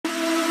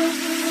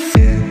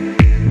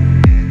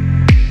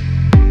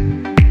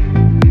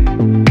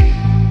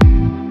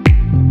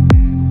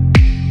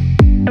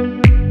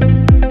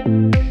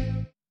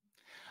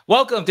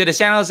Welcome to the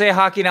San Jose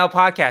Hockey Now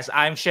podcast.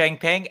 I'm Sheng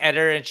Peng,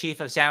 editor-in-chief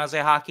of San Jose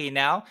Hockey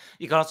Now.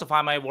 You can also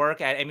find my work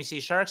at MEC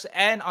Sharks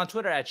and on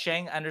Twitter at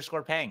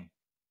Sheng_Peng.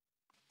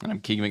 And I'm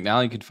Keegan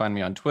McNally. You can find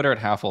me on Twitter at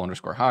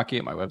halfwall_hockey,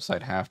 at my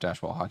website,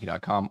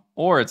 half-wallhockey.com,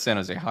 or at San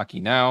Jose Hockey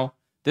Now.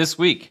 This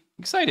week,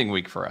 exciting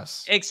week for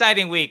us.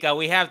 Exciting week.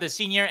 We have the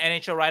senior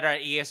NHL writer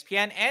at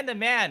ESPN and the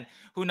man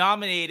who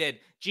nominated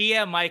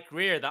GM Mike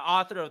Grier, the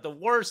author of the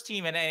worst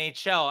team in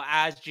NHL,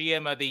 as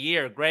GM of the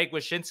year, Greg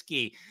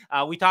Wyshynski.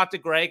 We talked to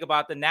Greg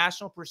about the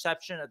national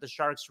perception of the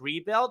Sharks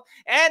rebuild,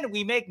 and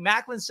we make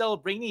Macklin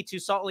Celebrini to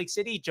Salt Lake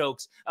City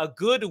jokes a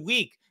good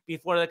week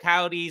before the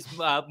Coyotes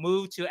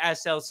move to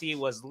SLC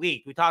was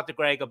leaked. We talked to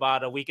Greg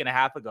about a week and a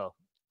half ago.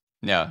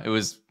 Yeah, it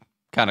was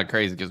kind of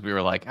crazy because we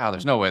were like, oh,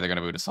 there's no way they're going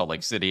to move to Salt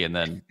Lake City. And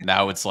then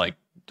now it's like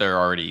they're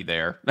already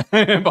there.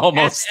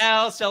 Almost.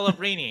 SL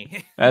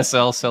Celebrini.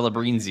 SL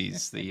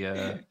Celebrinzis.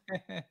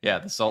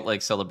 The Salt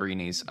Lake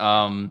Celebrinis.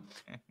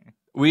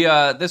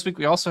 This week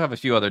we also have a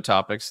few other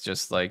topics.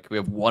 Just like we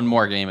have one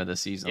more game of the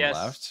season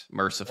left.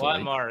 Mercifully.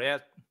 One more, yeah.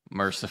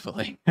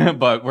 Mercifully.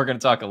 But we're going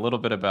to talk a little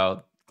bit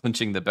about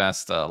clinching the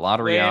best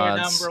lottery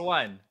odds.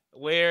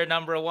 We're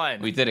number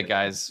one. We did it,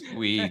 guys.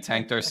 We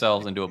tanked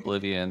ourselves into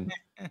oblivion.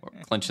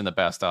 We're clinching the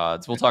best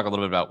odds. We'll talk a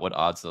little bit about what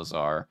odds those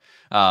are.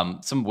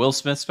 Some Will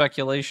Smith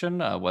speculation,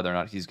 whether or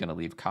not he's going to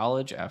leave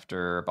college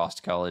after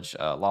Boston College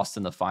lost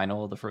in the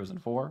final of the Frozen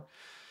Four.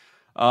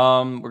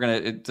 We're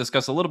going to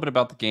discuss a little bit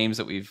about the games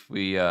that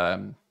we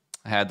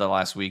had the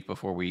last week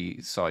before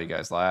we saw you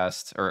guys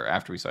last, or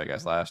after we saw you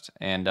guys last,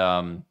 and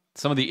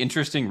some of the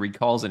interesting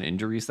recalls and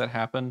injuries that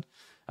happened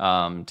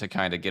to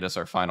kind of get us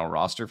our final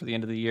roster for the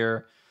end of the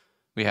year.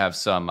 We have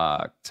some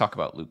talk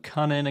about Luke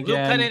Cunnin again.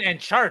 Luke Cunnin and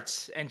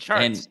charts.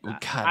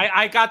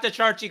 I got the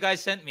charts you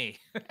guys sent me.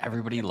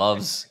 Everybody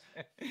loves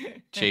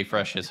Jay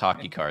Fresh's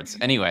hockey cards.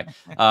 Anyway,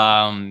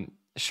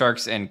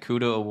 Sharks and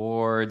Kuda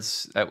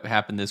Awards that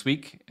happened this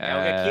week. We'll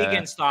get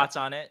Keegan's thoughts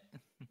on it.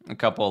 A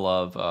couple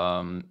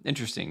of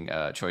interesting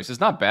choices.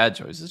 Not bad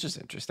choices, just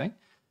interesting.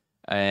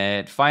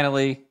 And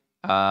finally,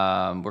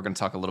 we're going to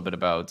talk a little bit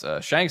about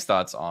Shang's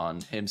thoughts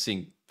on him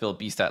seeing Philip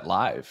Beestat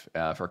live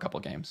for a couple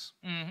of games.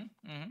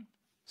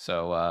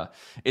 So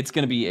it's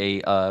going to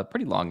be a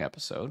pretty long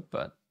episode,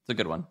 but it's a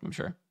good one, I'm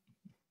sure.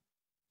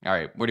 All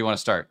right, where do you want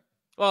to start?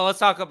 Well, let's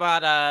talk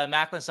about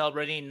Macklin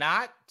celebrating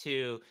not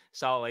to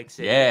Salt Lake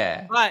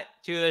City, but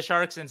to the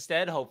Sharks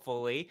instead,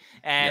 hopefully.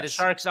 And the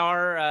Sharks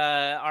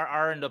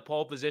are in the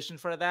pole position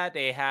for that.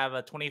 They have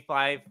a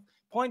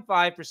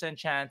 25.5%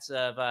 chance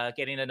of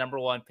getting the number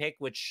one pick,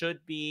 which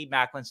should be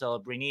Macklin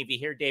Celebrini. If you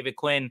hear David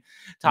Quinn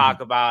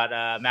talk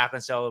about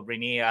Macklin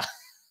Celebrini,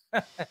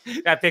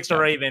 that pick's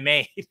already been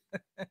made.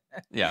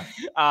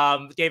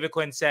 David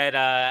Quinn said,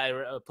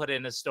 I put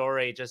in a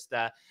story, just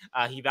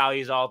he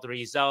values all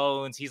three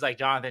zones. He's like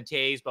Jonathan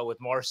Toews, but with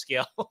more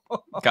skill.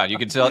 God, you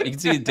can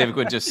see David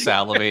Quinn just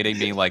salivating,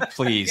 being like,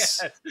 please.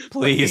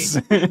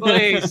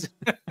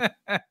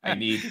 I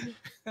need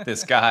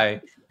this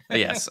guy.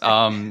 Yes.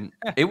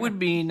 It would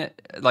mean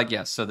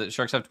so the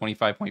Sharks have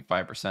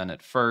 25.5%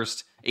 at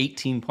first,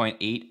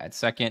 18.8 at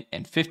second,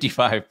 and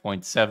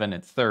 55.7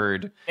 at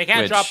third. They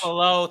can't drop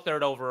below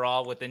third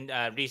overall with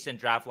the recent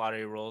draft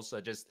lottery rules.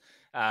 So just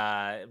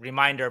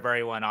reminder of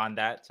everyone on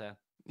that.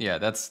 Yeah,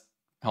 that's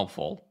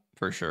helpful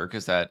for sure,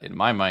 because that, in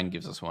my mind,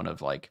 gives us one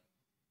of like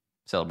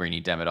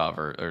Celebrini, Demidov,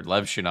 or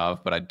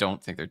Levshinov, but I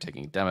don't think they're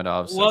taking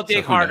Demidov. We'll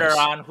dig harder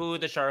on who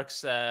the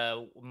Sharks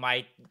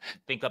might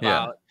think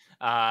about.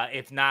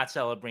 If not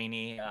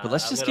Celebrini. But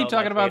let's just keep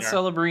talking about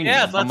Celebrini.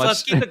 Yeah,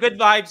 let's keep the good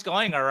vibes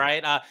going, all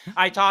right?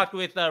 I talked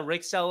with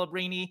Rick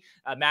Celebrini,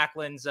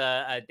 Macklin's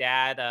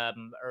dad,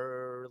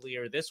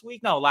 earlier this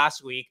week. No,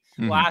 last week.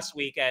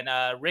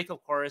 And Rick,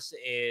 of course,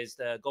 is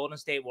the Golden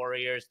State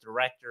Warriors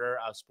director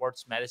of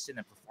sports medicine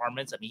and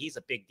performance. I mean, he's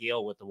a big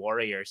deal with the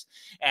Warriors.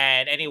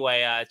 And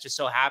anyway, it just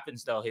so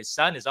happens, though, his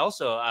son is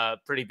also a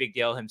pretty big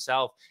deal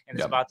himself and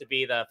is about to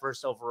be the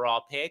first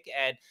overall pick.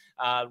 And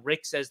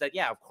Rick says that,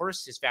 of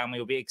course, his family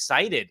will be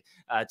excited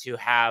to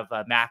have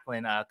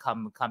Macklin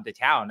come to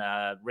town.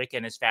 Rick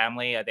and his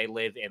family, they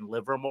live in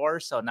Livermore,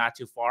 so not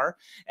too far,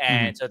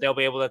 and so they'll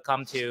be able to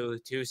come to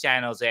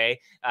San Jose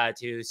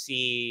to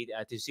see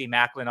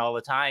Macklin all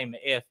the time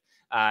if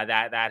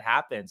that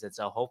happens. And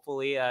so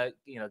hopefully,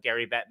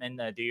 Gary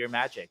Bettman, do your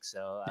magic.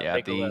 So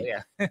I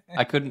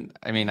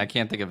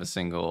can't think of a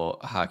single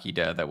hockey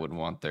dad that would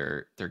want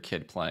their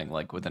kid playing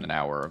like within an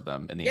hour of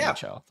them in the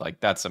NHL. Like,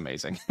 that's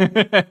amazing.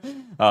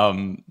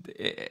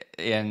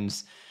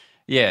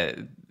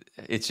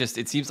 It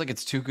seems like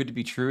it's too good to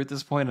be true at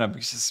this point, and I'm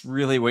just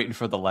really waiting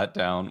for the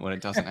letdown when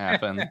it doesn't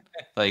happen.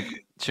 Like,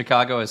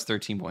 Chicago has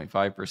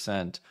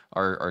 13.5%,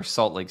 our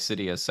Salt Lake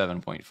City has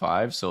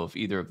 7.5%. So if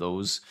either of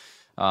those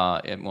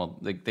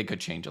they could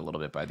change a little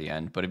bit by the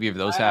end, but if either of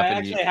those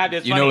happen,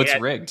 it's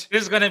rigged.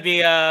 This is going to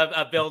be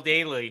a Bill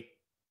Daly.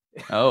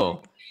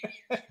 Oh,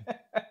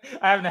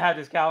 I haven't had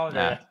this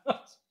calendar.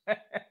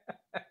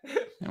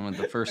 And with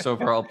the first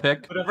overall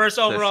pick,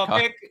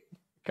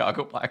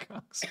 Chicago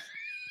Blackhawks.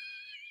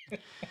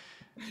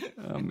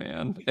 Oh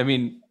man, I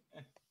mean,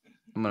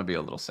 I'm gonna be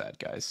a little sad,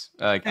 guys.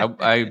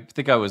 I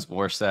think I was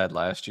more sad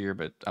last year,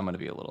 but I'm gonna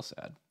be a little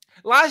sad.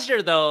 Last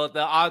year, though,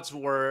 the odds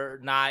were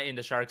not in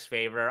the Sharks'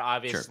 favor. Sure.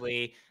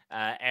 Obviously,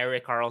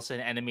 Erik Karlsson,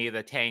 enemy of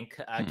the tank,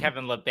 Mhm.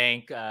 Kevin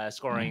LeBanc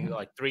scoring Mhm.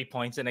 like 3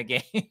 points in a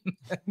game.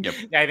 Yep.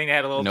 I think they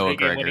had a little Noah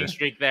 3-game winning Gregor.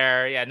 streak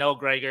there. Yeah, Noah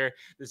Gregor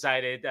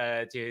decided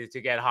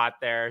to get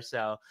hot there.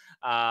 So,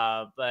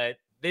 but Yeah.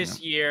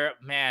 this year,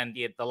 man,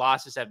 the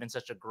losses have been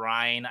such a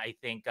grind. I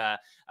think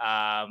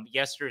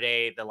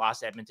yesterday, the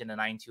loss to Edmonton, the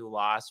 9-2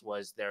 loss,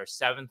 was their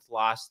 7th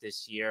loss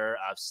this year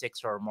of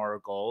 6 or more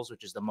goals,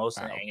 which is the most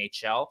in the Wow.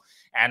 NHL.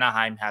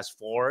 Anaheim has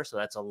 4, so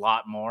that's a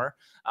lot more.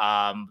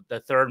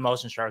 The third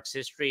most in Sharks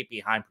history,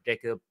 behind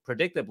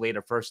predictably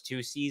the first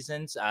 2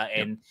 seasons.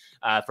 In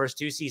first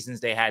 2 seasons,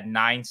 they had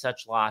 9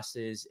 such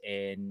losses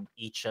in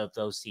each of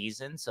those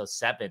seasons. So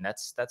 7,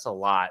 that's a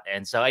lot.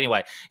 And so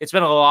anyway, it's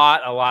been a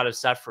lot of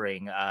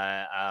suffering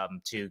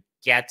to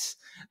get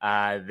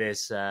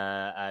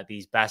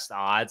these best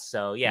odds.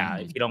 So yeah,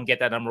 if you don't get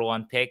that number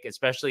 1 pick,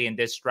 especially in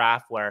this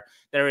draft where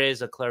there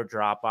is a clear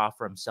drop off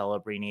from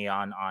Celebrini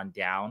on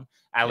down,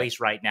 at least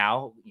right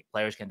now,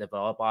 players can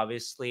develop.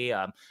 Obviously,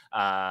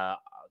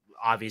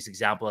 obvious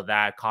example of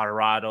that,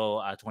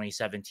 Colorado,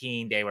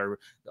 2017. They were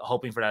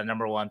hoping for that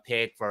number 1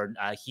 pick for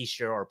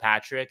Hischier or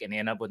Patrick, and they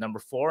end up with number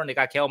 4, and they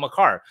got Cale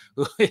Makar,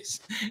 who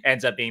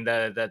ends up being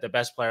the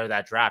best player of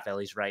that draft, at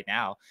least right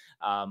now.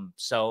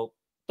 So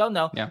don't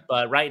know. Yeah.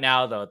 But right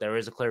now, though, there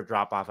is a clear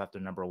drop off after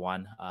number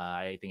 1.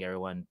 I think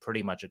everyone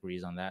pretty much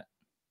agrees on that.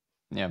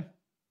 Yeah.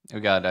 Oh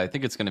God, I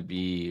think it's going to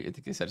be, I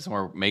think they said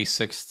somewhere May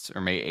 6th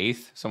or May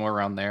 8th, somewhere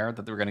around there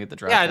that they were going to get the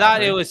draft. Yeah, I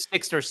thought it was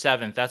 6th or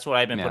 7th. That's what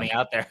I've been putting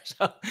out there.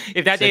 So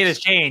if that date has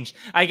changed,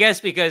 I guess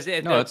because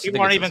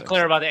people aren't even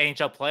clear about the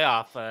NHL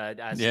playoff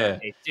start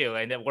date too.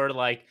 And we're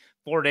like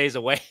 4 days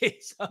away.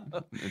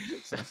 So.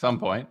 At some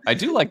point, I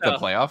do like the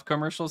playoff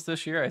commercials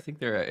this year. I think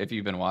they're, if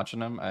you've been watching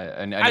them,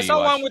 I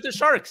saw one with the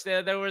Sharks.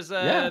 There was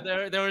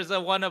a there was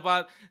a one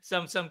about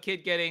some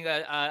kid getting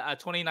a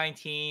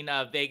 2019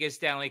 Vegas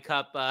Stanley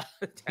Cup.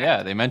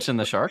 Yeah, they mentioned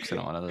the Sharks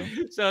in one of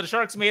them. So the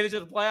Sharks made it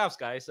to the playoffs,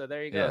 guys. So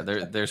there you go.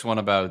 Yeah, there's one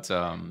about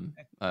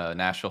a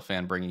Nashville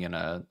fan bringing in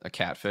a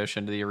catfish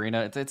into the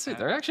arena.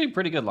 They're actually a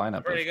pretty good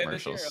lineup of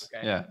commercials.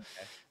 Okay. Yeah.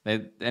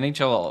 The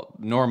NHL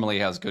normally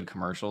has good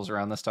commercials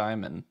around this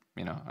time, and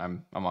you know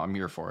I'm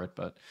here for it.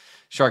 But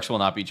Sharks will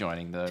not be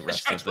joining the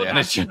rest of the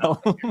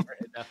NHL.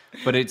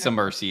 But it's a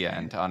mercy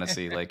end,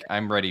 honestly. Like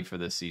I'm ready for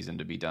this season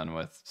to be done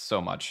with.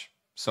 So much.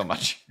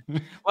 Let's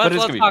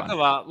talk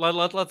about.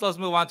 Let's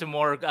move on to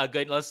more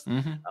good.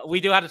 We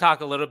do have to talk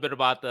a little bit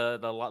about the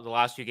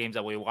last few games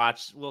that we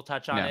watched. We'll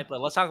touch on it,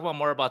 but let's talk about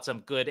more about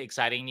some good,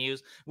 exciting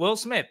news. Will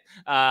Smith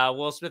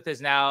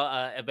is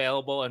now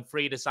available and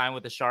free to sign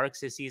with the Sharks.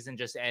 His season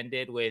just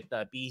ended with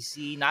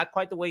BC. Not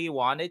quite the way he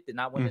wanted. Did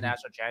not win the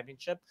national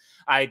championship.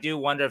 I do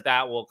wonder if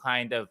that will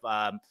kind of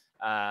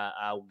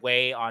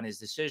weigh on his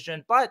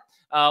decision. But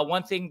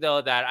one thing,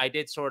 though, that I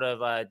did sort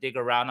of dig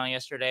around on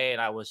yesterday,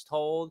 and I was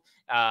told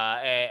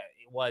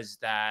was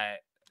that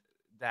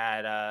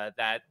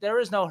there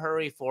is no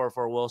hurry for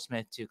Will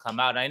Smith to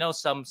come out. And I know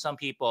some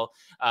people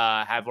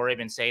have already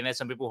been saying that.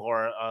 Some people who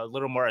are a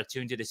little more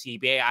attuned to the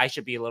CBA, I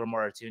should be a little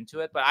more attuned to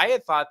it. But I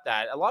had thought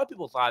that a lot of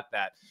people thought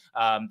that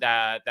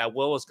that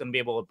Will was going to be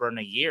able to burn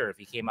a year if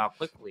he came out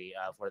quickly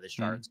for the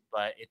Sharks.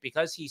 But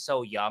because he's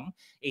so young,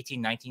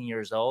 18, 19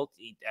 years old,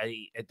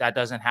 that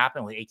doesn't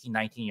happen with 18,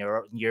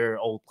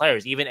 19-year-old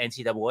players, even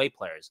NCAA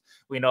players.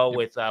 We know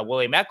with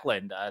Willie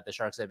Mecklen, the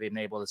Sharks have been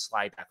able to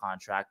slide that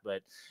contract.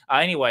 But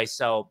anyway,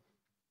 so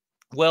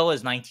Will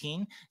is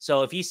 19.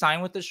 So if he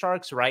signed with the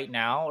Sharks right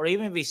now, or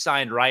even if he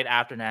signed right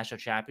after national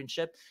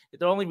championship,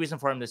 the only reason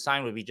for him to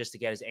sign would be just to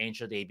get his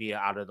NHL debut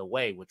out of the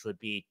way, which would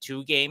be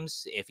 2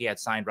 games if he had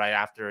signed right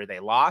after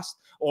they lost,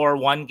 or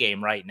 1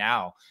 game right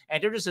now.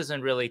 And there just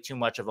isn't really too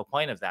much of a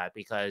point of that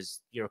because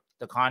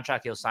the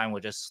contract he'll sign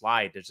will just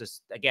slide. There's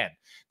just, again,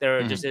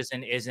 there just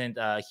isn't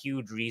a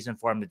huge reason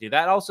for him to do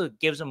that. It also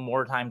gives him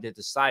more time to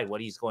decide what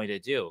he's going to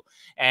do.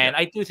 And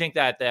I do think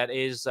that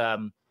is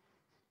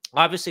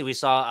obviously, we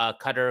saw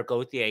Cutter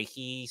Gauthier.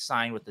 He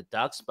signed with the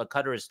Ducks, but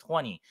Cutter is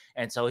 20,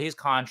 and so his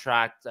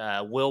contract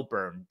will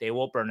burn. They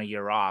will burn a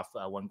year off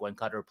when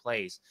Cutter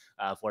plays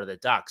for the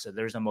Ducks. So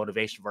there's no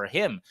motivation for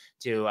him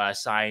to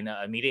sign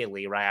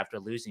immediately right after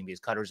losing because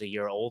Cutter's a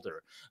year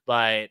older.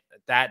 But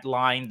that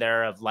line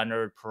there of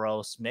Leonard,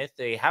 Perreault, Smith,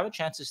 they have a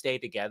chance to stay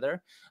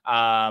together.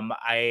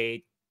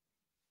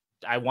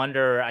 I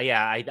wonder.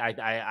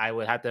 I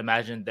would have to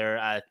imagine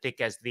they're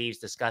thick as thieves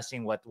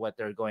discussing what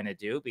they're going to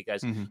do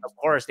because, of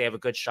course, they have a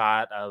good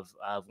shot of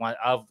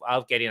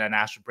getting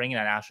bringing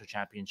a national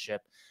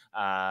championship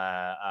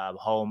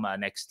home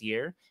next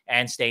year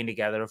and staying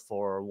together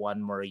for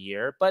 1 more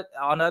year. But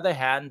on the other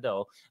hand,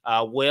 though,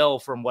 Will,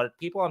 from what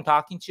people I'm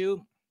talking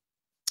to,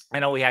 I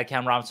know we had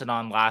Cam Robinson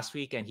on last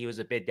week, and he was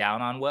a bit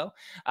down on Will.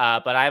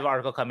 But I have an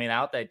article coming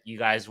out that you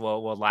guys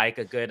will like,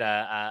 a good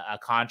a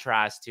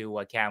contrast to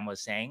what Cam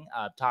was saying.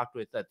 Talked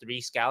with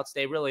 3 scouts.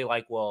 They really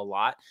like Will a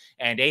lot,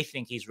 and they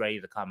think he's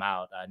ready to come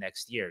out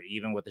next year,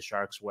 even with the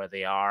Sharks where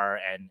they are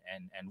and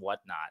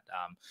whatnot.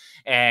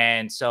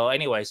 And so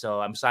anyway,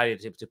 so I'm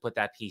excited to put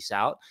that piece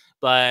out.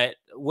 But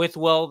with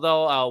Will,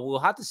 though, we'll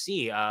have to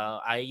see.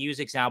 I use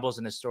examples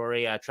in the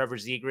story. Trevor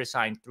Zegras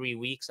signed 3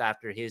 weeks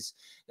after his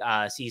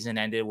season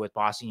ended with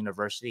Boston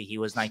University. He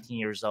was 19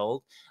 years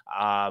old.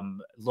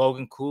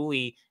 Logan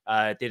Cooley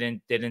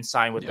didn't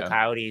sign with the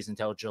Coyotes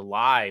until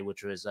July,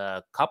 which was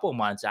a couple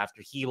months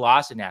after he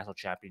lost the national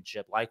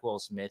championship, like Will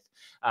Smith,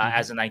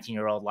 as a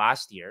 19-year-old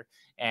last year.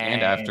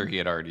 And after he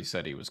had already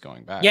said he was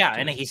going back. Yeah,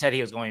 and he said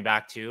he was going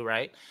back too,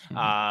 right?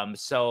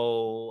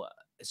 So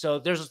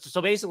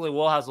basically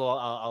Will has a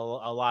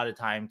lot of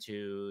time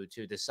to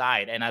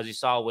decide, and as you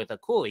saw with a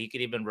Cooley, he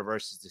could even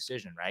reverse his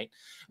decision, right?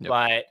 Yep.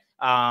 But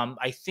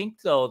I think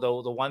though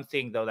the one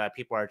thing though that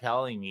people are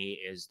telling me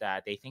is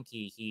that they think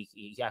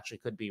he actually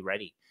could be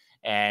ready,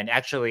 and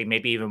actually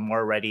maybe even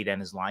more ready than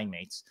his line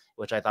mates,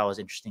 which I thought was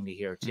interesting to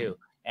hear too.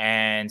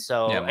 And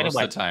so most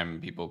of the time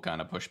people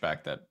kind of push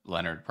back that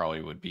Leonard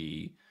probably would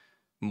be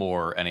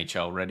more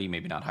NHL ready,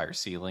 maybe not higher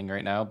ceiling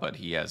right now, but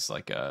he has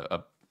like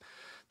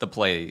the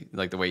play,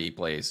 like the way he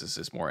plays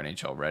is more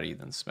NHL ready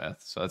than Smith.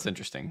 So that's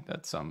interesting.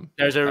 That's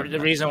there's the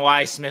reason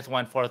why Smith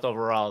went 4th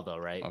overall though,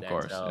 right? Of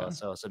course.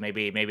 So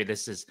maybe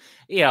this is,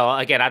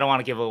 again, I don't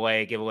want to give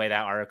away that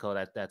article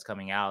that's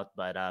coming out,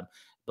 but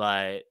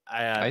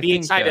be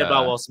excited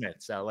about Will Smith.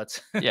 So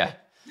let's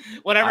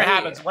whatever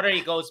happens, whether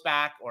he goes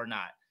back or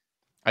not.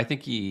 I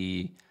think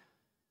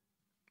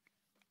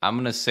I'm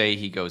gonna say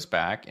he goes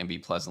back and be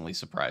pleasantly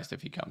surprised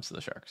if he comes to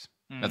the Sharks.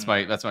 That's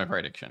my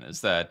prediction.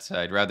 Is that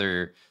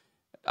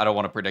I don't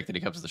want to predict that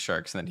he comes to the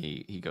Sharks and then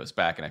he goes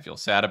back and I feel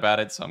sad about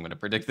it. So I'm going to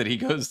predict that he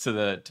goes to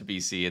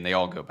BC and they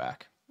all go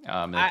back.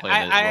 And they play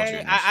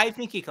I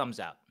think he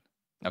comes out.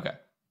 Okay.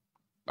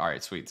 All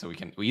right, sweet. So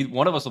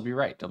one of us will be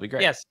right. It'll be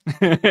great. Yes.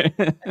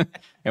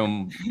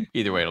 And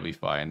either way, it'll be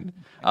fine.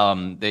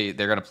 They're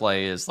going to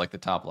play as like the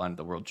top line of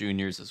the World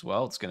Juniors as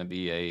well. It's going to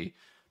be a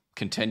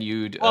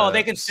continued. Well,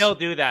 they can still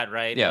do that,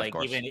 right? Yeah, like of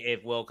course. Even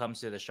if Will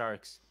comes to the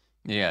Sharks.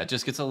 Yeah, it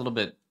just gets a little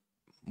bit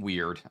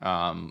weird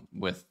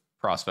with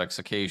prospects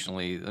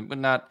occasionally, but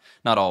not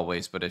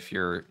always. But if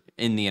you're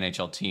in the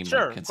NHL team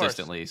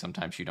consistently,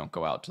 sometimes you don't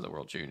go out to the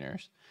World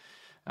Juniors.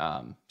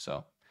 But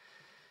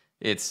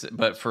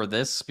for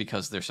this,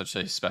 because they're such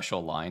a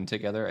special line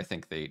together, I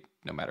think they,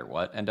 no matter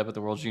what, end up at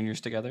the World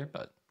Juniors together.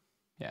 But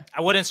yeah,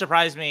 I wouldn't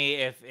surprise me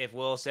if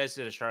Will says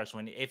to the Sharks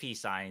if he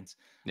signs,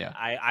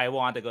 I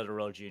want to go to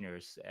World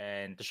Juniors,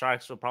 and the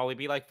Sharks will probably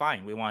be like,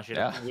 fine, we want you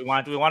to, we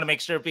want to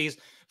make sure, because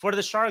for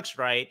the Sharks,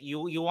 right,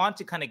 you want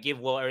to kind of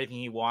give Will everything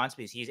he wants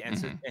because he's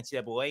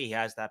NCAA, he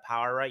has that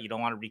power, right? You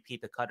don't want to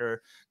repeat the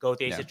Cutter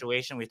Gauthier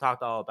situation. We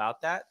talked all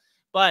about that.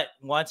 But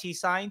once he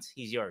signs,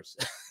 he's yours.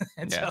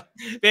 And so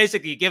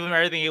basically, give him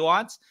everything he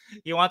wants.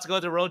 He wants to go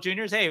to the World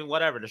Juniors. Hey,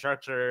 whatever. The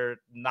Sharks are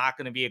not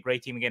going to be a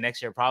great team again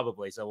next year,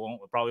 probably. So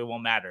it probably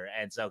won't matter.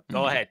 And so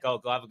go ahead,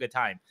 go have a good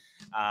time.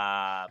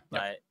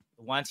 But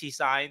once he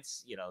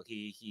signs,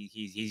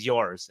 he's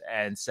yours.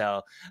 And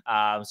so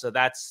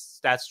that's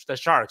the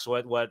Sharks.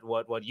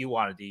 What you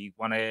want to do? You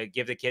want to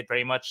give the kid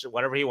pretty much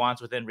whatever he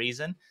wants within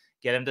reason.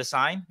 Get him to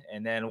sign,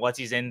 and then once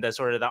he's in the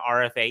sort of the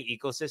RFA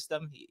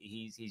ecosystem,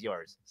 he's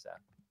yours. So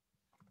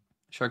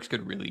Sharks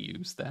could really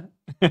use that.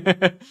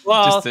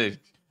 Well, just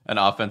an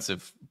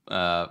offensive,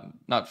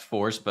 not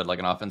force, but like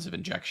an offensive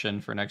injection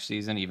for next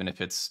season. Even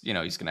if it's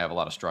he's going to have a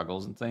lot of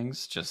struggles and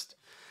things. Just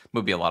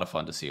would be a lot of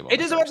fun to see. It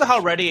depends on how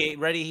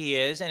ready he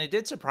is, and it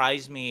did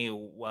surprise me.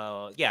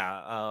 Well,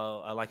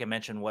 like I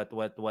mentioned,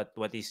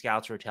 what these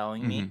scouts were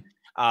telling me.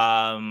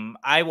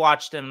 I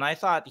watched him and I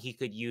thought he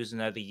could use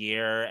another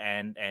year,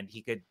 and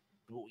he could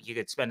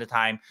spend the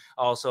time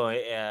also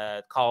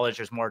at college.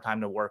 There's more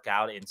time to work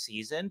out in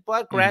season,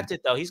 but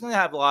granted though, he's going to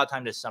have a lot of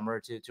time this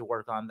summer to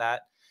work on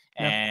that.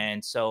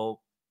 And so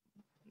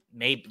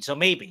maybe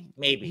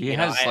he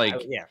has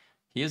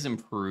he has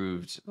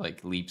improved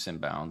like leaps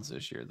and bounds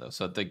this year though.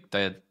 So I think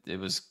that it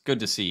was good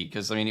to see,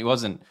 because I mean he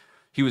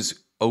was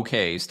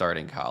okay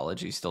starting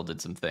college. He still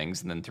did some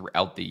things, and then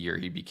throughout the year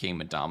he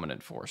became a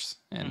dominant force.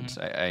 And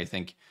I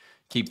think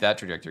keep that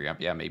trajectory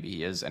up. Yeah, maybe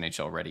he is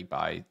NHL ready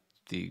by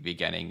the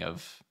beginning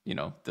of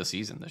the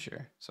season this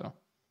year. So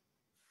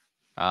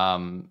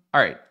all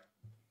right.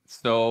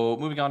 So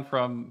moving on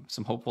from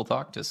some hopeful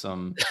talk to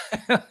some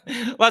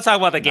let's talk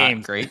about the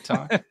game. Great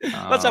talk. Let's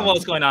talk about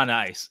what's going on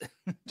ice.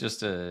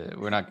 Just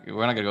we're not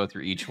gonna go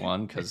through each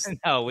one because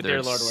no, with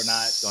dear Lord, we're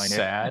not going to.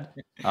 Sad.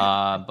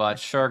 But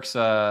Sharks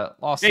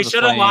lost. They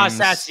should have lost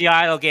that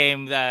Seattle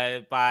game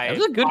by. It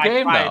was a good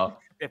game though.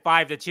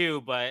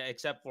 5-2, but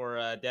except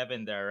for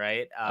Devin there,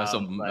 right? That's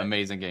an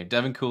amazing game.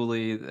 Devin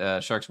Cooley,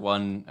 Sharks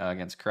won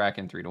against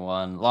Kraken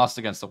 3-1, lost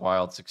against the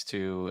Wild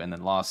 6-2, and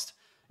then lost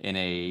in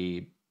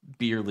a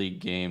beer league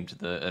game to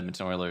the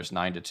Edmonton Oilers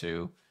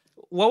 9-2.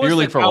 What was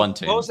what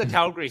was the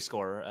Calgary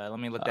score? Let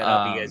me look that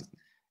up because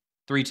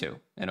 3-2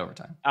 in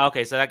overtime.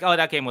 Okay, so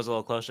that game was a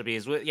little closer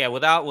because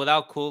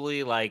without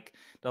Cooley, like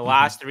the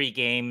last 3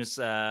 games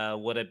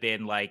would have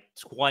been like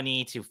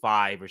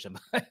 20-5 or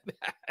something like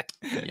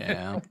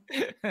that.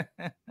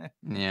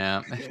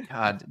 Yeah.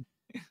 God.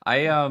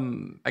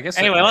 I guess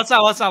anyway, let's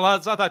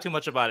not talk too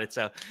much about it.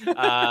 So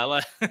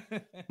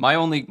my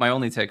only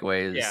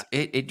takeaway is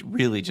it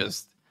really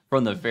just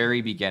from the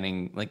very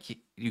beginning, like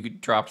you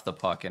dropped the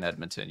puck in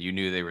Edmonton. You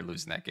knew they were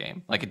losing that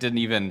game. Like it didn't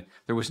even,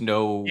 there was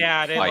no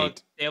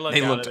fight. They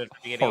looked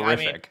horrific. I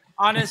mean,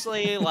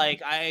 honestly,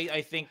 like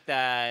I think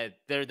that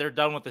they're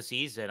done with the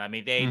season. I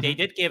mean, they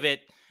did give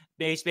it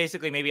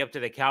basically maybe up to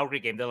the Calgary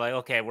game. They're like,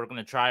 okay, we're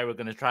gonna try.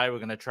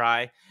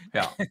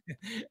 Yeah.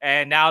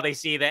 And now they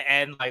see the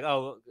end, like,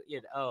 oh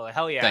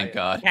hell yeah! Thank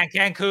God.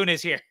 Cancun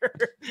is here.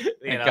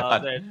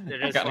 God. They're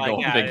just gotta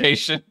go on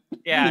vacation.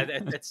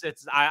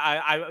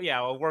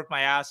 I'll work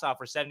my ass off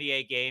for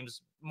 78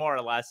 games, more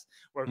or less.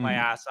 Work my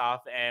ass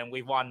off, and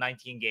we've won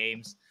 19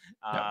 games.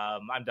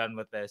 I'm done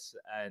with this,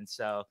 and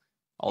so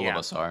all of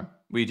us are.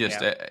 We just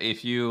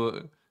if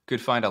you could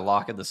find a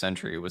lock of the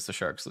century, was the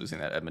Sharks losing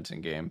that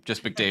Edmonton game.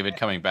 Just McDavid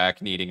coming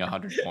back needing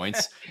 100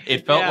 points.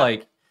 It felt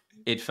like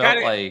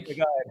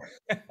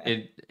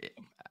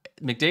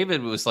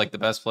McDavid was like the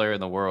best player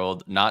in the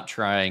world, not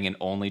trying and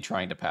only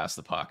trying to pass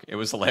the puck. It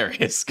was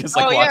hilarious because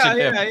watching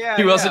him,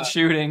 he wasn't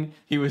shooting.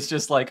 He was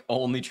just like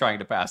only trying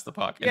to pass the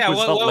puck.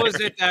 What was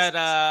it that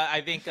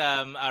I think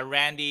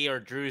Randy or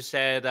Drew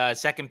said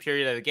second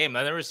period of the game?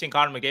 I've never seen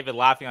Connor McDavid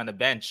laughing on the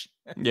bench.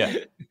 Yeah,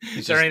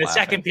 during the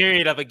second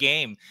period of a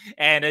game.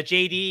 And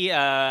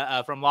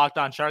JD from Locked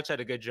On Sharks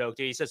had a good joke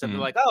too. He said something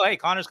like, "Oh, hey,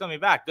 Connor's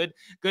coming back. Good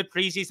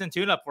preseason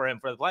tune-up for him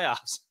for the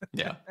playoffs."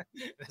 Yeah,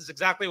 that's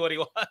exactly what he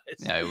was.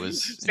 Yeah, it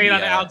was. Stayed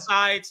on the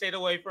outside, stayed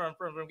away from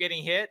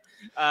getting hit,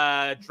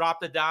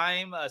 dropped a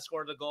dime,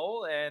 scored a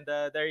goal, and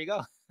there you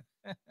go.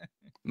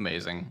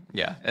 Amazing.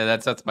 Yeah, and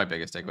that's my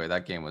biggest takeaway.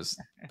 That game was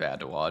bad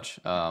to watch.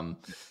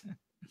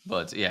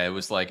 But yeah, it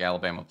was like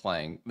Alabama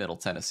playing Middle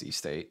Tennessee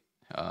State.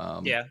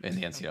 In the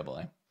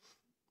NCAA.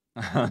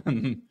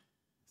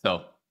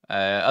 So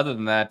other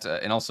than that,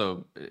 and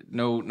also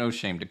no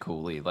shame to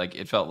Cooley. Like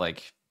it felt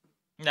like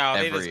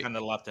they just kind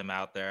of left him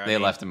out there. They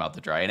left him out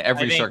to dry, and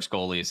every Sharks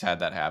goalie has had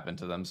that happen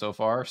to them so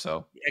far.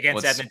 So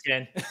against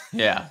Edmonton,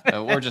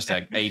 we're just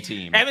a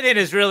team. Edmonton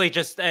is really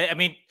just. I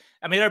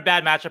mean, they're a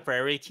bad matchup for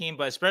every team,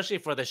 but especially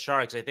for the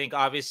Sharks. I think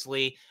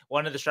obviously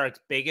one of the Sharks'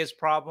 biggest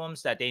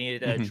problems that they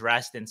needed to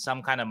address in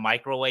some kind of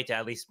micro way, to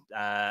at least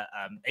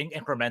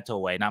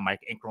incremental way, not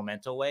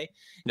incremental way,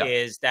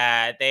 is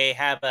that they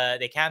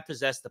can't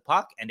possess the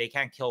puck and they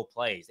can't kill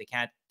plays. They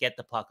can't get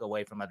the puck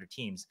away from other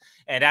teams,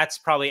 and that's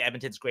probably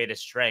Edmonton's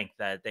greatest strength,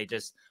 that they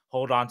just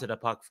hold on to the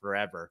puck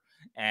forever.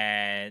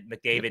 And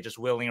McDavid just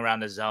wheeling around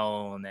the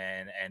zone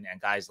and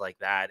guys like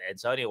that. And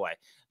so anyway,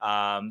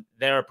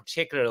 they're a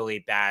particularly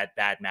bad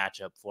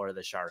matchup for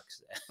the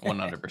Sharks.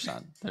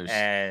 100%.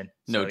 There's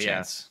no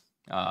chance.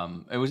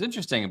 It was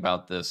interesting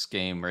about this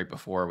game right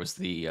before was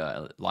the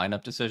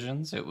lineup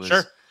decisions. It was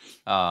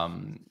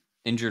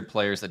injured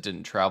players that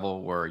didn't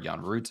travel were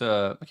Jan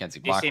Ruta,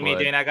 Mackenzie Blackwood. You see me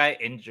doing that guy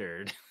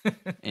injured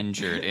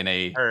in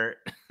a hurt.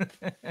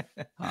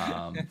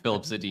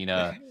 Philip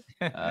Zadina.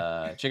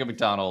 Jacob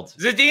McDonald.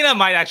 Zadina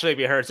might actually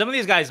be hurt. Some of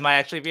these guys might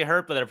actually be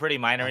hurt, but they're pretty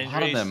minor injuries. A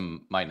lot of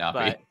them might not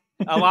be.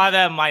 A lot of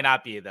them might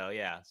not be, though.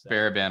 Yeah. So.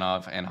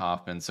 Barabanov and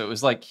Hoffman. So it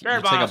was like you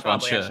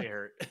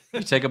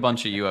take a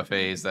bunch of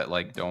UFAs that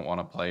like don't want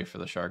to play for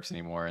the Sharks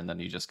anymore, and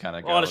then you just kind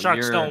of go. Well, the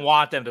Sharks don't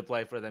want them to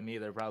play for them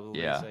either,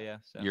 probably. Yeah.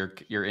 So.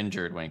 You're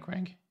injured, wink,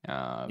 wink.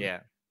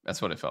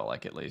 That's what it felt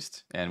like, at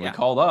least. And we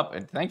called up,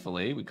 and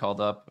thankfully we called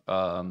up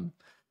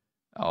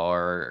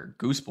our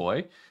goose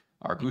boy.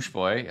 Our Goosh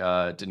boy,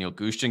 Danil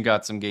Gushchin,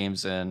 got some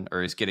games in,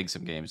 or is getting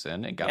some games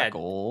in, and got a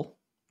goal.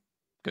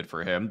 Good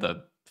for him.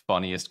 The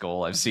funniest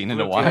goal I've seen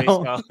in a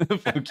while. The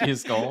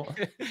flukiest goal.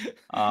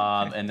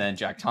 And then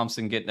Jack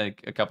Thompson getting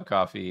a cup of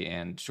coffee,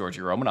 and Georgi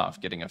Romanov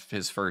getting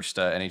his first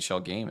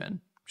NHL game in,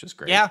 which is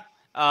great. Yeah.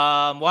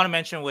 Want to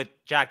mention with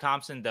Jack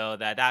Thompson, though,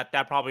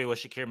 that probably was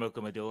Shakir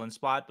Mukhamadulin's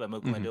spot, but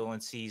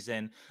Mukhamadulin's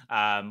season,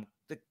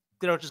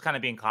 they're just kind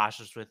of being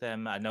cautious with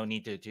him. No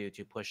need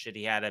to push it.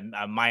 He had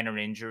a minor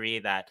injury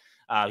that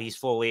he's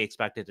fully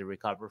expected to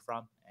recover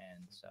from,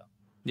 and so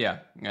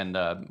and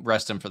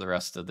rest him for the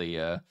rest of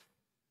the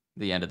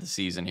end of the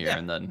season here,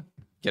 and then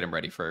get him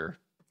ready for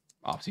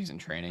off-season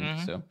training.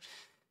 So,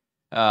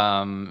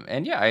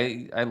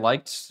 I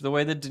liked the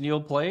way that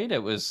Danil played.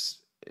 It was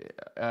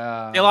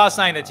they lost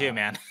 9-2,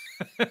 man.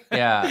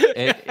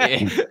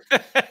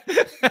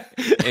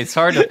 It's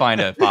hard to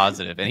find a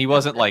positive, and he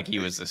wasn't like he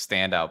was a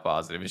standout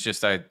positive. It's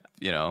just it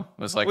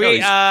was like we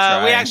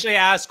actually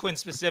asked Quinn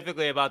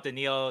specifically about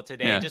Danil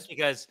today, just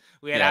because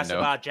we had asked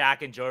about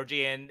Jack and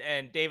Georgie,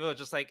 and David was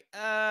just like,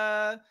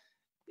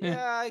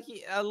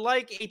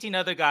 like 18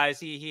 other guys,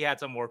 he had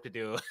some work to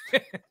do.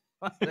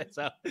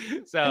 So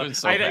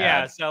let's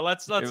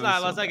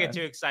not get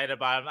too excited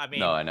about him. I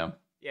mean, no, I know.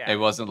 Yeah. It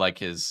wasn't like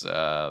his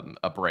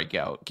a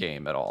breakout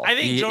game at all. I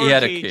think He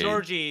had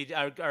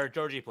a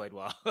Georgie played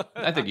well.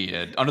 I think he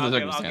did under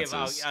the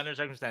circumstances. Under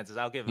circumstances,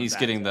 I'll give him He's that.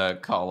 getting the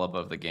call up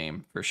of the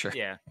game for sure.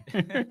 Yeah.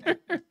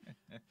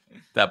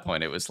 That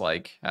point, it was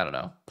like, I don't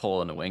know,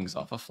 pulling the wings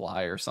off a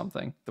fly or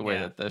something. The way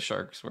that the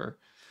Sharks were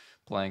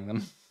playing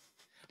them.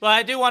 But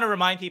I do want to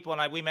remind people,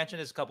 and we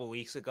mentioned this a couple of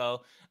weeks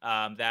ago,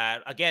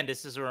 that again,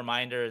 this is a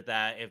reminder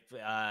that if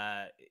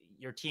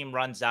your team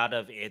runs out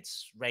of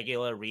its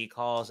regular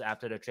recalls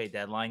after the trade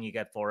deadline, you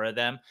get 4 of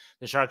them.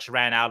 The Sharks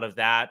ran out of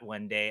that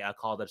when they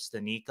called up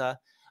Stanika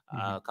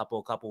a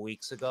couple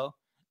weeks ago.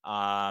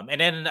 And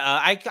then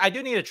I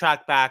do need to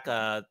track back.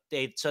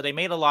 They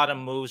made a lot of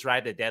moves right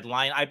at the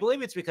deadline. I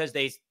believe it's because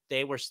they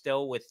were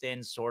still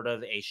within sort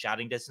of a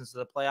shouting distance of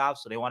the playoffs,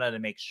 so they wanted to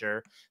make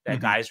sure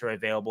that guys were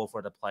available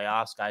for the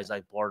playoffs. Guys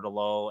like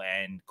Bordelot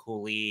and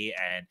Cooley,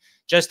 and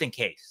just in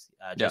case.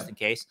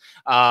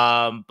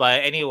 But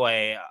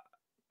anyway.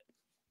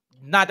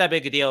 Not that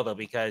big a deal, though,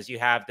 because you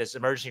have this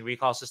emergency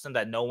recall system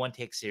that no one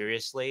takes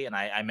seriously. And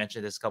I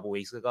mentioned this a couple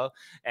weeks ago,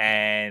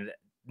 and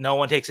no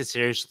one takes it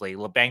seriously.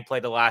 LeBanc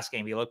played the last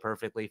game. He looked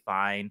perfectly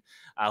fine.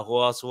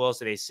 Who else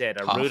did they sit?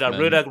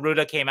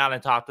 Ruda came out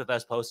and talked with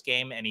us post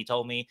game, and he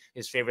told me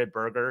his favorite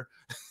burger.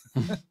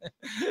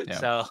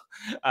 So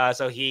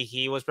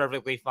he was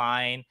perfectly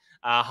fine.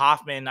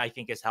 Hoffman, I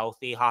think, is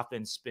healthy.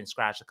 Hoffman's been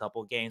scratched a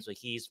couple of games, but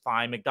he's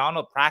fine.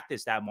 McDonald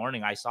practiced that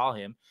morning. I saw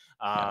him.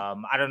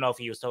 I don't know if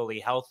he was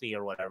totally healthy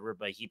or whatever,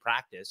 but he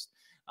practiced.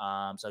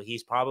 So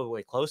he's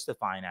probably close to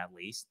fine at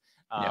least.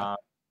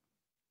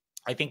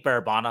 I think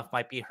Barabanov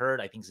might be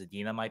hurt. I think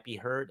Zadina might be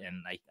hurt.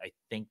 And I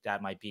think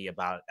that might be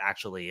about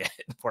actually it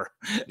for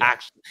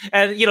actually.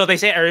 And, they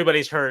say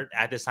everybody's hurt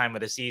at this time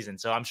of the season.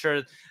 So I'm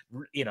sure,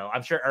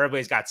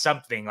 everybody's got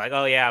something like,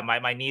 oh yeah,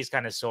 my knee's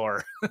kind of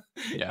sore.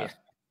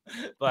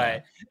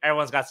 But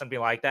everyone's got something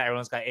like that.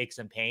 Everyone's got aches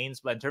and pains.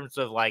 But in terms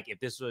of like, if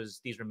these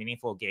were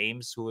meaningful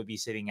games, who would be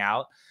sitting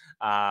out?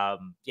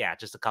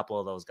 Just a couple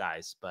of those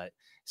guys. But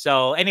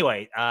so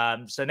anyway,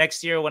 so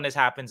next year when this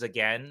happens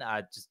again,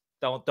 just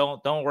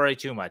don't worry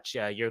too much.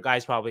 Your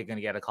guy's probably going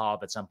to get a call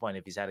up at some point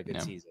if he's had a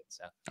good season.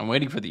 So I'm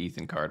waiting for the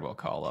Ethan Cardwell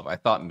call up. I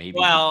thought maybe.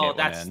 Well,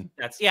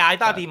 I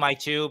thought he might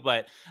too,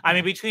 but I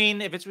mean,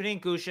 if it's between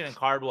Gushchin and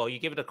Cardwell, you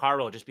give it to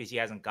Cardwell just because he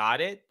hasn't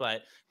got it.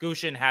 But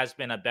Gushchin has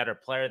been a better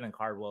player than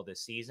Cardwell this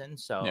season.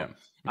 So,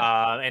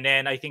 and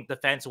then I think the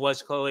fence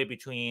was clearly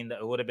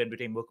it would have been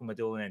between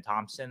Mukhamadullin and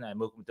Thompson. And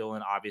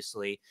Mukhamadullin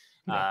obviously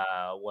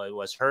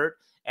was hurt.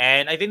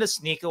 And I think the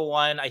Stanika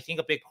one, I think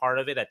a big part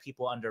of it that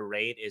people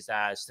underrate is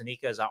that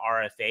Stanika is an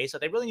RFA. So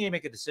they really need to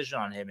make a decision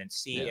on him and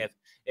see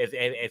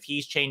if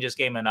he's changed his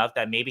game enough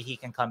that maybe he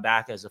can come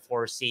back as a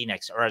 4C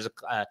next, or as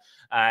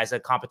a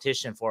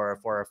competition for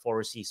a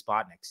 4C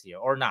spot next year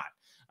or not.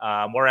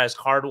 Whereas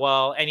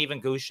Cardwell and even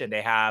Gushchin,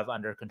 they have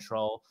under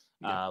control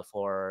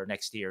for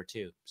next year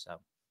too. So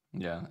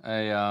you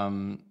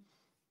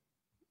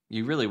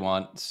really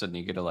want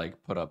Stanika to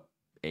like put up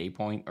a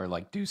point or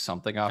like do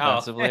something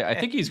offensively. I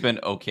think he's been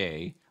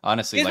okay.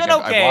 Honestly, I've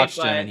watched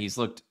him and he's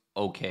looked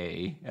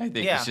okay. I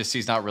think it's just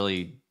he's not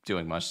really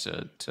doing much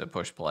to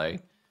push play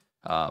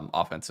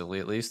offensively,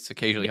 at least.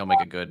 Occasionally he'll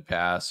make a good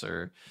pass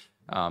or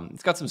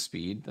it's got some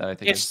speed that I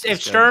think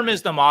if Sturm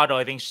is the model,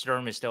 I think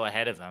Sturm is still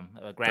ahead of him.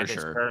 Granted,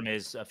 Sturm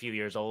is a few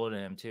years older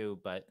than him too,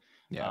 but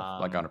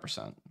like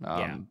 100%.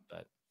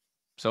 But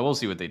so we'll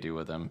see what they do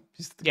with him.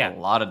 He's got a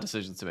lot of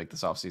decisions to make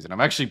this offseason. I'm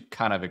actually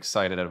kind of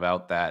excited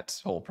about that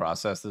whole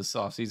process this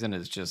offseason.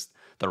 Is just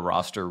the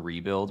roster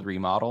rebuild,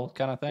 remodel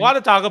kind of thing. I want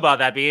to talk about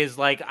that because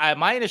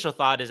my initial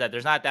thought is that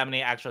there's not that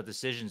many actual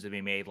decisions to be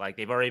made. Like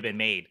they've already been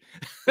made.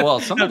 Well,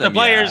 some of them,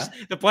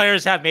 the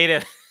players have made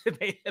it.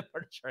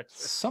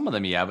 Some of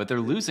them, but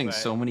they're losing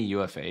so many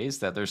UFAs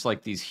that there's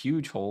like these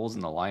huge holes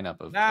in the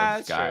lineup of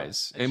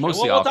guys. And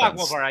mostly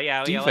offense.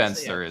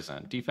 Defense, there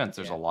isn't. Defense,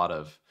 there's a lot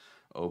of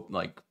a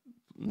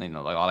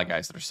lot of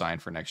guys that are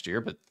signed for next year,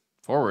 but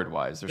forward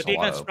wise, there's a lot of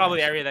defense is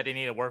probably the area that they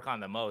need to work on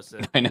the most.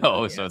 I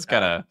know, so it's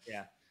kind of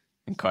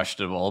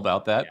questionable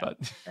about that, but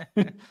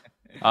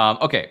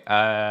okay.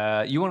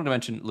 You wanted to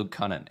mention Luke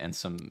Cunnin and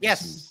some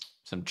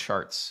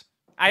charts.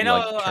 I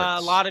know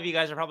a lot of you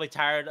guys are probably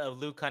tired of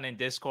Luke Cunnin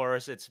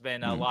discourse. It's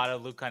been a lot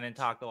of Luke Cunnin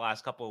talk the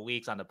last couple of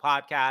weeks on the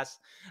podcast,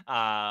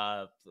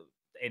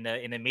 in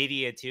the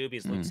media too,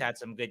 because Luke's had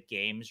some good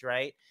games,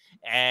 right?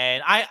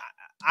 And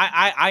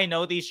I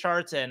know these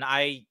charts and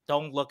I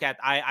don't look at,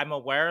 I'm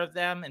aware of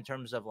them in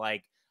terms of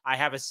like, I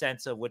have a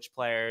sense of which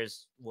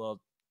players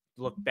will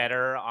look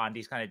better on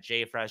these kind of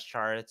JFresh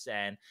charts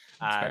and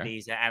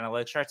these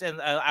analytics charts.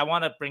 And I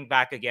want to bring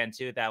back again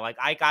too, that like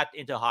I got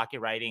into hockey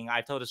writing.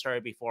 I've told a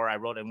story before. I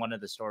wrote in one of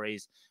the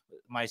stories,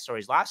 my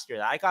stories last year,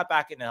 that I got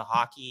back into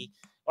hockey,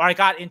 or I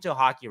got into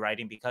hockey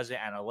writing because of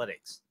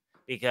analytics,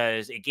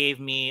 because it gave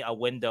me a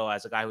window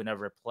as a guy who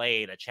never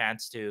played, a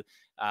chance to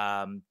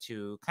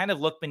kind of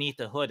look beneath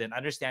the hood and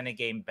understand the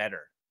game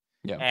better.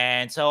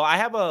 And so I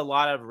have a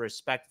lot of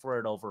respect for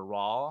it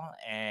overall.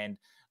 And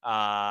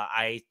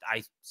I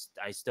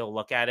still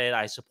look at it.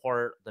 I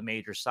support the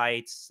major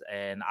sites,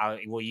 and I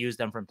will use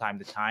them from time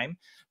to time.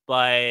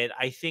 But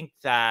I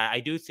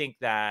do think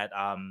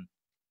that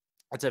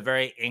it's a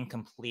very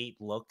incomplete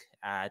look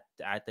at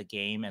the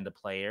game and the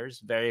players.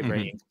 Very,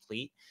 very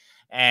incomplete.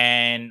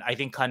 And I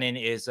think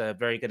Cunnin is a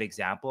very good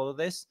example of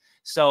this.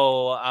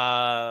 So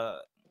uh,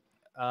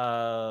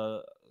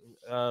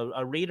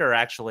 a reader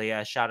actually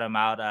shout him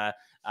out.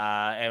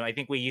 And I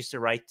think we used to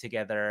write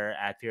together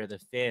at Fear the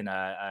Fin.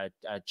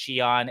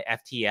 Chion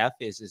FTF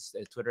is his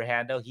Twitter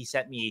handle. He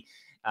sent me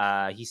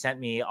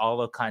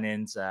all of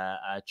Cunnin's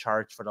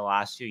charts for the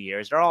last few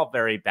years. They're all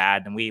very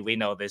bad, and we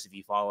know this if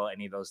you follow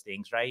any of those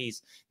things, right?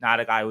 He's not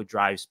a guy who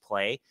drives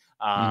play.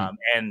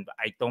 And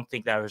I don't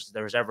think there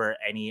was ever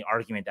any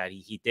argument that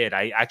he did.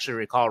 I actually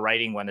recall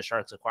writing when the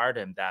Sharks acquired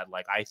him that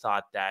like I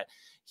thought that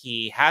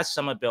he has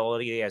some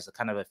ability as a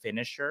kind of a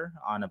finisher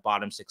on a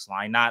bottom six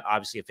line, not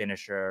obviously a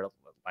finisher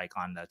like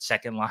on the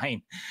second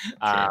line,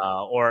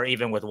 or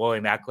even with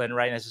William Eklund,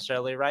 right?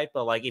 Necessarily, right?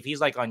 But like if he's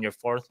like on your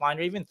fourth line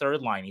or even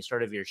third line, he's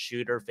sort of your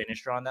shooter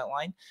finisher on that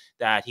line,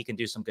 that he can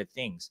do some good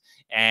things.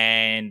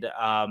 And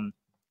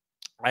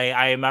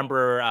I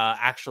remember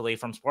actually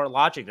from Sport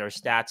Logic, there are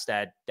stats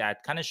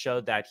that kind of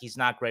showed that he's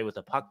not great with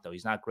the puck, though.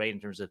 He's not great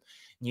in terms of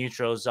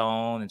neutral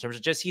zone, in terms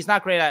of just he's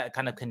not great at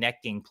kind of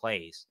connecting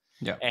plays.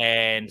 Yeah.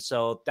 And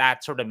so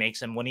that sort of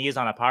makes him, when he is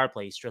on a power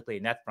play, he's strictly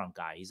a net front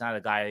guy. He's not a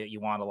guy that you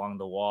want along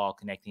the wall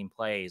connecting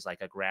plays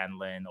like a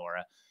Granlund or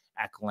a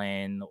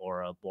Eklund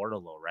or a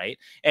Bordalo, right?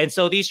 And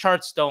so these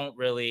charts don't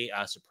really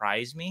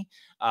surprise me.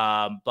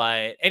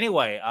 But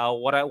anyway,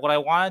 what I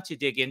wanted to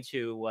dig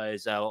into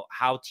was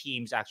how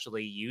teams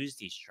actually use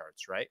these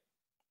charts, right?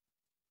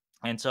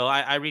 And so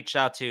I reached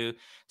out to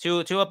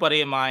a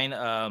buddy of mine,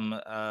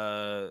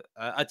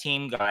 a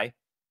team guy,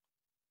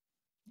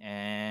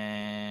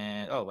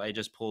 and I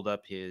just pulled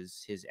up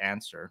his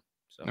answer.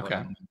 So hold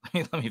on,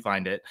 let me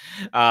find it.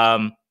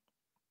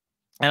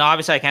 And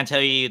obviously I can't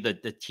tell you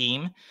the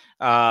team,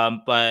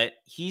 but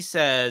he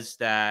says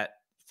that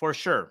for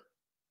sure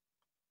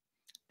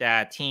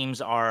that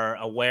teams are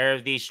aware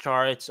of these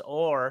charts,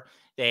 or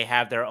they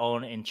have their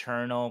own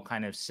internal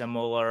kind of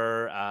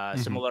similar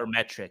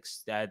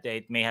metrics that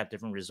they may have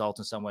different results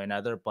in some way or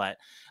another. But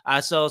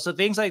so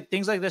things like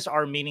this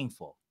are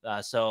meaningful.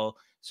 So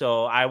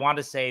I want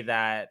to say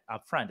that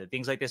up front, that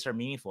things like this are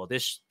meaningful.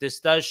 This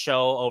does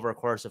show over a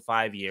course of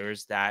 5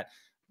 years that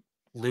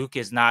Luke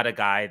is not a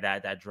guy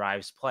that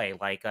drives play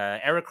like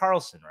Erik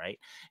Karlsson, right?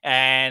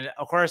 And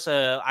of course,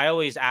 I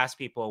always ask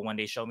people when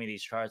they show me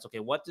these charts, okay,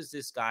 what does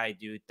this guy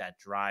do that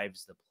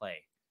drives the play?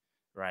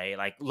 Right?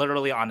 Like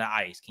literally on the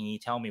ice. Can you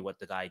tell me what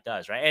the guy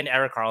does? Right. And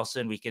Erik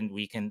Karlsson,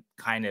 we can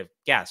kind of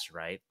guess,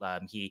 right?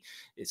 He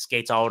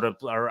skates all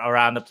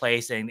around the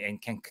place and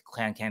can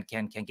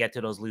get to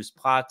those loose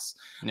pucks.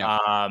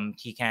 Yeah.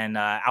 He can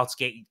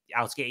outskate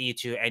you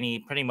to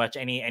pretty much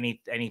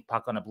any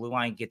puck on the blue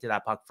line, get to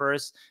that puck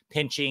first.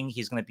 Pinching,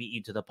 he's going to beat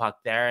you to the puck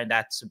there. And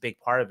that's a big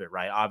part of it,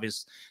 right?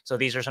 Obvious. So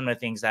these are some of the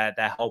things that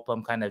help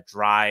him kind of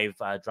drive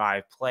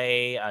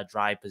play,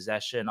 drive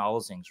possession, all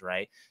those things,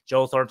 right?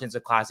 Joe Thornton's a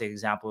classic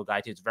example of a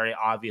guy too. It's very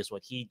obvious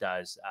what he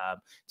does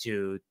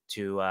to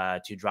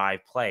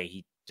drive play.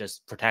 He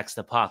just protects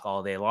the puck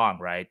all day long,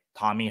 right?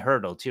 Tommy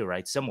Hurdle too,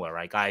 right? Similar,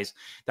 right? Guys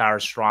that are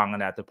strong in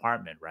that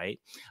department, right?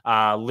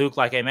 Luke,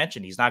 like I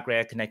mentioned, he's not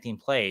great at connecting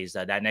plays.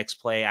 That next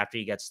play after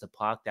he gets the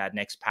puck, that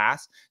next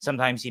pass,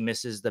 sometimes he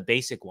misses the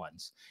basic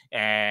ones,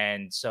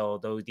 and so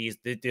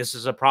this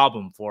is a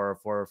problem for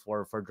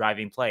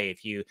driving play.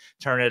 If you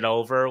turn it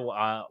over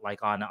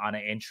like on an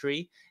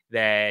entry,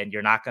 then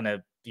you're not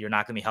gonna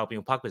be helping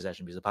with puck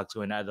possession because the puck's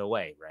going the other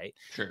way, right?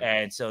 Sure.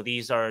 And so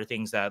these are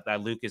things that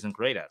Luke isn't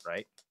great at,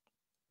 right?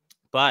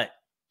 But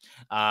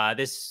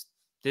this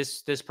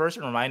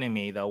person reminded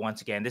me, though,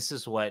 once again, this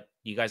is what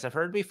you guys have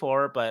heard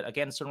before, but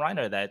again, it's a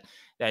reminder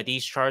that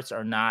these charts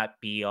are not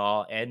be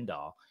all end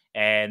all,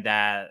 and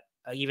that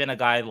even a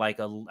guy like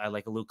a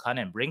Luke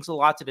Cunnin brings a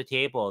lot to the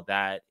table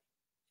that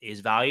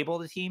is valuable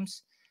to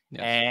teams.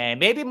 Yes. And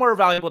maybe more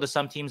valuable to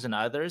some teams than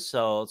others.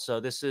 So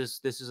this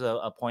is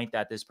a point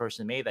that this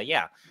person made,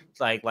 that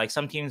like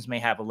some teams may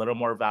have a little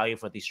more value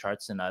for these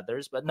charts than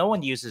others, but no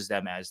one uses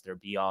them as their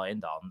be all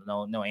end all.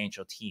 No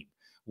NHL team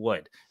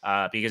would,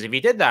 because if you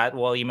did that,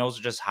 well, you might as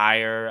well just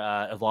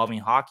hire Evolving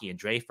Hockey and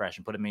Dre Fresh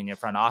and put them in your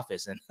front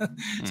office and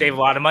save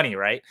a lot of money,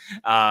 right?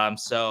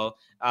 So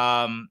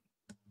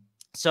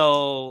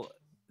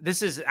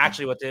this is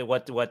actually what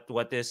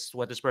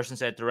this person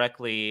said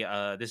directly.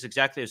 This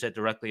executive said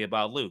directly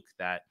about Luke,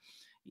 that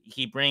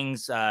he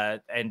brings,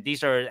 and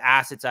these are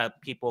assets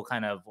that people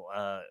kind of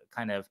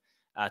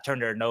turn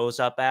their nose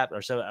up at,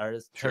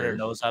 turn their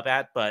nose up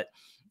at, but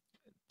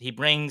he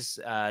brings,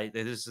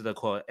 this is the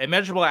quote: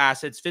 immeasurable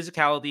assets,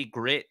 physicality,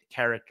 grit,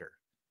 character.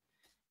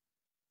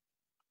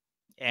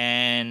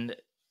 And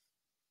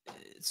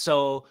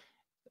so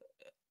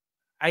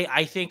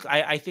I think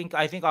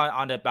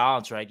on the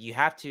balance, right, you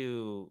have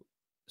to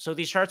so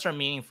these charts are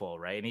meaningful,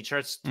 right? And these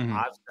charts,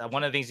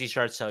 one of the things these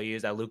charts tell you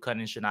is that Luke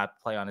Cunningham should not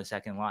play on the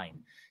second line.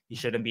 He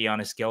shouldn't be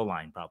on a skill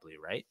line, probably,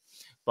 right?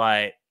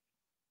 But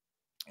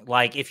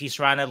like if you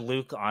surrounded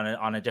Luke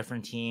on a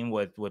different team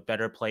with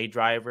better play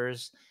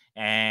drivers,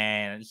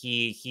 and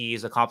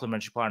he's a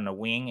complementary player on the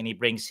wing, and he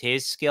brings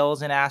his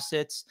skills and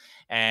assets,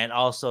 and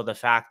also the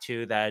fact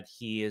too that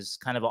he is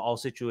kind of an all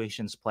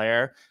situations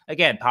player.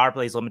 Again, power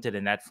play is limited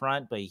in net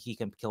front, but he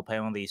can kill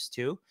penalties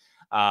too.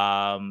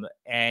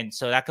 And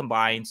so that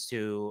combines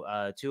to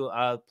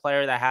a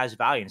player that has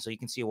value, and so you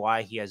can see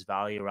why he has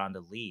value around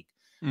the league.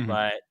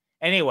 But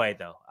anyway,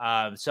 though,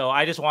 so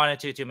I just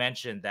wanted to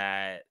mention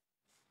that.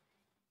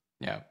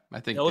 Yeah, I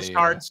think those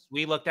charts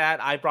we looked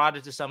at, I brought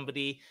it to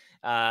somebody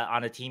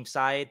on a team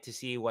side to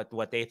see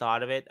what they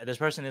thought of it. This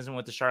person isn't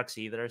with the Sharks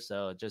either,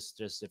 so just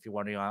if you're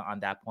wondering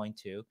on that point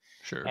too.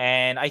 Sure.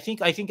 And I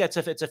think it's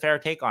a fair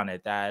take on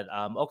it that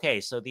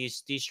okay, so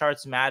these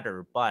charts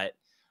matter, but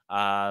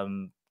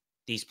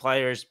these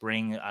players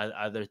bring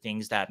other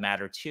things that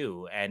matter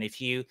too. And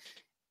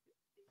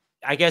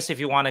I guess if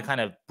you want to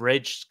kind of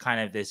bridge kind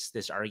of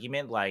this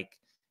argument, like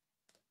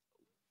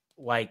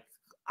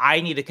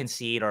I need to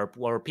concede,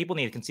 or people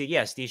need to concede.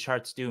 Yes, these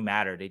charts do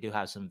matter; they do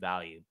have some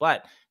value.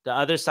 But the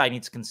other side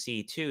needs to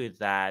concede too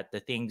that the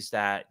things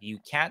that you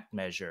can't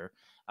measure,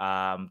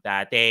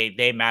 that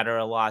they matter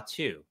a lot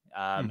too.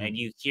 And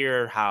you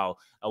hear how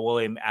a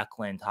William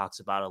Eklund talks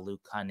about a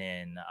Luke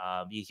Cunningham.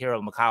 You hear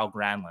of Mikhail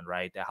Granlund,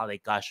 right? How they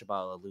gush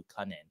about a Luke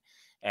Cunningham,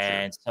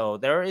 and so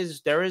there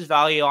is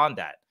value on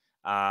that.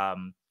 I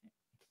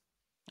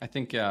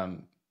think the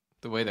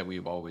way that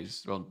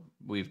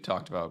we've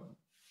talked about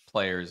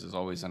players is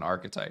always on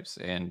archetypes,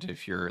 and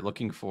if you're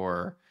looking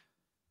for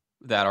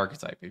that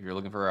archetype, if you're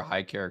looking for a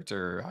high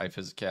character, high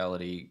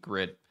physicality,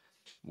 grit,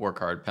 work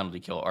hard,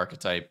 penalty kill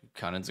archetype,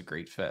 Cunningham's a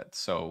great fit.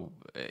 So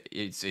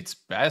it's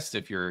best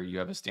if you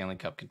have a Stanley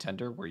Cup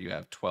contender where you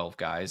have 12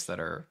 guys that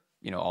are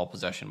all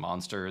possession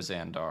monsters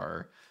and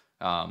are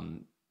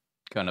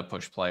gonna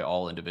push play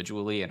all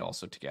individually and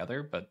also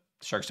together. But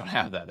the Sharks don't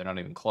have that; they're not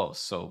even close.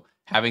 So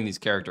having these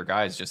character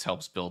guys just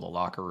helps build a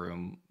locker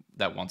room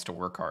that wants to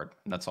work hard.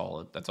 And that's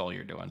all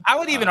you're doing. I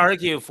would even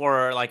argue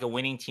for like a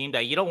winning team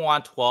that you don't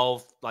want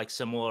 12 like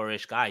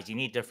similar-ish guys. You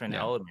need different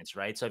elements,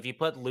 right? So if you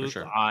put Luke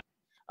on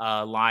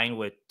a line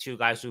with two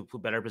guys who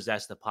better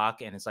possess the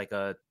puck, and it's like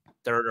a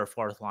third or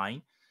fourth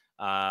line,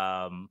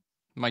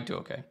 might do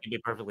okay. You'd be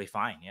perfectly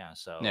fine. Yeah.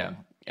 So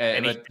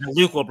and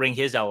Luke will bring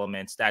his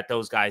elements that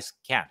those guys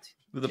can't.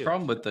 The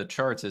problem with the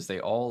charts is they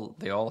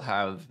all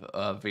have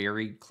a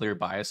very clear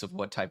bias of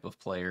what type of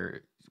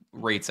player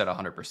rates at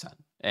 100%,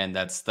 and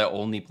that's the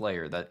only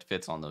player that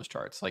fits on those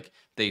charts. Like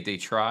they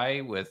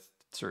try with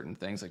certain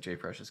things like Jay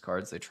Precious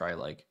cards, they try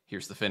like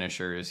here's the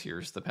finishers,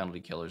 here's the penalty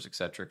killers,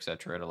 etc.,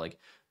 to like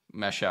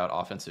mesh out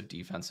offensive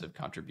defensive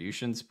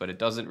contributions, but it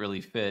doesn't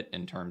really fit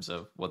in terms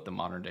of what the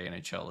modern day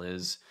NHL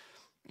is.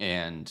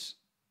 And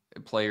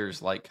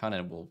players like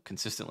Cunningham will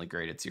consistently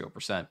grade at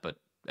 0%, but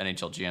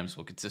NHL GMs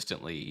will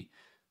consistently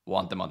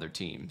want them on their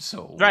team.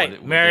 So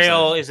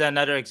Mario is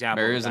another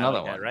example. Mario is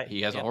another one, right?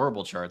 He has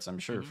horrible charts, I'm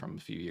sure, from a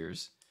few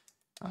years.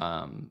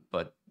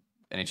 But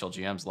NHL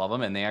GMs love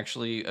them, and they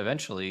actually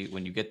eventually,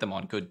 when you get them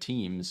on good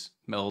teams,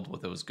 meld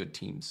with those good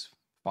teams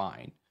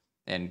fine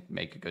and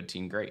make a good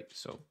team great.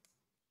 So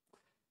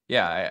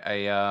yeah,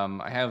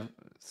 I have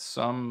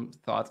some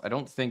thoughts. I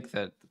don't think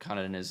that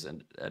Cunningham is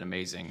an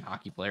amazing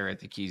hockey player. I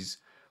think he's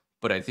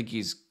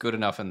good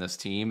enough in this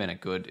team and a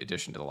good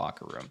addition to the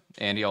locker room.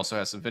 And he also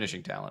has some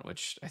finishing talent,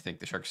 which I think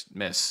the Sharks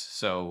miss.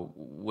 So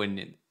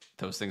when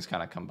those things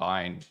kind of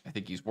combine, I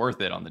think he's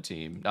worth it on the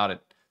team. Not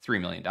at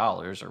 $3 million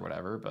or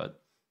whatever,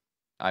 but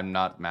I'm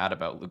not mad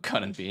about Luke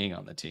Cunningham being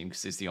on the team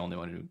because he's the only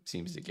one who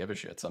seems to give a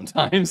shit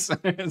sometimes.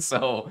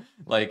 So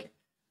like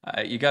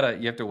you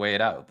have to weigh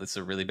it out. It's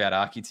a really bad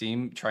hockey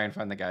team. Try and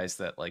find the guys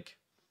that like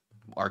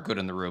are good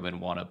in the room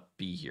and want to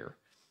be here.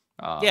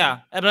 But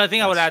I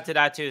think I would add to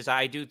that too is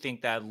I do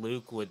think that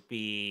Luke would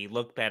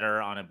look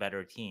better on a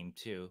better team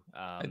too.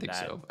 I think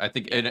so. I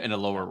think in a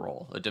lower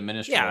role, a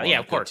diminished role.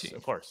 Of course.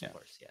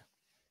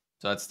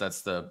 So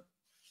that's the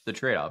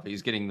trade-off.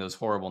 He's getting those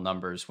horrible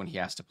numbers when he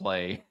has to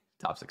play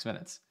top 6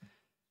 minutes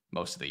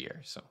most of the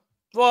year. So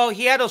well,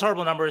 he had those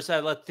horrible numbers.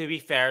 To be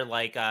fair,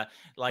 like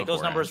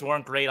those numbers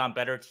weren't great on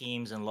better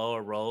teams and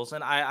lower roles,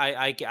 and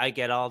I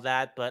get all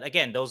that. But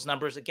again, those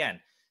numbers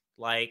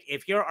like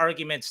if your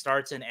argument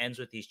starts and ends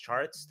with these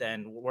charts,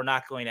 then we're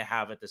not going to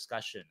have a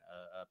discussion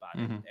about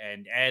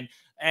it.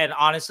 And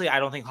honestly, I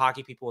don't think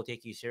hockey people will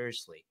take you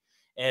seriously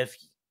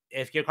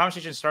if your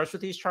conversation starts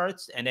with these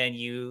charts and then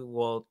you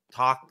will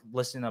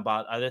listen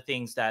about other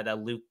things that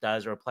Luke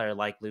does or a player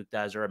like Luke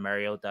does or a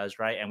Mario does,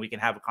 right? And we can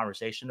have a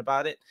conversation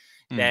about it.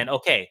 Then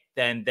okay,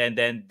 then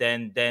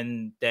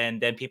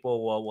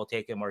people will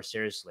take it more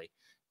seriously.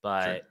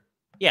 But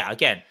yeah,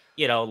 again,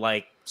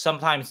 like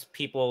sometimes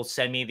people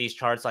send me these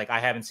charts like I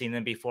haven't seen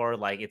them before.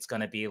 Like it's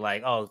gonna be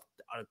like, oh,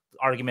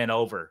 argument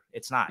over.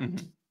 It's not.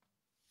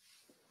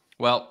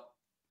 Well,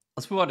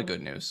 Let's move on to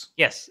good news.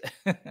 Yes.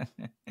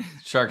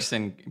 Sharks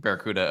and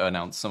Barracuda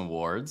announced some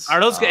awards.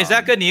 Are those is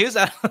that good news?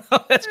 I don't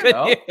know. That's good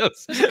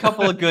news. There's a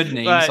couple of good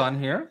names on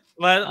here.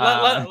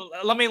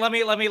 Let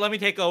me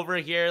take over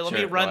here. Let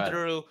me run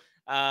through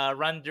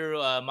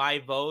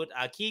my vote.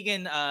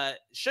 Keegan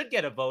should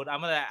get a vote.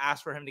 I'm gonna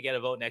ask for him to get a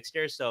vote next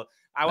year. So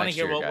I want to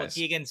hear what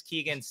Keegan's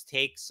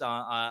takes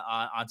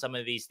on some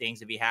of these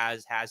things, if he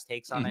has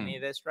takes on any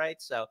of this,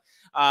 right? So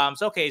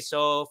okay.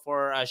 So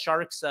for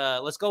Sharks,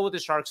 let's go with the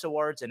Sharks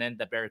awards and then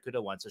the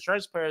Barracuda one. So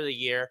Sharks Player of the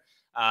Year.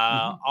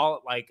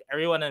 All like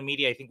everyone in the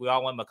media, I think we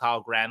all want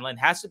Mikhail Granlund.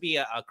 Has to be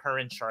a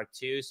current Shark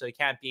too, so it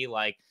can't be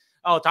like,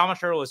 oh, Thomas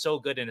Hertl was so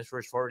good in his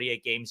first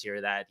 48 games here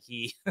that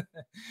he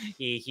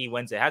he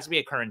wins it. Has to be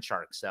a current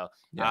Shark. So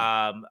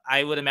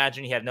I would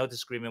imagine you have no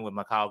disagreement with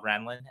Mikhail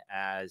Granlund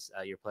as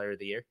your Player of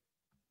the Year.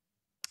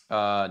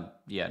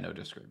 Yeah, no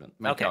disagreement.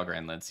 Mikhail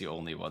Granlund's the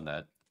only one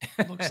that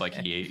looks like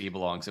he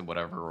belongs in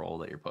whatever role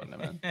that you're putting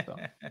him in. So.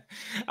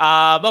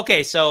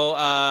 Okay,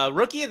 so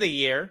Rookie of the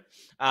Year.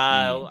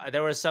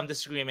 There was some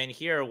disagreement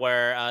here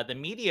where the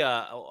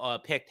media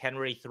picked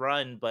Henry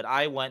Thrun, but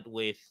I went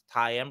with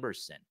Ty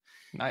Emberson.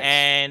 Nice.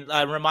 And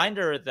a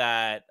reminder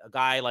that a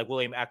guy like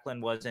William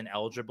Eklund wasn't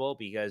eligible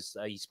because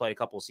he's played a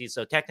couple of seasons.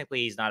 So technically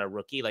he's not a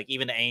rookie. Like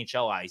even the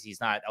NHL eyes,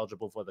 he's not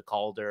eligible for the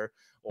Calder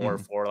or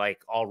for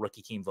like all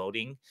rookie team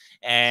voting.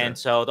 And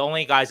so the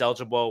only guys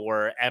eligible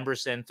were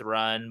Emberson,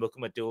 Thrun,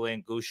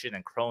 Mukhamadullin, Gushchin,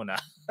 and Krona.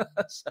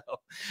 So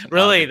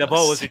really the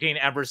vote was between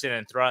Emberson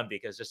and Thrun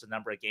because just a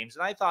number of games.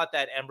 And I thought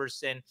that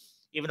Emberson,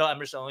 even though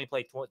Emberson only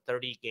played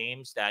 30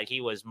 games, that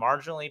he was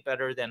marginally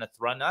better than a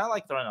Thrun. I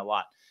like Thrun a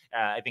lot.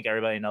 I think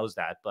everybody knows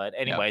that. But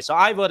anyway, so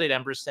I voted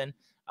Emberson.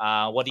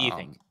 What do you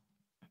think?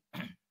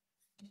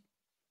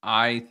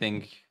 I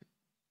think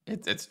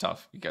it's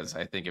tough because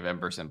I think if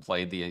Emberson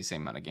played the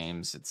same amount of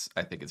games,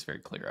 I think it's very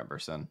clear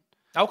Emberson.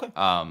 Okay.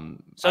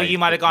 So you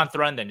might have gone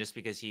Thrun then just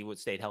because he would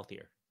stayed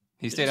healthier.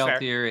 He stayed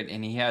healthier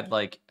and he had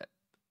like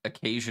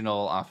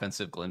occasional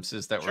offensive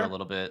glimpses that were a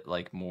little bit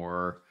like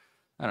more,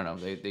 I don't know,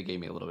 they gave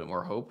me a little bit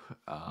more hope.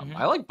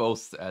 I like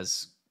both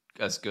as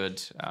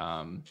good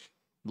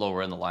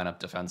lower in the lineup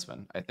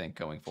defensemen, I think,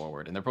 going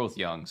forward. And they're both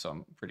young, so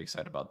I'm pretty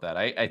excited about that.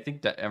 I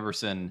think that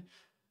Emberson,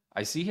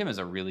 I see him as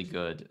a really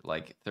good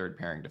like third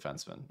pairing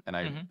defenseman, and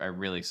I'm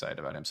really excited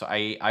about him. So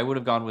I would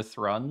have gone with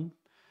Thrun.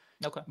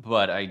 Okay.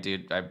 But I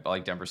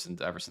liked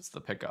Emberson ever since the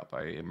pickup.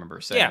 I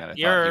remember saying that.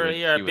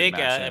 You're a big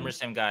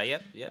Emerson guy.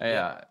 Yep.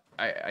 Yeah.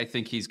 I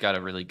think he's got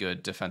a really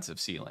good defensive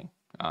ceiling.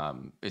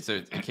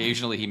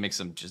 Occasionally he makes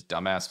some just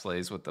dumbass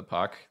plays with the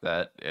puck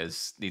that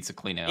needs to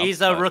clean up.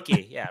 He's a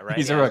rookie, right?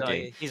 He's a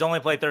rookie. He's only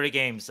played 30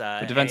 games.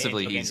 But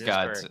defensively, he's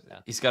got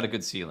a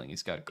good ceiling.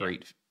 He's got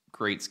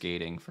great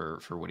skating for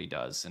what he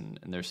does, and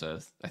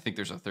I think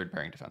there's a third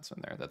pairing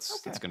defenseman there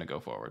that's going to go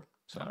forward.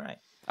 So all right,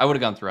 I would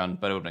have gone Thrun,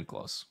 but it would have been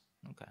close.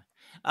 Okay.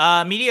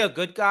 Media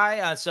good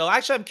guy. So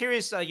actually, I'm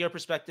curious your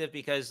perspective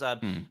because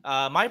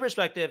my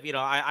perspective,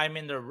 I'm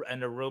in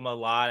the room a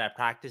lot at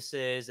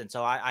practices, and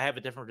so I have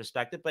a different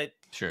perspective. But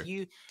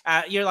you're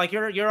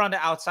on the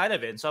outside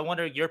of it, and so I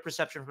wonder your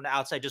perception from the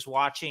outside, just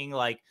watching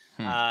like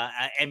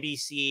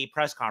NBC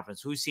press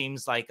conference. Who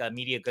seems like a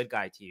media good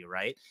guy to you,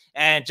 right?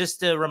 And just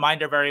to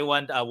remind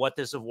everyone what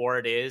this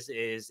award is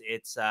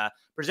it's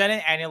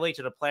presented annually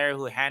to the player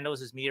who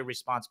handles his media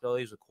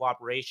responsibilities with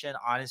cooperation,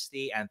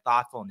 honesty, and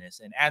thoughtfulness,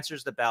 and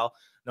answers the bell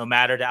no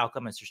matter the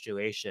outcome and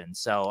situation.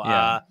 So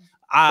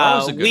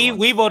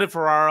we voted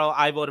Ferraro.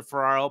 I voted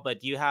Ferraro,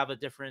 but do you have a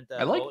different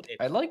vote?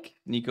 I like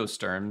Nico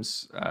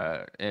Sturm's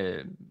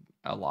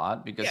a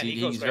lot because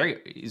he's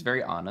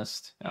very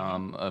honest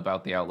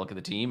about the outlook of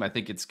the team. I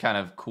think it's kind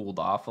of cooled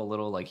off a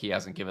little. Like he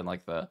hasn't given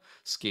like the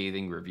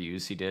scathing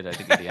reviews he did, I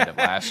think, at the end of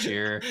last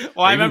year.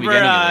 Well, I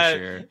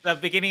remember the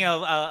beginning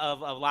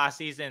of last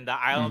season, the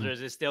Islanders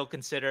is still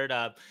considered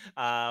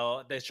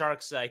the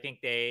Sharks. I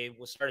think they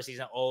will start a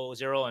season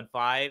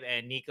 0-5,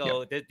 and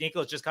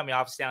Nico's just coming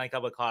off Stanley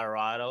Cup with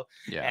Colorado,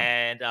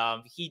 and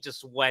he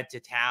just went to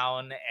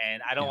town.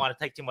 And I don't want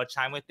to take too much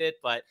time with it,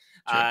 but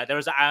there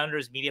was an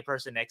Islanders media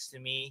person next to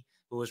me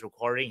who was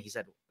recording. He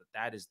said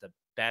that is the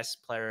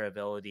best player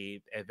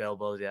availability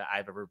that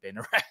I've ever been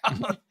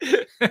around.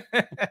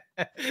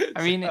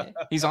 I mean,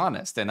 he's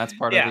honest, and that's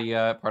part of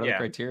the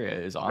criteria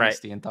is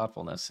honesty and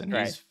thoughtfulness, and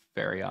he's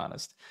very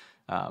honest.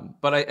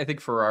 But I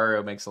think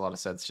Ferraro makes a lot of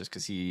sense just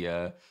because he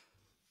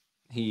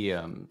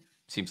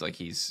seems like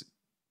he's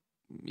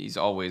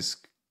always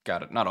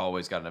got not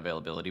always got an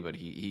availability, but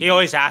he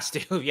always has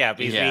to.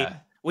 Because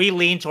we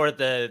lean toward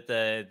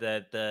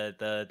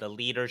the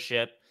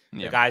leadership.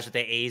 The guys with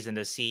the A's and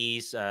the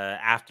C's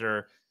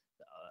after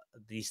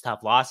these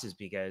tough losses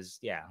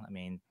because,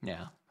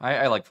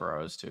 I like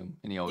Ferraro's too.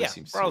 And he always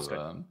seems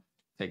to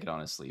take it on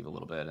his sleeve a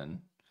little bit. And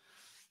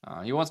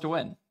he wants to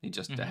win. He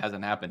just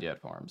hasn't happened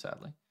yet for him,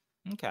 sadly.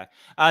 Okay.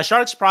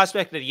 Sharks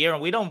prospect of the year.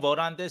 And we don't vote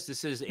on this.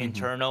 This is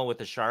internal with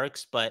the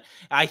Sharks. But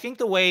I think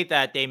the way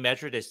that they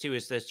measure this too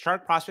is the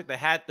Shark prospect that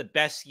had the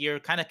best year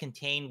kind of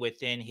contained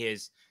within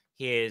his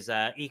his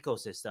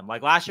ecosystem.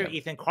 Like last year,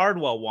 Ethan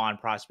Cardwell won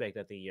Prospect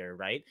of the Year,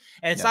 right?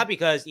 And it's not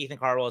because Ethan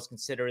Cardwell is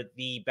considered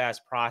the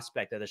best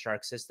prospect of the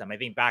Shark system. I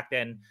think back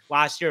then,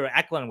 last year,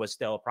 Eklund was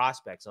still a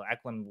prospect. So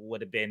Eklund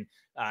would have been,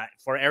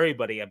 for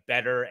everybody, a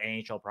better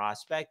NHL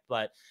prospect.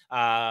 But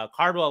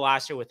Cardwell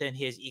last year within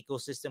his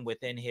ecosystem,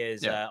 within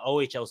his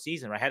OHL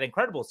season, right, had an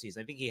incredible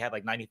season. I think he had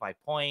like 95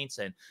 points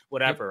and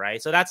whatever,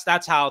 right? So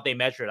that's how they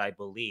measure it, I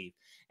believe.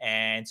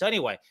 And so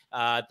anyway,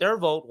 their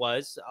vote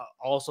was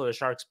also the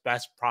Sharks'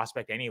 best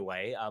prospect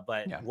anyway,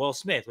 but Will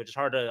Smith, which is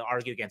hard to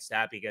argue against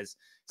that because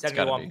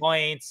 71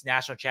 points,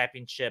 national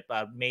championship,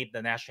 made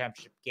the national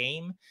championship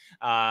game.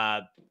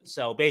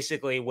 So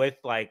basically with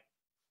like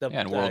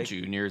and World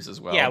Juniors as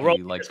well. Yeah, World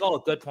Juniors, a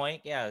good point.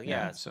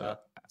 Yeah.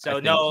 So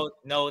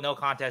no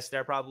contest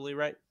there probably,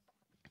 right?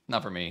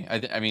 Not for me.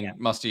 I mean,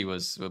 Musty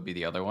would be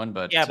the other one,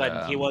 but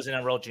but he wasn't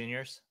in World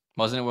Juniors.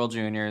 Wasn't in World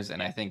Juniors,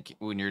 and I think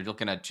when you're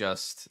looking at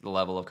just the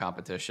level of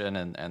competition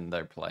and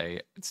their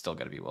play, it's still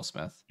got to be Will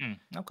Smith.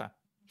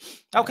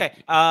 Okay.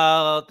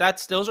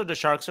 Those are the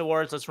Sharks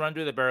awards. Let's run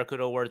through the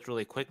Barracuda awards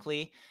really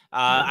quickly.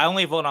 I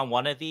only vote on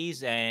one of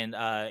these, and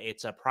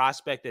it's a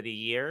Prospect of the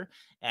Year.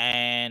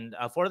 And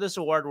for this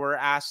award, we're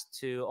asked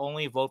to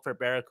only vote for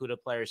Barracuda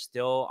players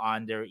still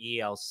on their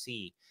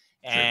ELC.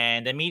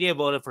 And the media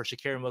voted for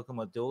Shakir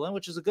Mukhamadullin,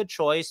 which is a good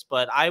choice,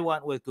 but I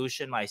went with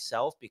Gushchin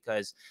myself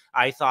because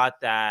I thought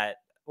that,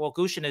 well,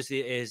 Gushchin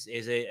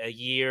is a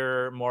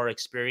year more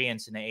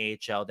experience in the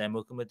AHL than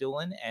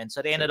Mukhamadullin, and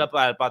so they ended up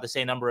at about the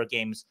same number of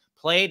games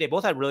played. They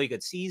both had really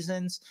good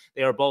seasons.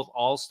 They were both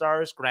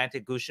all-stars.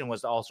 Granted, Gushchin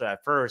was the all-star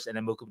at first, and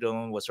then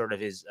Mukhamadullin was sort of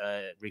his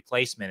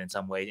replacement in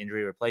some ways,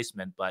 injury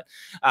replacement. But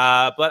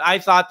I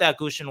thought that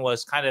Gushchin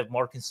was kind of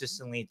more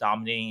consistently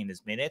dominating in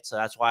his minutes, so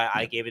that's why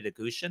I gave it to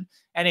Gushchin.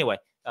 Anyway,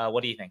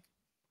 what do you think?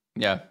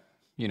 Yeah.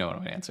 You know what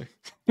I'm going to answer.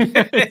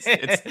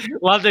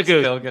 Love the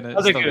Goose. Still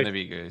gonna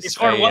be Goose. He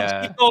scored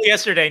one goal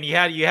yesterday, and you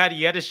had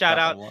to shout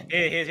out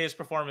his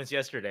performance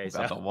yesterday.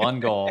 About the one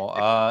goal.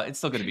 It's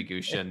still going to be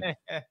Gushchin.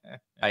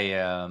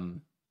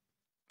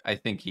 I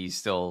think he's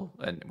still,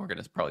 and we're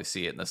going to probably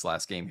see it in this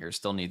last game here,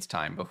 still needs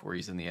time before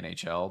he's in the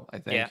NHL, I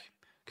think,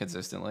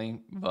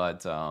 consistently.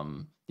 But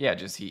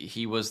just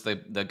he was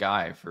the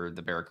guy for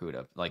the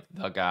Barracuda, like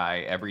the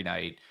guy every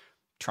night,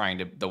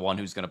 the one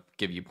who's going to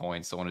give you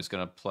points, the one who's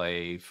going to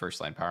play first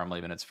line power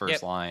play minutes,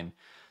 first line,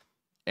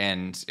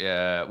 and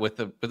with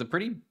a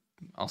pretty,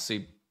 I'll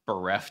say,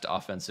 bereft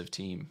offensive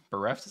team.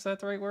 Bereft, is that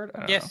the right word?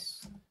 I don't know.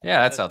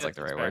 Yeah, that sounds like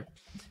the right word.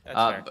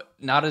 But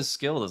not as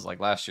skilled as like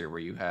last year, where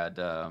you had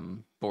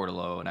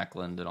Bordelot and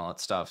Eklund and all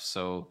that stuff.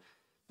 So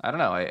I don't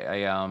know.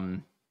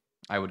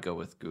 I would go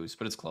with Goose,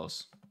 but it's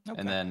close.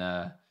 And then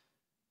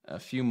a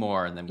few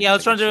more, and then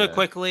let's run through it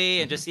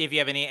quickly and just see if you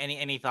have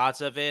any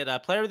thoughts of it.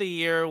 Player of the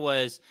Year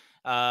was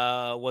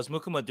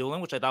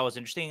Mukhamadullin, which I thought was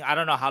interesting. I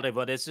don't know how they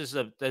vote. This is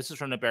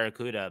from the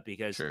Barracuda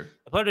because the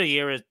Player of the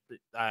Year is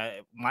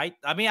I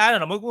don't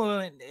know.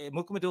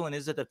 Mukhamadullin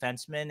is a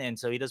defenseman, and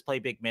so he does play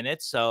big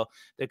minutes, so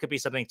there could be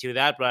something to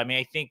that. But I mean,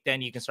 I think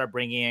then you can start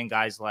bringing in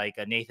guys like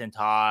Nathan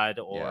Todd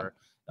or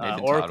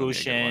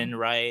Gushchin,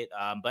 right?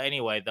 But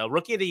anyway, the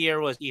Rookie of the Year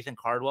was Ethan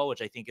Cardwell,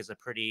 which I think is a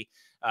pretty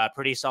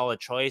solid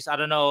choice. I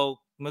don't know,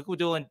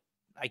 Mukhamadullin,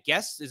 I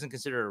guess, isn't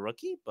considered a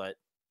rookie, but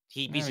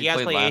he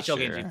has played AHL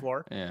games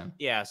before.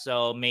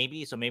 So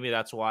maybe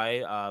that's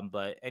why.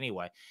 But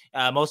anyway,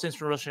 most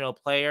inspirational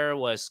player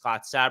was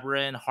Scott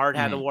Sabourin. Hard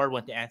Hat Award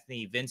went to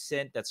Anthony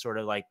Vincent. That's sort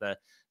of like the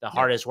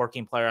hardest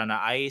working player on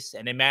the ice.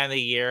 And then Man of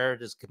the Year,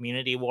 this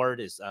community award,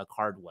 is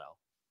Cardwell.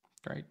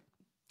 Great.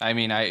 I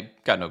mean, I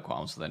got no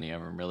qualms with any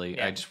of them, really.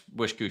 I just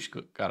wish Goosh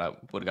would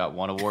have got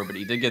one award, but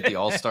he did get the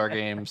All-Star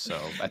game, so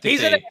I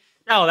think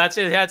that's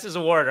his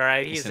award, all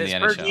right. His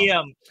per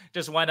diem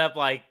just went up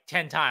like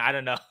 10 times. I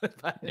don't know.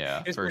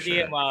 His per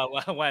diem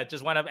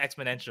just went up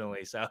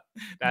exponentially, so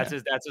that's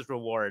his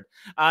reward.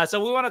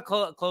 So we want to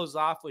close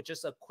off with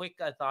just a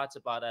quick thoughts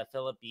about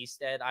Philip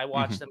Beestead. I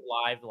watched him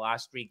live the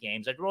last 3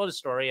 games. I wrote a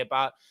story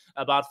about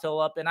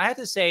Philip, and I had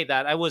to say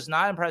that I was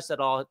not impressed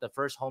at all at the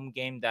first home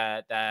game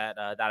that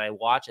I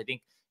watched. I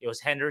think it was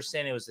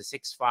Henderson. It was the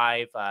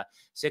 6-5.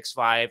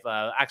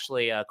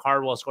 Actually,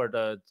 Cardwell scored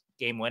the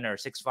game winner,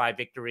 6-5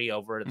 victory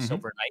over the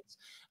Silver Knights.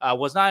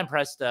 Was not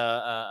impressed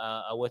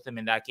with him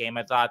in that game.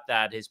 I thought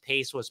that his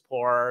pace was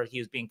poor. He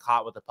was being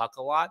caught with the puck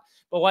a lot.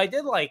 But what I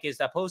did like is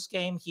that post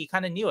game, he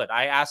kind of knew it.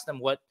 I asked him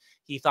what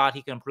he thought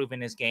he could improve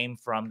in his game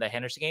from the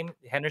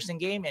Henderson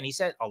game, and he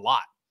said a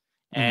lot.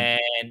 And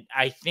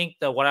I think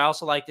that what I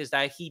also liked is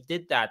that he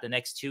did that the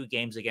next 2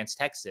 games against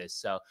Texas.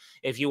 So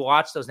if you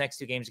watch those next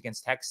 2 games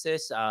against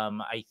Texas,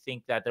 I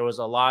think that there was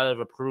a lot of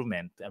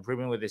improvement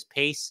with his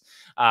pace,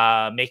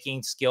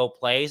 making skill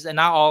plays, and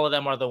not all of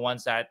them are the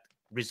ones that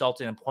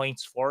resulted in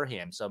points for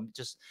him. So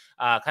just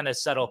kind of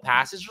subtle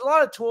passes. There's a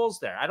lot of tools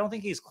there. I don't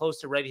think he's close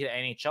to ready to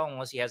NHL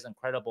unless he has an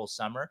incredible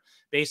summer.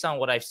 Based on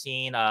what I've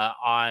seen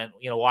on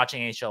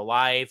watching NHL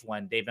live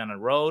when they've been on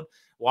the road,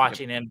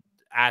 watching him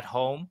at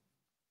home.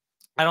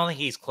 I don't think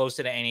he's close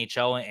to the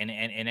NHL in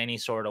any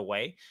sort of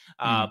way.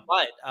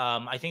 But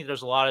I think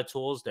there's a lot of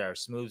tools there.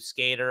 Smooth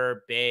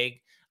skater,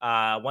 big.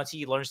 Once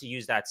he learns to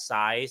use that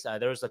size,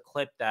 there was a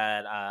clip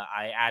that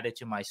I added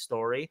to my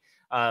story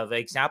of the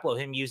example of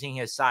him using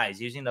his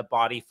size, using the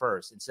body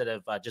first instead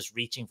of just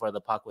reaching for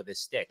the puck with his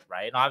stick,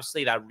 right? And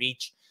obviously that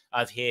reach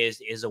of his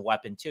is a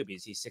weapon too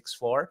because he's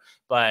 6'4",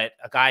 but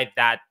a guy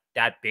that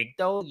big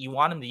though, you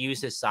want him to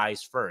use his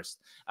size first,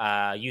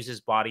 use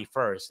his body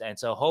first. And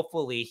so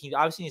hopefully he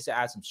obviously needs to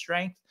add some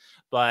strength,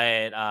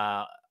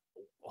 but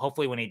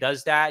hopefully when he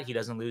does that, he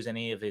doesn't lose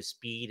any of his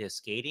speed, his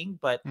skating,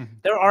 but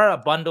there are a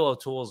bundle of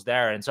tools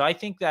there. And so I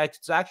think that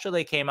it's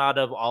actually came out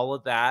of all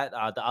of that,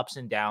 the ups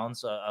and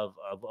downs of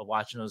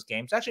watching those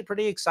games, actually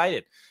pretty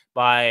excited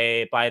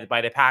by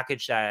the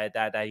package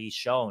that he's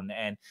shown.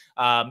 And,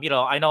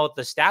 I know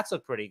the stats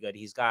look pretty good.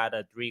 He's got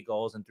 3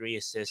 goals and 3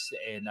 assists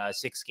in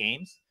 6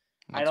 games.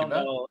 I don't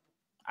know.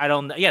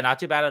 Yeah, not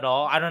too bad at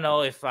all. I don't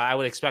know if I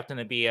would expect him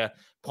to be a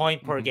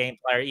point per game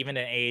player, even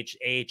in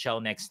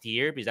AHL next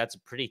year, because that's a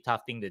pretty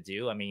tough thing to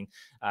do. I mean,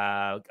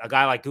 a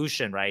guy like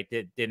Gushchin, right,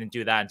 didn't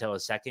do that until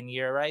his 2nd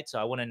year, right? So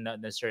I wouldn't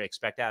necessarily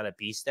expect that out of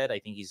Beasted. I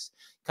think he's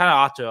kind of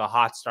off to a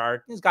hot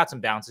start. He's got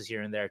some bounces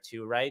here and there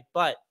too, right?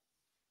 But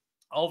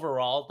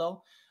overall,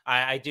 though,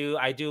 I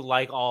do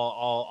like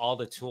all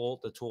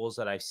the tools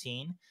that I've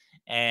seen.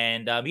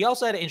 And he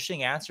also had an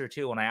interesting answer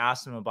too when I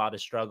asked him about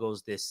his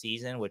struggles this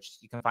season, which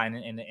you can find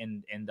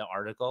in the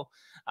article.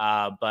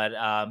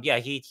 Yeah,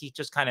 he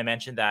just kind of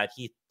mentioned that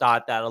he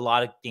thought that a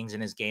lot of things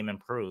in his game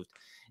improved.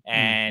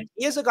 And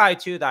he is a guy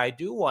too that I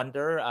do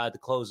wonder to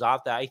close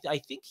off that I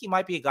think he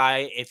might be a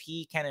guy, if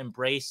he can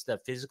embrace the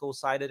physical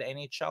side of the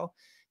NHL,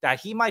 that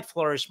he might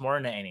flourish more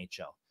in the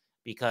NHL.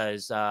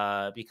 Because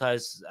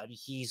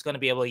he's going to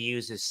be able to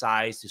use his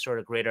size to sort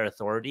of greater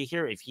authority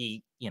here if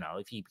he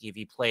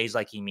plays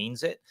like he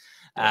means it.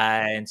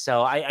 And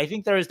so I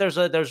think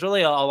there's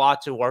really a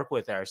lot to work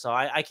with there. So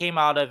I came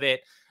out of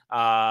it.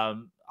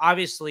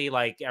 Obviously,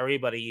 like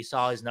everybody, you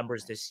saw his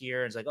numbers this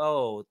year and it's like,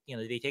 oh,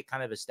 they take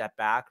kind of a step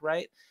back,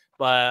 right?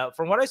 But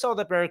from what I saw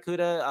the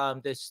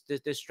Barracuda this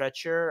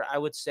stretch here, I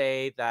would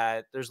say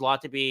that there's a lot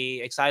to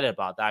be excited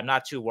about. That I'm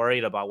not too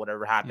worried about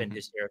whatever happened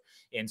this year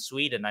in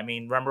Sweden. I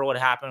mean, remember what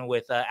happened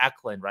with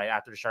Eklund, right?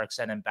 After the Sharks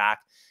sent him back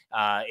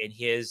in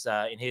his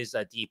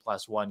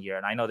D+1 year.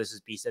 And I know this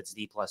is B-Set's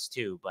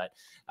D+2, but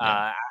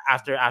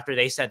after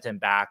they sent him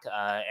back,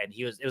 and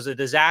it was a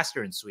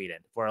disaster in Sweden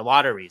for a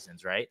lot of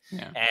reasons, right?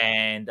 Yeah.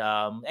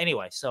 And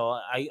anyway, so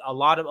a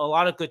lot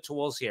of good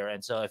tools here.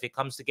 And so if it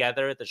comes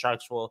together, the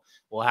Sharks will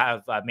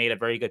have made a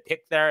very good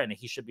pick there, and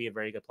he should be a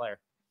very good player.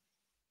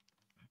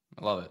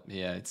 I love it.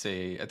 Yeah,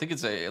 I think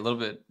it's a little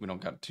bit, we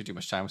don't got too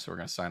much time, so we're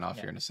going to sign off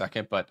here in a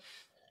second, but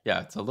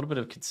yeah, it's a little bit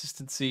of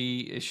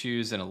consistency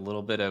issues and a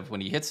little bit of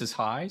when he hits his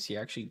highs, he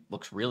actually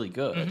looks really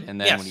good. And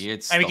then when he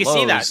hits the lows, you can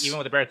see that even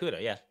with the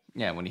Barracuda.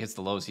 Yeah, when he hits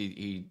the lows,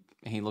 he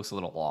looks a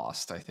little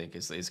lost, I think,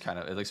 is kind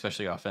of,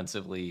 especially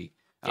offensively.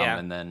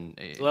 And then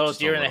a little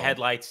deer in the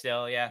headlights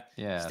still.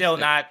 Still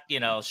not,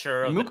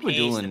 sure of the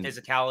pace,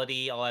 the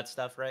physicality, all that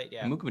stuff, right?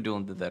 Yeah.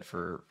 Mukhamadullin did that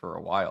for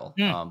a while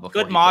before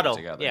good he model. Put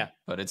it together. Yeah.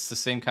 But it's the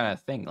same kind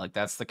of thing. Like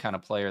that's the kind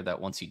of player that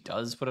once he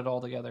does put it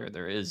all together,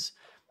 there is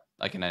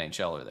like an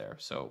NHLer there.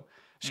 So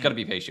just got to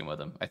be patient with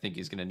him. I think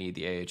he's going to need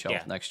the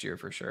AHL next year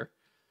for sure.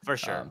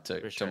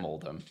 To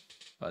mold him.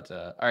 But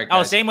all right,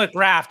 guys. Same with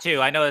Graf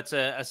too. I know it's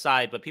a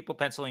aside, but people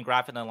penciling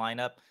Graf in the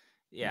lineup.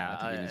 Yeah,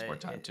 I think he needs more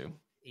time too.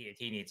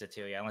 He needs it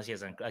too, unless he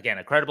has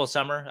a credible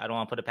summer. I don't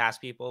want to put it past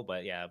people,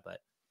 but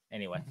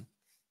anyway.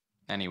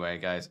 Anyway,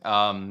 guys,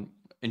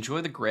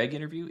 enjoy the Greg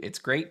interview. It's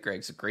great.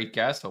 Greg's a great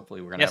guest.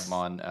 Hopefully we're going to have him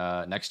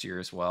on next year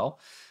as well.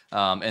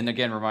 And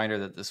again, reminder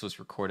that this was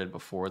recorded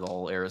before the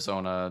whole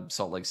Arizona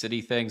Salt Lake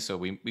City thing. So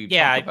we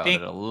talked about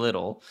it a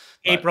little.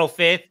 April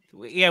 5th.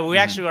 Yeah, we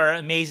actually are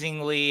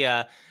amazingly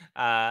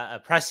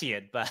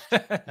prescient, but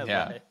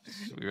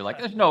we were like,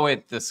 there's no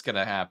way this is going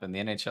to happen. The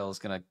NHL is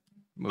going to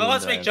well,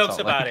 let's make jokes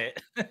about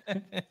it.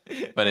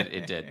 But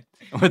it did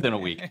within a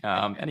week.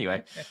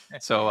 Anyway,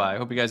 so I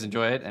hope you guys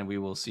enjoy it, and we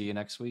will see you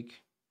next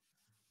week.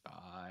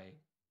 Bye.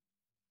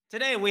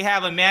 Today, we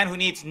have a man who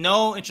needs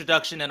no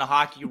introduction in the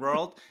hockey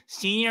world,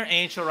 senior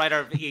NHL writer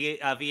of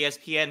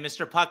ESPN,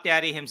 Mr. Puck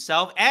Daddy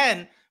himself,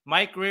 and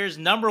Mike Grier's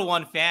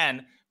 #1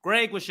 fan,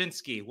 Greg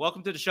Wyshynski.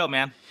 Welcome to the show,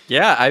 man.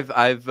 Yeah,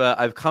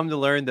 I've come to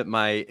learn that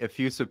my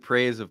effusive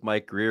praise of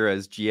Mike Grier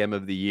as GM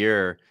of the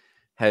year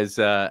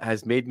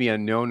has made me a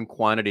known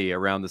quantity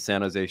around the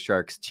San Jose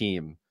Sharks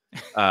team,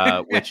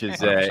 which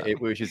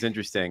is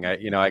interesting.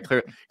 I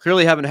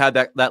clearly haven't had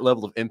that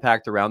level of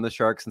impact around the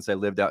Sharks since I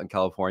lived out in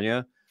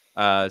California.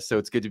 So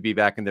it's good to be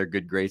back in their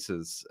good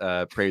graces,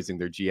 praising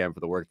their GM for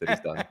the work that he's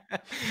done.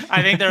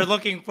 I think they're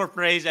looking for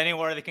praise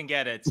anywhere they can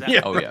get it. So.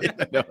 Yeah. Oh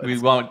yeah, we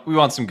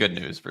want some good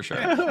news for sure.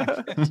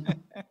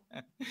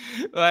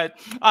 But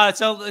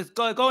so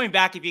going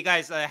back, if you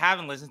guys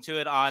haven't listened to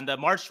it, on the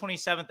March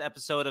 27th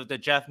episode of the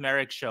Jeff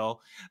Merrick Show,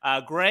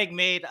 Greg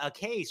made a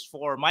case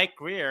for Mike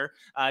Grier,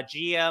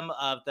 GM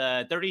of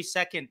the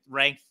 32nd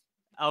ranked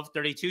of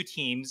 32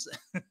 teams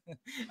in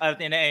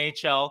the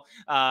NHL,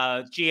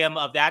 GM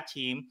of that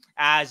team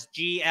as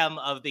GM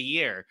of the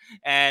year.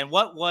 And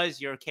what was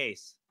your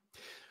case?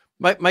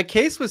 My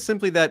case was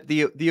simply that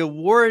the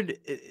award.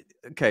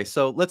 Okay,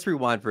 so let's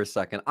rewind for a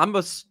second. I'm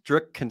a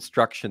strict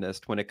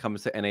constructionist when it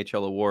comes to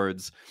NHL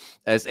awards,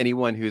 as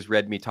anyone who's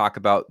read me talk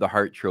about the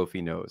Hart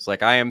Trophy knows.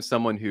 Like, I am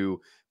someone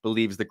who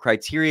believes the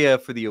criteria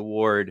for the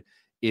award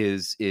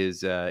is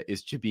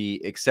to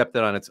be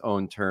accepted on its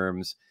own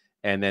terms,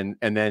 and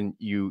then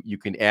you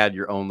can add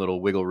your own little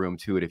wiggle room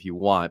to it if you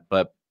want.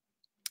 But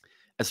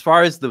as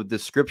far as the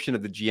description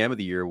of the GM of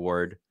the Year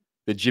award,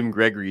 the Jim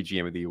Gregory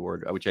GM of the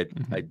Award, which I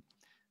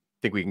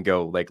think we can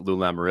go like Lou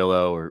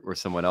Lamoriello or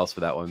someone else for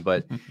that one,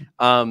 but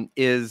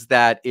is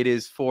that it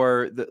is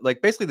for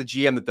basically the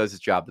GM that does his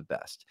job the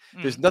best.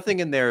 There's nothing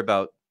in there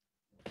about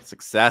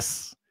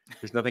success.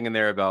 There's nothing in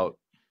there about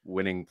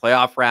winning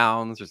playoff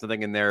rounds. There's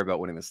nothing in there about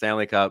winning the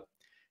Stanley Cup.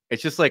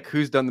 It's just like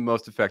who's done the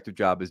most effective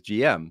job as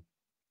GM.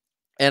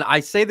 And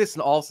I say this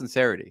in all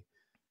sincerity.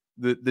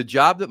 The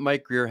job that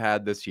Mike Grier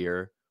had this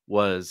year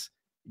was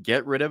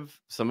get rid of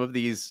some of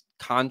these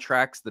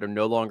contracts that are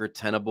no longer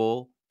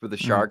tenable for the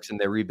Sharks and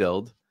their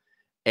rebuild,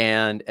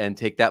 and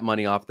take that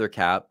money off their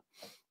cap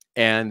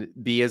and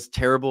be as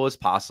terrible as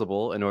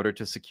possible in order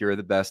to secure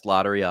the best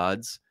lottery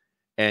odds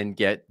and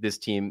get this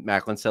team,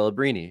 Macklin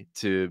Celebrini,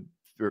 to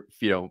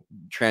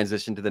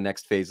transition to the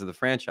next phase of the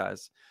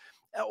franchise.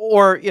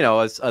 Or,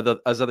 as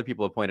other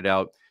people have pointed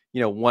out,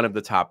 one of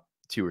the top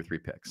 2 or 3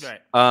 picks.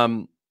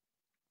 Right.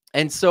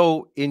 And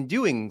so in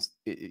doing,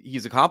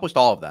 he's accomplished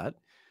all of that.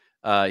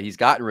 He's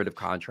gotten rid of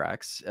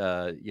contracts,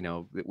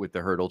 with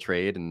the Hurdle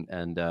trade and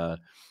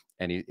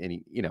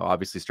he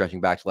obviously stretching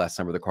back to last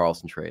summer, the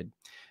Carlson trade.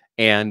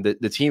 And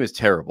the team is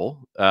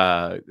terrible.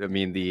 I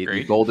mean,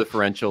 the goal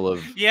differential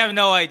of you have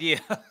no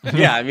idea.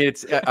 Yeah, I mean,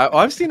 it's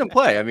I've seen him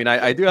play. I mean,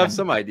 I do have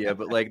some idea,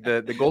 but like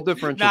the goal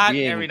differential not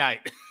being every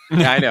night.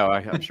 Yeah, I know.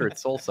 I'm sure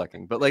it's soul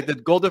sucking, but like the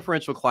goal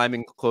differential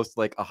climbing close to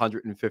like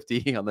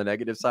 150 on the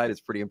negative side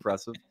is pretty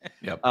impressive.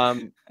 Yep.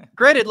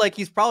 Granted, like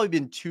he's probably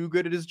been too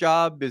good at his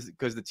job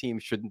because the team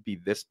shouldn't be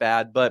this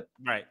bad. But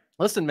right.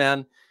 Listen,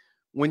 man,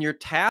 when your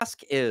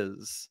task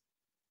is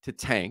to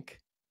tank,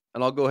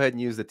 and I'll go ahead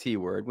and use the T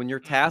word, when your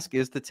task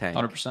is to tank,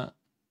 100%,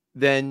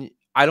 then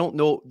I don't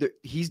know.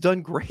 He's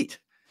done great.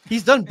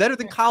 He's done better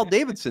than Kyle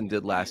Davidson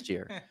did last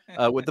year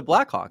with the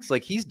Blackhawks.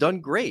 Like he's done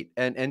great,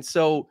 and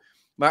so.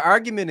 My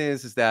argument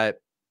is that,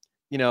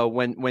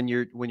 when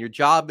your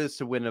job is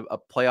to win a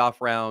playoff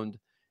round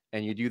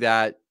and you do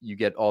that, you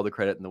get all the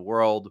credit in the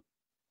world.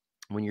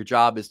 When your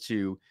job is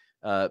to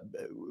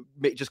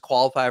just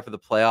qualify for the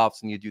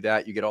playoffs and you do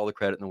that, you get all the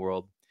credit in the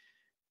world.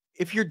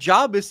 If your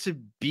job is to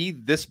be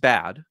this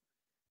bad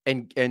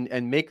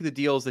and make the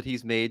deals that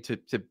he's made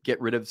to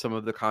get rid of some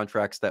of the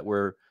contracts that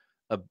were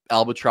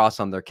albatross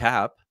on their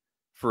cap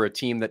for a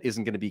team that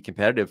isn't going to be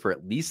competitive for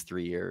at least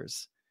 3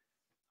 years,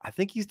 I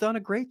think he's done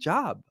a great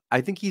job. I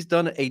think he's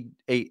done a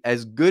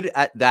as good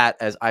at that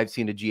as I've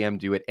seen a GM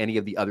do at any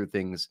of the other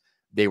things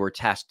they were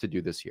tasked to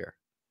do this year.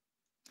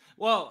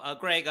 Well,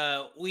 Greg,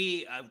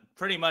 we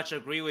pretty much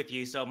agree with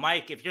you. So,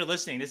 Mike, if you're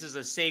listening, this is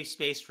a safe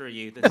space for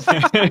you. This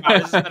is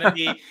going to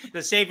be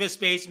the safest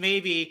space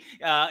maybe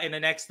in the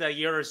next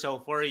year or so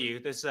for you.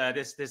 This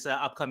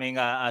upcoming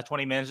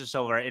 20 minutes or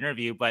so of our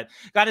interview. But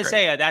got to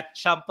say that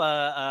chump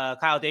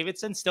Kyle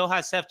Davidson still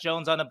has Seth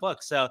Jones on the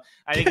book. So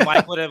I think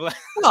Mike would have. Well,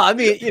 I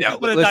mean,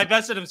 would have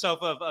divested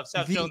himself of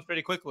Seth Jones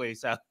pretty quickly.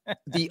 So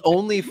the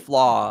only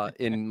flaw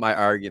in my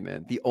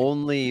argument, the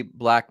only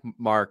black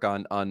mark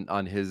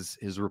on his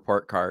report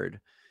card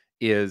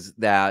is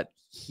that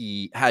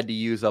he had to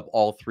use up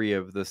all 3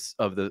 of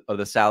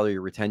the salary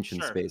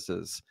retention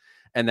spaces,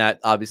 and that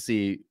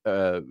obviously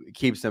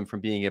keeps them from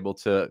being able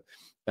to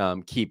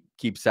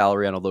keep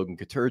salary on a Logan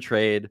Couture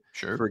trade,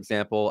 for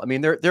example. I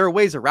mean, there are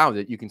ways around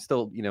it. You can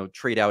still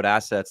trade out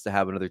assets to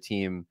have another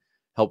team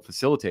help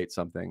facilitate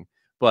something,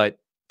 but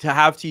to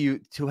have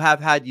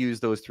had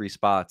used those 3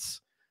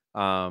 spots,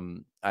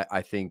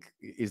 I think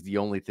is the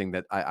only thing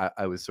that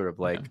I was sort of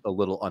like a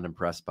little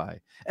unimpressed by.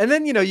 And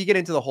then, you get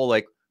into the whole,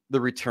 like the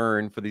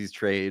return for these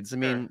trades. I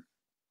mean,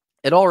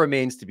 it all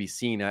remains to be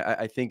seen.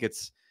 I think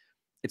it's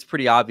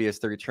pretty obvious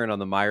the return on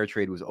the Meyer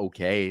trade was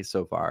okay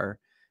so far.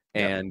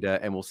 And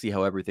we'll see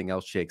how everything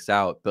else shakes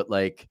out. But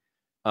like,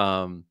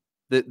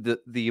 the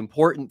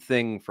important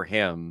thing for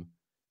him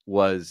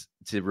was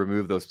to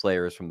remove those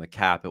players from the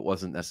cap. It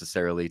wasn't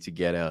necessarily to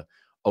get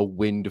a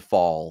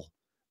windfall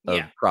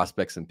of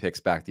prospects and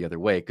picks back the other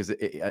way, because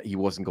he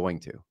wasn't going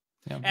to.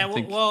 Yeah, and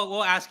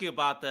we'll ask you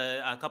about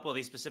a couple of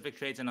these specific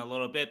trades in a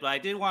little bit, but I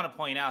did want to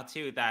point out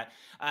too that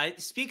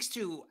it speaks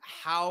to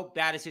how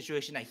bad a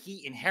situation that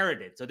he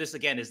inherited. So this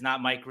again is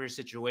not Mike Grier's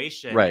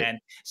situation, right? And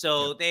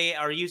so they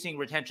are using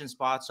retention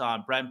spots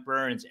on Brent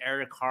Burns,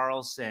 Erik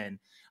Karlsson,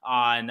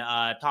 on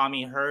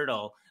Tommy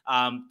Hurdle.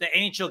 the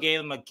NHL gave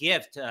them a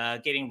gift,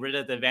 getting rid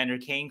of the Vander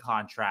Kane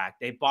contract.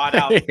 They bought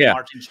out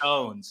Martin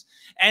Jones,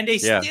 and they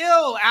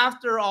still,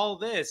 after all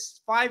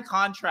this, 5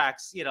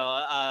 contracts,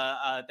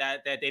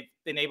 that they've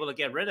been able to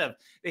get rid of,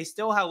 they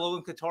still have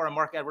Logan Couture and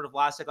Marc-Edouard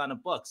Vlasic on the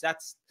books.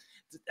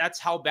 That's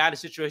how bad a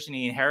situation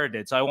he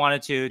inherited. So I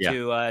wanted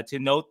to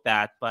note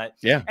that. But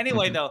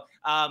anyway, though,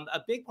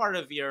 a big part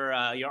of your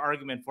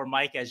argument for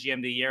Mike as GM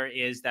of the year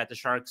is that the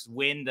Sharks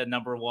win the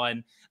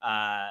 #1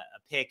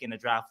 pick in the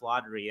draft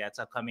lottery that's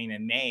upcoming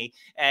in May.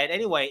 And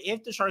anyway,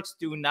 if the Sharks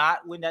do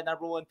not win that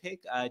 #1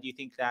 pick, do you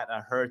think that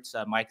hurts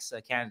Mike's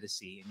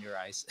candidacy in your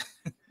eyes?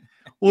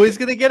 Well, he's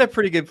going to get a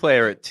pretty good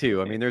player at 2.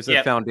 I mean, there's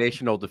a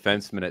foundational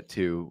defenseman at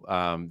 2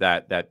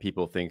 that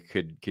people think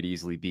could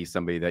easily be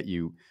somebody that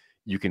you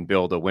can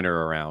build a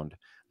winner around.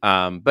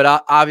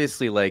 But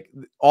obviously, like,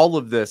 all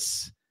of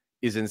this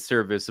is in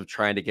service of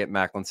trying to get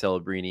Macklin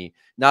Celebrini,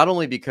 not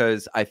only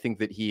because I think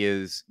that he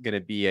is going to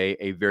be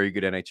a very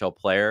good NHL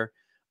player,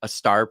 a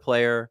star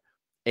player,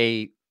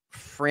 a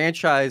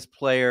franchise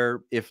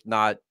player, if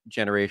not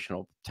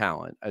generational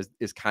talent, as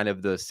is kind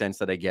of the sense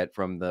that I get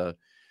from the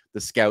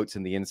scouts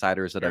and the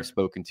insiders that I've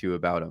spoken to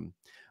about him.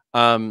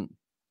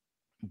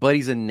 But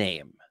he's a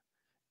name,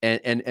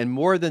 and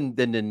more than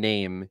a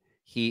name,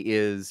 he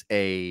is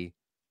a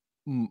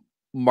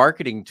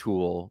marketing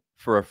tool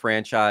for a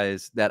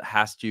franchise that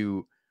has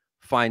to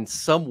find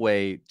some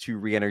way to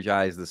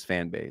re-energize this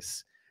fan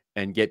base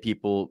and get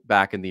people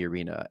back in the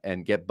arena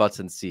and get butts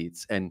in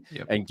seats and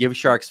give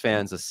Sharks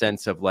fans a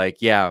sense of like,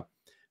 the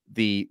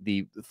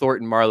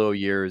Thornton Marleau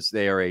years,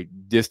 they are a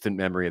distant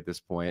memory at this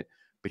point.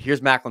 But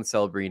here's Macklin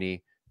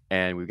Celebrini,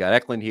 and we've got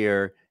Eklund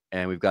here,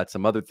 and we've got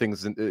some other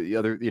things,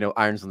 other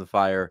irons in the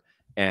fire,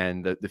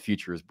 and the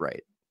future is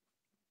bright.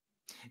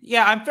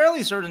 Yeah, I'm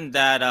fairly certain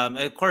that,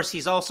 of course,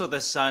 he's also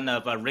the son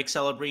of Rick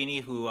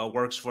Celebrini, who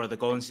works for the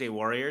Golden State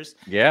Warriors.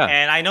 Yeah.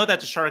 And I know that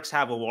the Sharks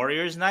have a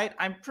Warriors night.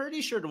 I'm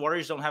pretty sure the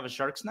Warriors don't have a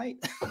Sharks night.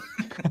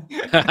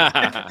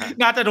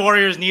 Not that the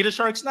Warriors need a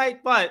Sharks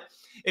night, but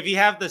if you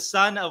have the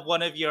son of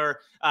one of your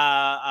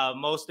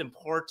most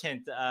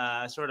important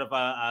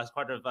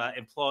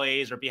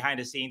employees or behind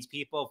the scenes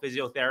people,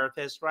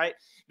 physiotherapists, right?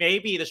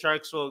 Maybe the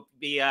Sharks will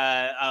be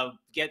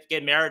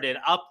get merited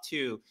up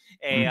to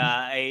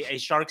a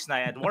Sharks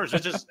night at the Warriors.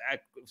 Which is,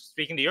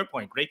 speaking to your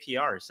point, great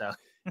PR. So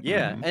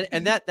yeah,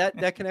 and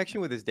that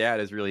connection with his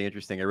dad is really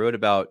interesting. I wrote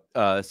about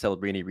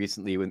Celebrini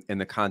recently in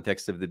the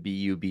context of the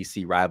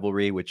BU-BC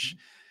rivalry, which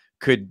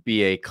could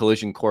be a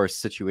collision course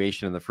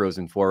situation in the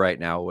Frozen Four right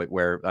now,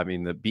 where, I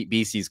mean, the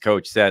BC's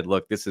coach said,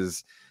 look, this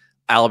is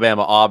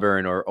Alabama,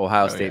 Auburn, or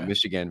Ohio State,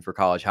 Michigan for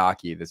college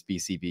hockey, this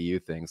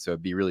BCBU thing. So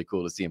it'd be really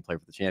cool to see him play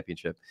for the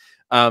championship.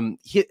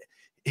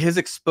 His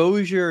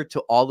exposure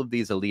to all of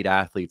these elite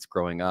athletes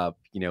growing up,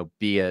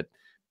 be it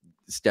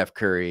Steph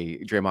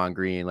Curry, Draymond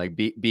Green, like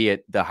be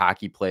it the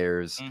hockey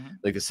players,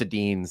 like the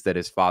Sedins that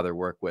his father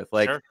worked with,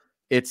 like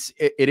it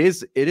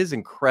is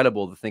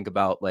incredible to think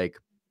about, like,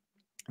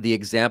 the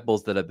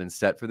examples that have been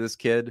set for this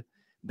kid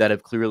that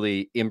have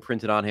clearly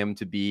imprinted on him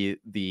to be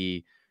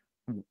the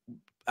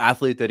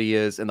athlete that he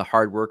is and the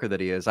hard worker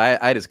that he is.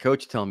 I had his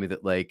coach tell me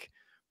that, like,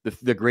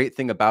 the great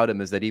thing about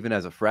him is that even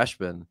as a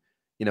freshman,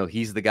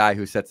 he's the guy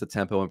who sets the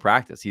tempo in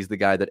practice. He's the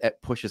guy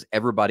that pushes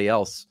everybody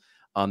else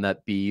on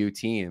that BU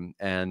team.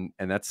 And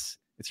it's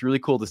really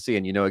cool to see.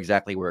 And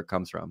exactly where it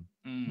comes from.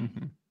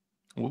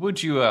 What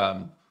would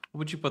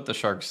you put the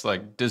Sharks,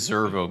 like,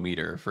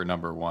 deserve-o-meter for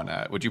 #1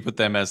 at? Would you put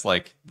them as,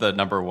 like, the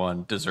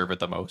 #1 deserve it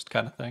the most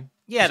kind of thing?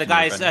 Yeah, the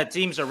guys,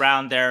 teams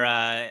around there,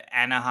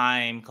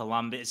 Anaheim,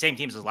 Columbus, same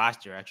teams as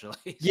last year,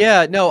 actually.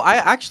 Yeah, no,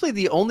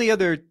 the only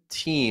other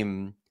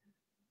team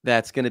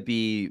that's going to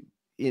be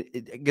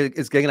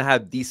is going to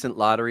have decent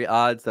lottery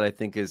odds that I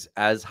think is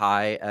as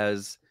high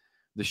as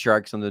the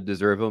Sharks on the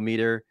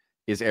deserve-o-meter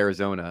is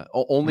Arizona,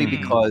 only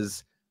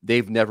because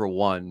they've never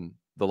won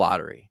the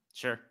lottery.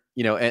 Sure.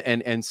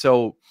 And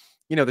so,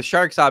 the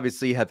Sharks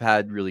obviously have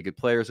had really good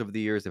players over the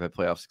years. They've had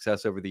playoff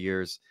success over the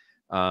years.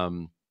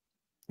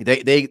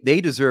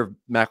 They deserve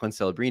Macklin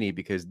Celebrini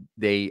because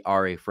they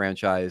are a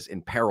franchise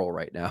in peril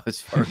right now, as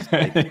far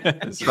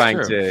as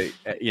trying to,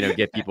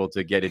 get people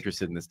to get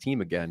interested in this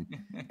team again.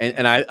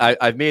 And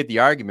I've made the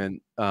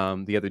argument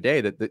the other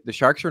day that the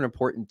Sharks are an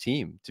important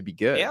team to be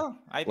good. Yeah,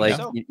 I think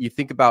so. You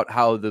think about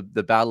how the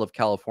Battle of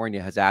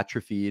California has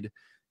atrophied.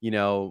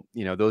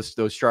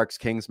 Those Sharks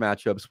Kings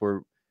matchups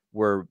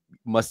were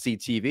must-see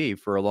TV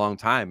for a long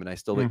time, and I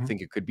still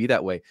think it could be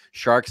that way.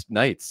 Sharks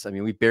Knights, I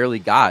mean, we barely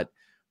got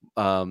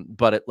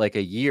but at like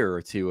a year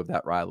or two of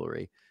that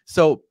rivalry.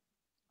 So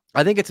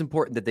I think it's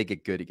important that they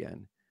get good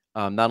again,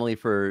 not only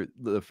for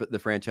the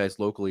franchise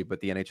locally,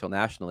 but the NHL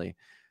nationally.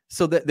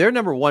 So they're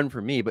 #1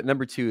 for me, but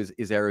 #2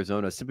 is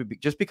Arizona, simply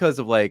just because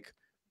of, like,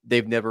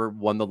 they've never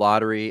won the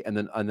lottery, and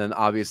then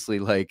obviously,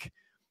 like,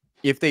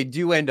 if they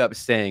do end up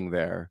staying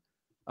there,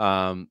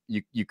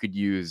 you could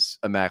use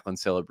a Macklin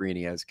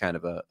Celebrini as kind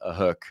of a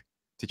hook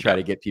to try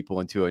to get people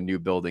into a new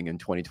building in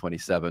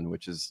 2027,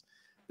 which is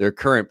their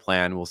current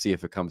plan. We'll see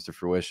if it comes to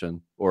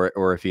fruition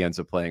or if he ends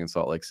up playing in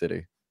Salt Lake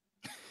City.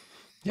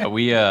 Yeah,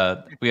 we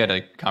had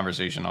a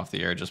conversation off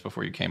the air just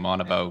before you came on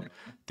about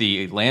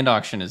the land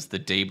auction is the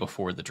day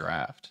before the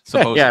draft,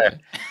 supposedly. Yeah,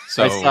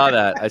 so I saw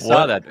that. I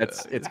saw that.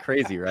 It's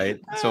crazy, right?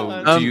 So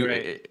Oh, do you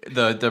great.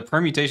 the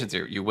permutations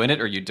here? You win it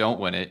or you don't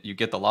win it. You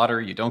get the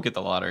lottery, you don't get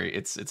the lottery.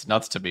 It's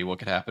nuts to me what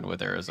could happen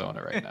with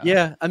Arizona right now.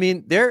 Yeah, I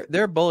mean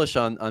they're bullish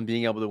on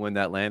being able to win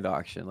that land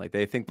auction. Like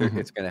they think Mhm.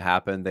 it's going to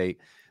happen.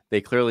 They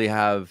clearly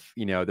have,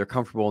 you know, they're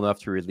comfortable enough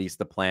to release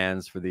the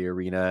plans for the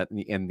arena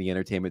and the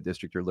entertainment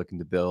district they're looking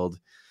to build.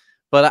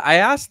 But I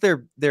asked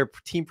their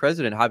team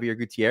president Javier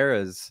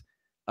Gutierrez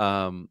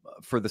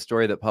for the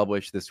story that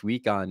published this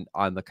week on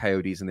the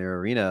Coyotes and their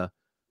arena.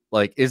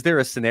 Like, is there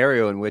a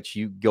scenario in which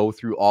you go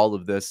through all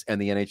of this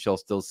and the NHL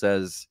still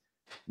says,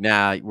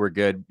 "Nah, we're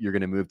good. You're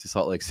going to move to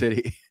Salt Lake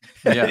City"?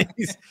 Yeah.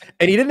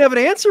 and he didn't have an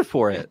answer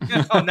for it.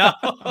 Oh no.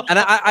 And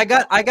I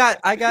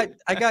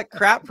got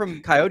crap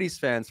from Coyotes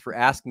fans for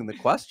asking the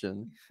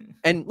question.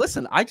 And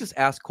listen, I just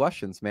ask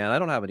questions, man. I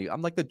don't have any.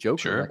 I'm like the Joker.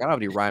 Sure. Like I don't have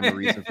any rhyme or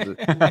reason for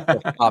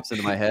what pops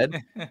into my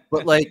head.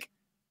 But like,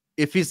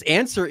 if his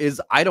answer is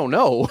I don't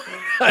know,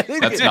 I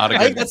think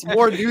that's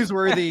more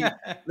newsworthy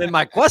than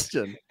my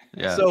question.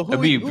 Yeah. So who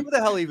the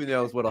hell even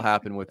knows what'll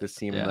happen with this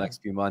team in the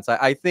next few months?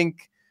 I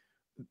think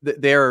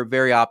they're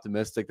very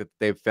optimistic that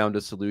they've found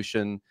a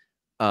solution.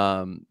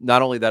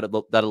 Not only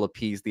that'll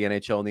appease the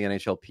NHL and the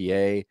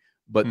NHLPA,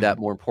 but that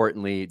more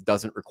importantly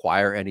doesn't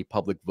require any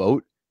public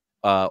vote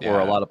or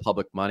a lot of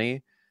public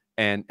money,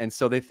 and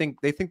so they think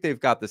they've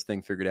got this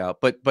thing figured out.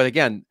 But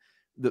again,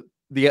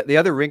 the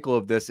other wrinkle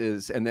of this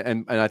is,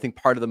 and I think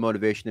part of the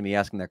motivation of me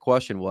asking that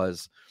question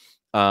was,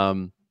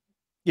 you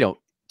know,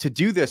 to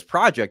do this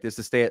project is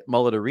to stay at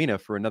Mullet Arena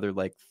for another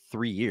like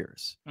 3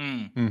 years.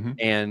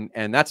 And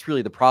that's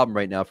really the problem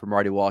right now for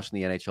Marty Walsh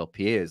and the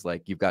NHLPA is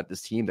like, you've got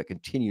this team that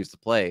continues to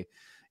play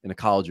in a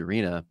college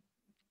arena.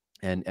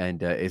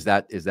 And is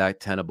that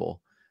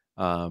tenable?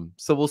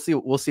 So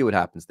we'll see what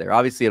happens there.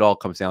 Obviously it all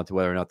comes down to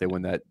whether or not they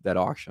win that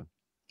auction.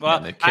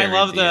 Well, I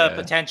love the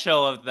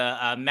potential of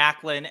the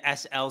Macklin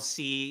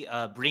SLC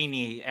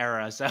Brini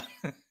era. So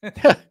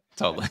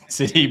totally.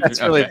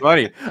 That's really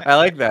funny. I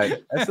like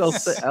that.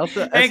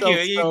 Thank you.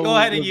 You go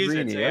ahead and use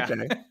it. So yeah.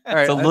 Okay. All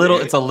right.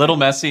 It's a little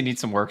messy.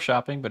 Needs some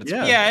workshopping, but it's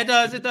yeah, it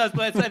does.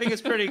 But I think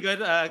it's pretty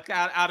good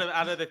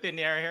out of the thin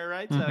air here,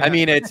 right? So, I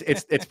mean,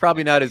 it's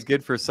probably not as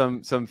good for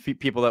some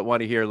people that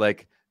want to hear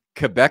like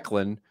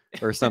Quebeclan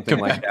or something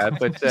like that,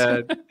 but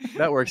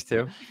that works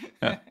too.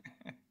 Yeah.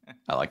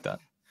 I like that.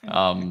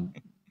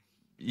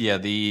 Yeah,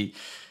 it'd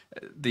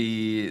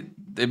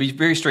be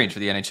very strange for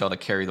the NHL to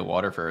carry the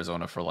water for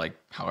Arizona for like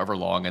however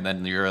long, and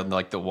then you're on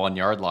like the 1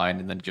 yard line,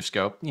 and then just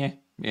go, yeah,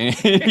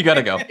 you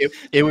gotta go.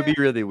 It would be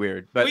really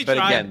weird, but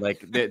again,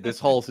 like this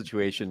whole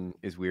situation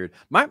is weird.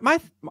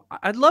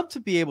 I'd love to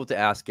be able to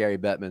ask Gary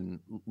Bettman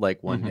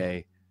like one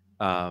day,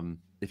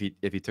 if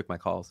he took my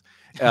calls,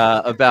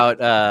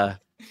 about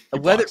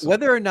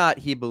whether or not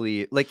he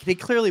believes, like they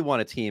clearly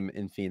want a team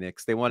in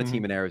Phoenix, they want a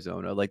team in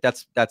Arizona, like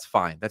that's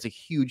fine. That's a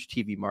huge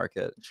TV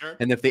market, sure.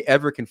 And if they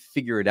ever can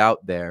figure it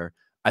out there,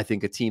 I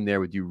think a team there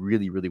would do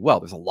really, really well.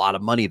 There's a lot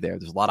of money there.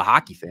 There's a lot of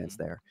hockey fans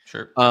there.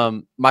 Sure.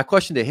 My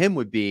question to him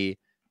would be: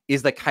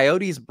 is the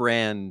Coyotes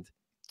brand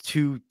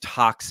too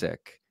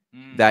toxic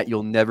that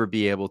you'll never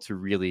be able to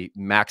really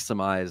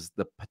maximize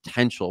the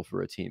potential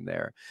for a team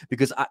there?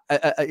 Because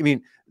I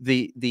mean,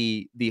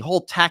 the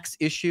whole tax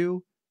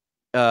issue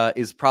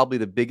is probably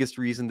the biggest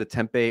reason the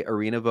Tempe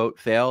Arena vote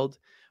failed,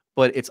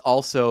 but it's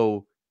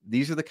also,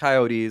 these are the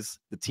Coyotes,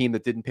 the team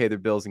that didn't pay their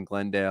bills in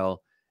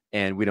Glendale,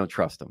 and we don't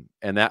trust them.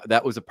 And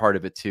that was a part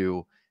of it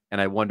too.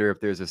 And I wonder if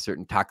there's a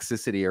certain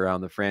toxicity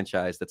around the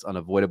franchise that's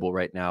unavoidable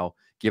right now,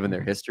 given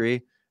their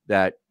history,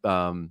 that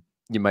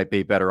you might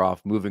be better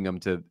off moving them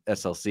to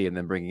SLC and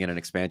then bringing in an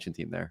expansion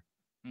team there.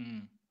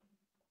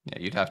 Yeah,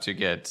 you'd have to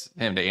get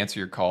him to answer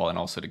your call and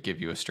also to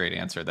give you a straight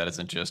answer that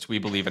isn't just, we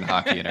believe in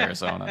hockey in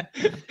Arizona.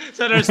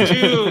 So there's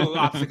two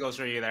obstacles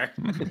for you there.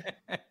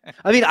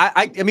 I mean,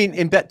 I mean,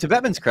 to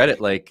Bettman's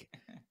credit, like,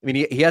 I mean,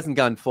 he hasn't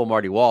gone full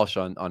Marty Walsh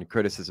on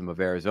criticism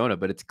of Arizona,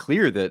 but it's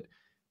clear that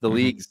the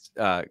league's,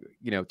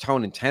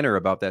 tone and tenor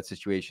about that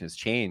situation has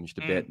changed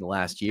a bit in the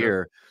last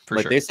year.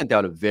 Like they sent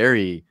out a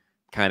very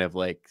kind of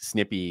like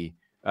snippy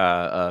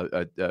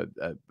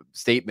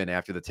statement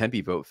after the Tempe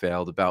vote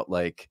failed about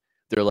like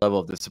their level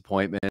of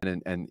disappointment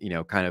and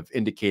kind of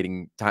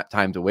indicating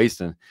time to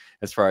waste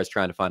as far as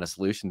trying to find a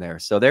solution there.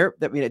 So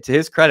I mean, to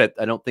his credit,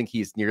 I don't think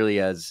he's nearly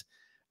as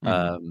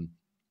sunny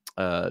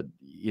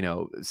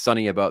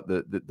about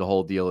the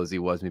whole deal as he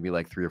was maybe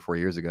like 3 or 4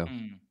 years ago.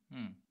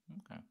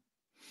 Okay.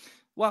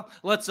 Well,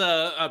 let's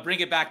bring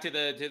it back to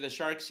the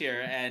Sharks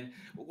here, and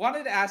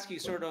wanted to ask you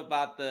sort of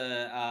about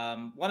the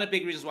one of the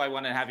big reasons why I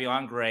wanted to have you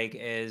on, Greg,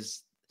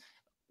 is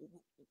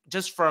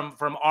just from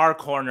our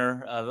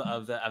corner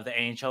of the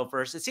NHL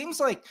first. It seems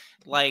like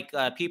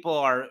people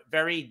are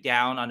very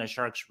down on the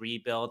Sharks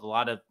rebuild, a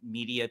lot of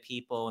media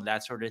people and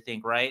that sort of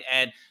thing, right?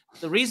 And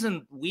the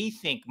reason we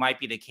think might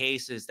be the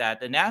case is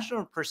that the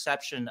national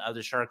perception of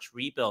the Sharks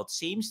rebuild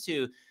seems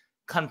to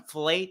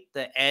conflate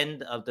the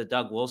end of the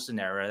Doug Wilson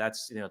era.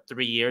 That's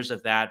 3 years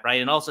of that,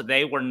 right? And also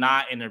they were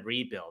not in a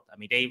rebuild. I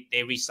mean,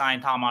 they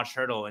re-signed Tomas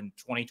Hertl in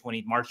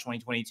March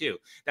 2022.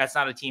 That's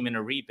not a team in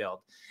a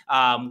rebuild.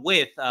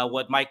 With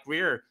what Mike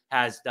Grier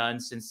has done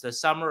since the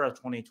summer of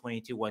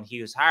 2022 when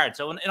he was hired.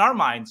 So in our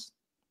minds,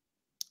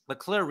 the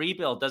clear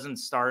rebuild doesn't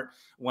start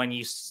when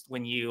you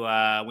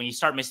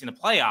start missing the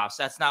playoffs.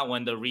 That's not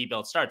when the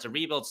rebuild starts. The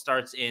rebuild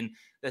starts in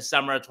the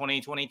summer of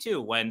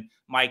 2022 when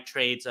Mike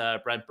trades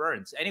Brent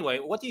Burns. Anyway,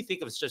 what do you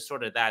think of just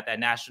sort of that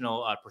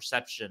national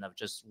perception of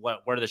just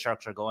where the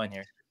Sharks are going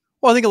here?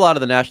 Well, I think a lot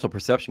of the national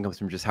perception comes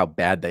from just how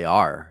bad they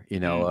are.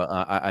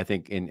 I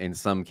think in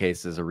some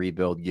cases a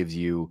rebuild gives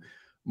you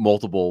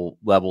multiple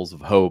levels of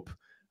hope.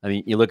 I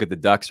mean, you look at the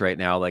Ducks right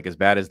now, like as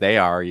bad as they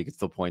are, you can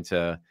still point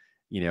to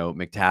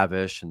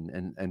McTavish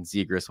and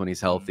Zegras when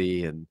he's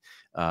healthy, and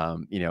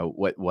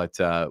what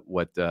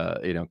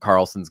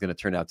Carlson's going to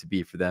turn out to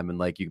be for them. And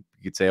like you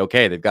could say,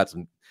 okay, they've got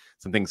some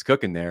things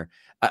cooking there.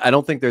 I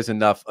don't think there's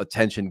enough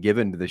attention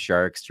given to the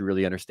Sharks to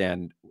really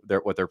understand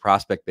what their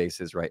prospect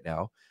base is right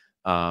now.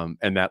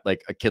 And that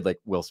like a kid like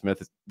Will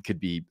Smith could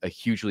be a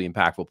hugely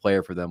impactful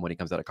player for them when he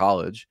comes out of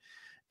college.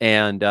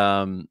 And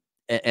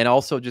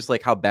also just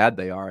like how bad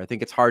they are. I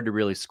think it's hard to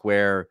really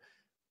square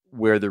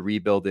where the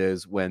rebuild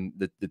is when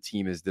the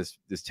team is this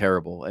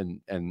terrible.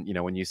 And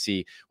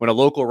when a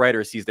local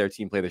writer sees their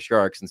team play the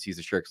Sharks and sees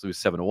the Sharks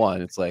lose 7-1,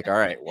 it's like, all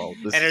right, well,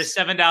 and there's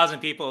 7,000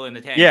 people in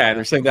the tank. Yeah, and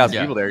there's 7,000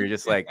 people there. You're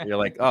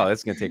like, oh, this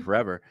is gonna take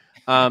forever.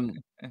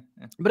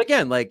 But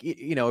again, like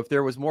if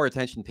there was more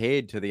attention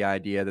paid to the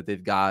idea that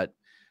they've got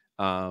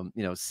I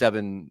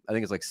think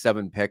it's like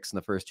 7 picks in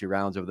the first 2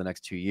 rounds over the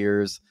next 2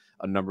 years,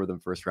 a number of them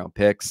first round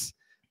picks.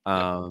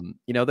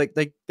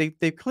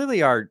 They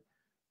clearly are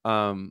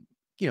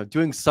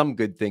doing some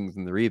good things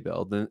in the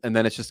rebuild, and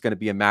then it's just going to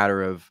be a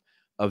matter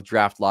of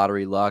draft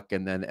lottery luck,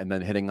 and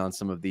then hitting on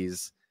some of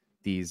these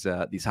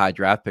high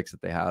draft picks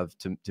that they have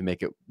to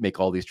make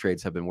all these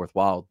trades have been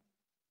worthwhile.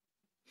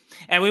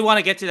 And we want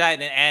to get to that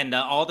in the end.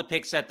 All the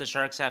picks that the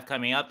Sharks have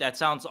coming up, that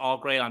sounds all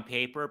great on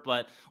paper,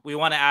 but we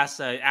want to ask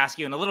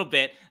you in a little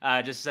bit,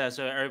 just so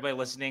everybody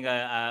listening,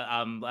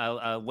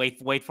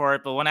 wait for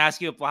it. But I want to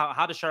ask you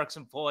how the Sharks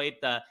employed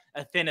the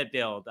Athena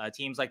build.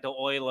 Teams like the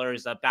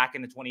Oilers back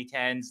in the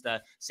 2010s,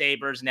 the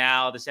Sabres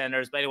now, the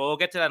Senators. But anyway, we'll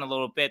get to that in a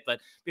little bit. But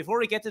before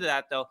we get to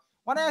that, though,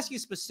 I want to ask you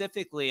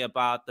specifically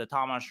about the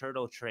Tomas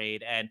Hertl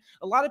trade. And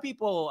a lot of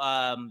people,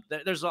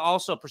 there's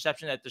also a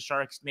perception that the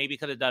Sharks maybe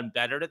could have done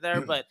better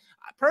there. But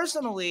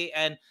personally,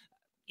 and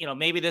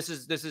maybe this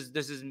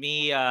is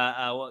me,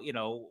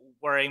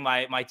 wearing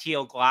my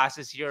teal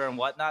glasses here and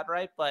whatnot,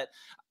 right? But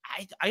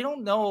I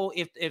don't know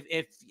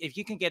if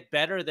you can get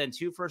better than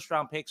 2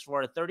 first-round picks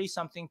for a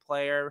 30-something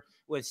player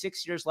with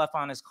 6 years left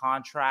on his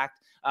contract,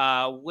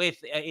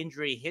 with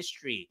injury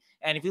history.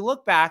 And if you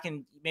look back,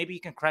 and maybe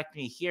you can correct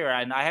me here,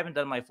 and I haven't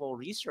done my full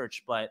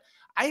research, but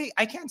I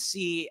can't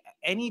see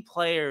any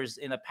players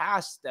in the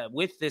past that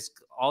with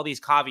all these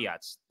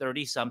caveats,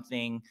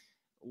 30-something,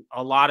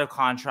 a lot of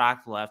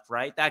contract left,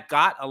 right, that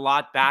got a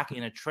lot back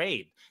in a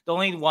trade. The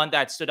only one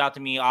that stood out to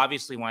me,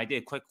 obviously, when I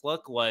did a quick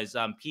look was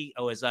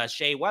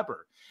Shea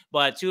Weber.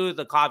 But 2 of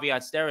the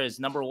caveats there is,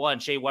 number 1,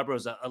 Shea Weber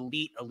was an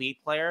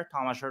elite player.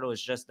 Tomas Hertl is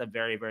just a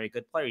very, very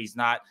good player. He's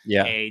not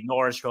a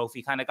Norris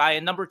Trophy kind of guy.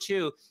 And number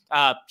 2,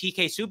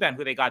 PK Subban,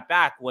 who they got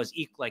back, was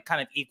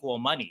kind of equal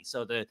money.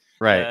 So for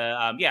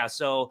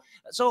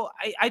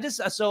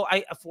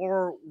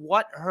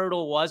what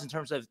Hertl was in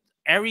terms of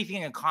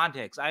everything in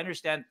context, I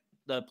understand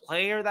the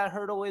player that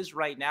Hertl is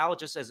right now,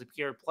 just as a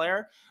pure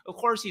player. Of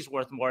course, he's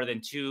worth more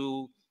than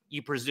 2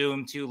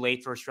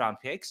 late first-round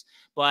picks,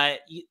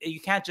 but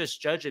you can't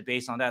just judge it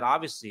based on that,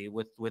 obviously,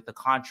 with the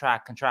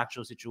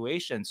contractual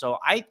situation. So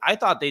I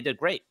thought they did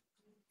great.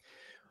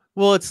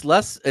 Well, it's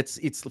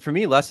for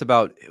me less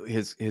about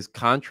his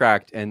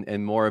contract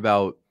and more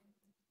about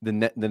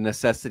the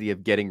necessity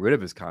of getting rid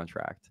of his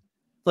contract.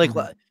 Like,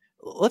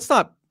 let's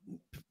not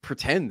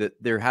pretend that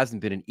there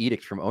hasn't been an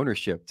edict from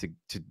ownership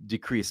to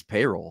decrease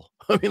payroll.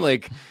 I mean,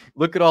 like,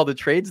 look at all the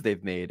trades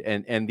they've made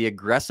and the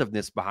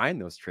aggressiveness behind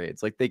those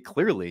trades. Like, they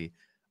clearly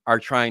are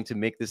trying to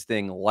make this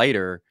thing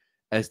lighter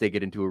as they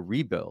get into a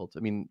rebuild. I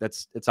mean,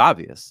 it's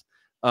obvious.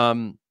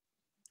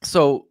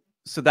 So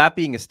that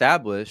being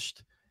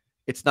established,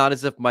 it's not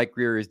as if Mike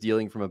Grier is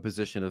dealing from a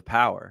position of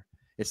power.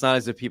 It's not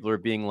as if people are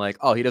being like,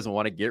 oh, he doesn't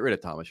want to get rid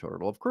of Tomas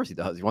Hertl. Of course he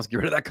does. He wants to get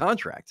rid of that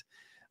contract.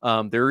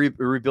 They're a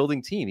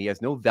rebuilding team. He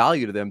has no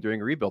value to them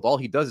during a rebuild. All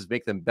he does is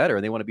make them better,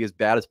 and they want to be as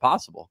bad as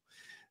possible.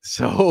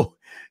 So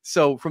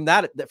from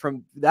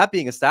that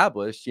being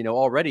established,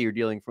 already you're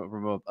dealing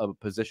from a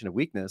position of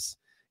weakness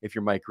if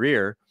you're Mike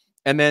Grier.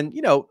 And then,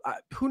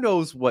 who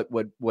knows what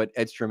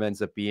Edstrom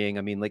ends up being.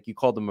 I mean, like, you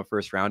called him a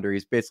first rounder.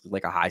 He's basically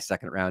like a high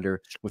second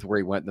rounder with where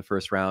he went in the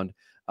first round.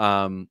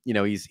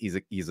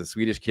 He's a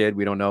Swedish kid.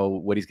 We don't know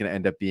what he's going to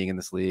end up being in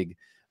this league.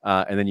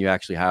 And then you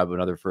actually have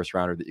another first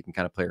rounder that you can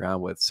kind of play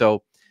around with.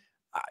 So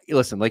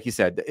listen, like you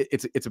said,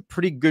 it's a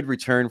pretty good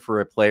return for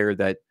a player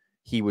that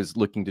he was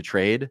looking to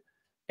trade.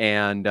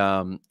 And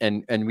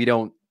we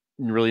don't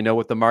really know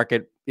what the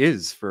market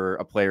is for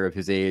a player of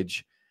his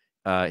age,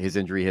 his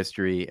injury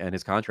history, and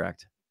his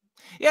contract.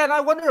 Yeah, and I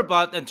wonder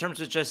about in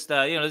terms of just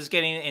just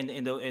getting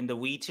in the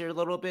weeds here a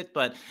little bit,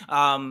 but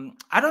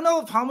I don't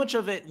know if how much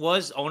of it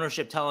was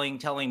ownership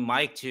telling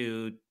Mike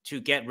to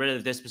get rid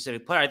of this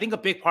specific player. I think a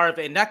big part of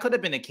it, and that could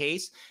have been the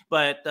case,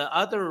 but the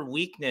other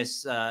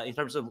weakness in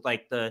terms of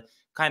like the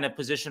kind of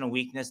positional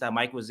weakness that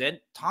Mike was in,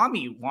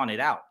 Tommy wanted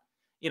out.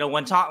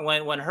 When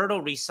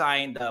Hertl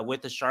re-signed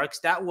with the Sharks,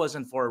 that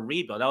wasn't for a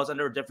rebuild. That was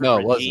under a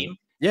different regime.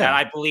 Yeah, that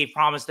I believe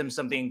promised him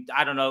something.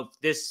 I don't know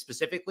this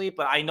specifically,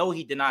 but I know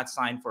he did not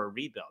sign for a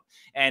rebuild,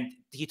 and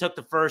he took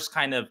the first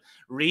kind of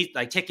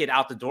ticket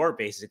out the door,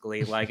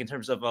 basically, like in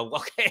terms of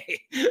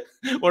okay,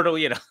 or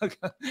do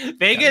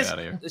Vegas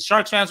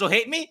Sharks fans will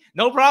hate me,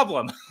 no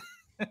problem.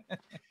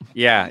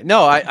 Yeah,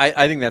 no,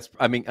 I think that's.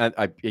 I mean,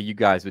 you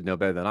guys would know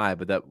better than I,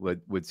 but that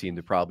would seem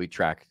to probably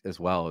track as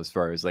well as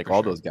far as like for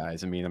all those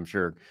guys. I mean, I'm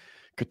sure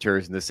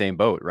Couture's in the same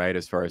boat, right?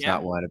 As far as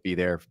not wanting to be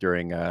there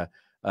during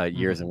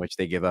years in which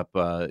they give up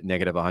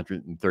negative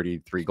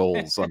 133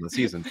 goals on the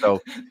season.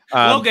 So,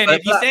 Logan,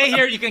 if you stay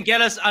here, you can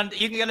get us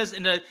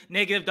in the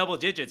negative double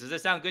digits. Does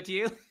that sound good to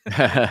you?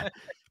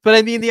 But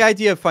I mean, the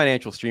idea of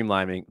financial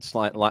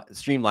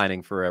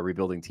streamlining for a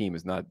rebuilding team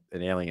is not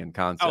an alien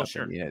concept. Oh,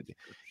 sure. I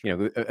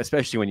mean,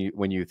 especially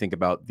when you think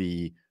about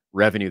the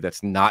revenue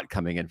that's not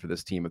coming in for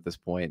this team at this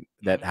point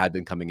that had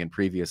been coming in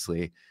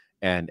previously,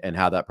 and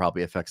how that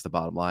probably affects the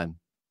bottom line.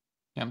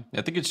 Yeah,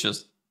 I think it's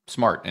just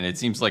smart, and it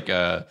seems like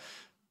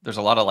there's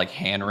a lot of like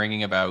hand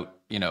wringing about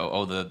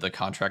the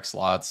contract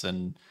slots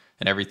and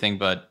everything,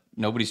 but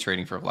nobody's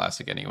trading for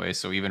Vlasic anyway,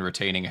 so even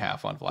retaining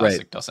half on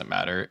Vlasic doesn't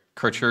matter.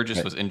 Couture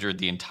just was injured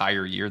the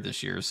entire year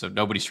this year, so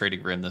nobody's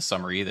trading for him this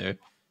summer either.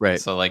 Right.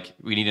 So like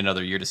we need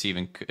another year to see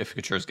even if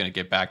Couture is going to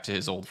get back to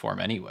his old form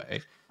anyway.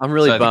 I'm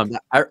really bummed.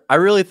 I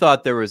really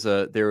thought there was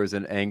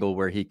an angle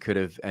where he could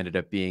have ended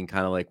up being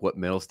kind of like what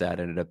Middlestad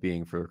ended up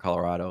being for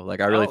Colorado. Like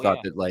I really thought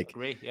that like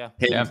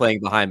him playing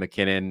behind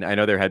McKinnon. I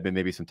know there had been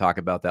maybe some talk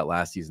about that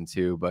last season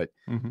too, but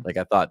like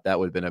I thought that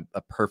would have been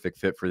a perfect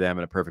fit for them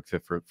and a perfect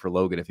fit for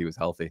Logan if he was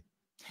healthy.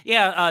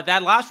 Yeah,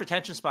 that last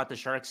retention spot the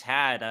Sharks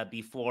had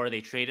before they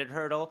traded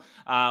Hertl,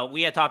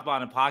 we had talked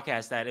about on a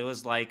podcast that it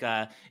was like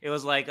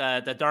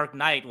the Dark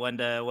Knight when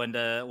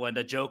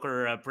the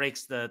Joker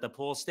breaks the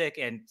pool stick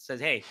and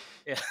says, "Hey,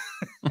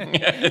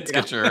 it's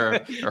Couture,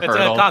 it's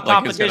a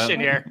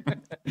competition here,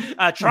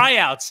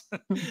 tryouts."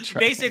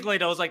 Basically,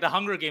 that was like the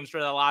Hunger Games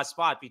for the last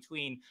spot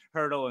between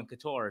Hertl and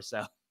Couture.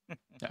 So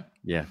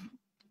yeah,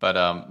 but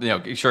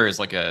Couture is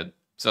like a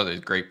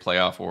great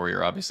playoff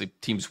warrior. Obviously,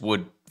 teams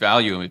would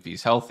value him if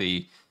he's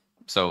healthy.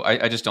 So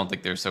I just don't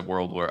think there's a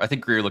world where I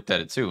think Grier looked at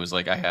it too. It was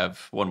like I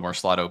have one more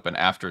slot open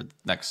after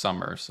next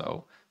summer,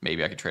 so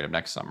maybe I could trade him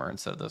next summer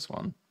instead of this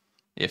one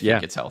if he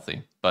gets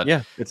healthy. But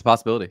yeah, it's a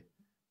possibility.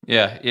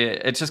 Yeah,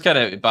 it just kind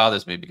of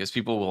bothers me because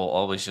people will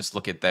always just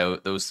look at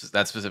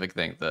that specific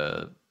thing,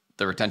 the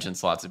retention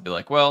slots, and be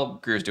like, well,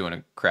 Grier's doing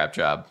a crap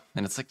job.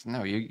 And it's like,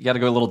 no, you got to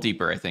go a little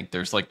deeper. I think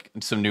there's like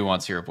some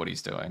nuance here of what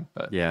he's doing.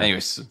 But yeah,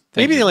 anyways,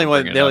 maybe the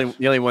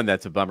only one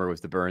that's a bummer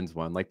was the Burns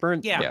one. Like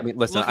Burns, I mean,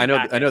 listen, I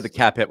know the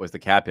cap hit was the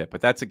cap hit,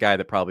 but that's a guy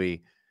that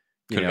probably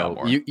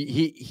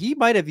he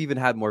might have even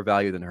had more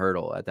value than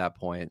Hertl at that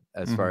point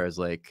as far as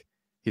like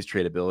his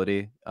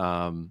tradability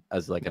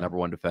as like a number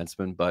one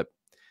defenseman. But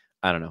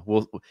I don't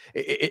know.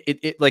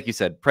 It like you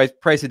said,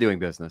 price of doing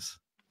business.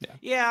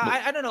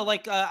 Yeah, I don't know.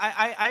 Like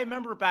I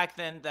remember back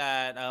then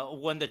that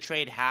when the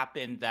trade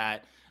happened,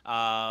 that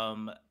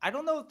I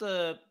don't know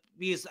if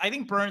because I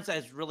think Burns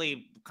has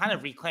really kind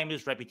of reclaimed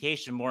his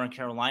reputation more in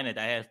Carolina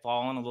that had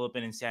fallen a little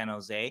bit in San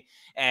Jose.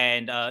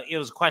 And it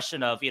was a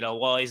question of,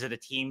 well, is it a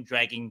team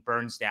dragging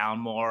Burns down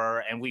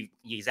more? And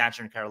he's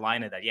answering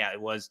Carolina that, yeah,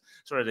 it was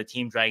sort of the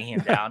team dragging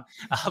him down.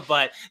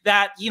 But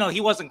that,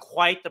 he wasn't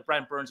quite the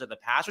Brent Burns of the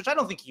past, which I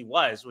don't think he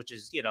was, which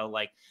is,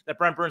 like the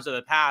Brent Burns of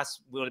the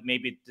past would have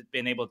maybe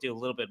been able to do a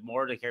little bit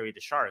more to carry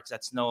the Sharks.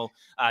 That's no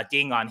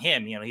ding on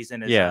him. He's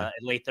in his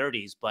late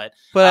 30s, but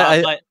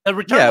the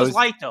return was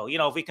light though.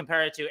 If we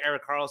compare it to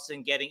Erik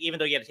Karlsson even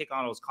though he had to take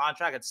on his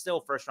contract, it's still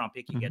first round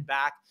pick you get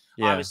back.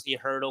 Obviously,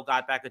 Hertl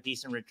got back a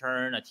decent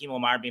return. Timo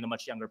Meier, being a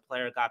much younger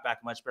player, got back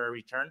a much better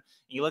return. And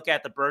you look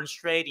at the Burns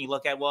trade, and you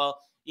look at, well,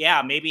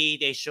 yeah, maybe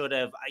they should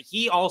have.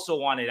 He also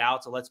wanted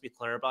out, so let's be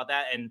clear about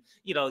that. And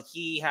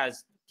he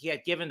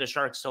had given the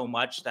Sharks so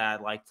much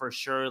that, like, for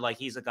sure, like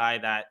he's a guy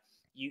that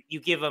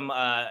you give him.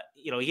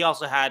 He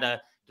also had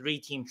a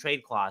 3-team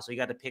trade clause, so he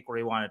got to pick where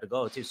he wanted to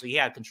go to. So he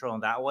had control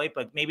in that way.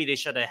 But maybe they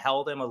should have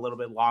held him a little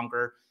bit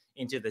longer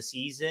into the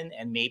season,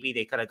 and maybe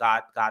they could have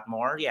got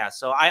more. Yeah,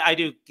 so I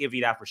do give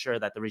you that for sure,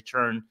 that the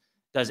return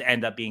does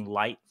end up being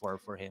light for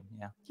him.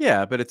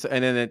 Yeah, but it's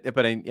and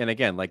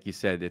again, like you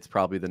said, it's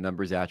probably the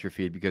numbers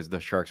atrophied because the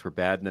Sharks were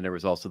bad, and then there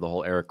was also the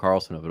whole Erik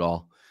Karlsson of it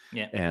all.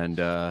 Yeah, and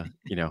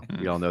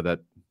we all know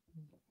that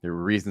there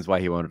were reasons why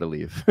he wanted to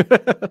leave.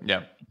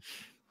 Yeah.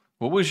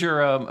 What was your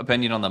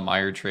opinion on the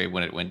Meier trade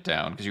when it went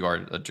down? Because you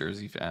are a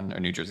Jersey fan, or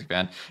New Jersey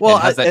fan. Well,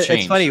 and has that changed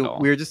it's funny. at all?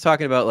 We were just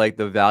talking about like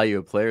the value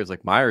of players.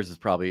 Like Myers is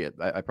probably,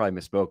 I probably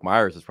misspoke.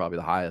 Myers is probably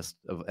the highest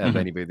of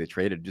anybody they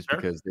traded, just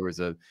because there was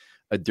a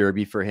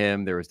derby for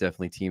him. There was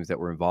definitely teams that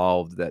were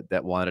involved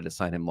that wanted to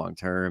sign him long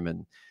term.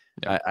 And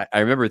I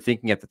remember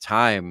thinking at the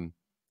time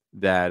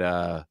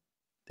that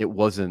it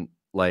wasn't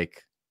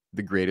like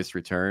the greatest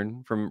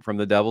return from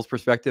the Devils'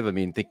 perspective. I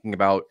mean, thinking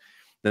about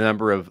the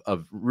number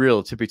of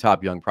real tippy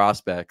top young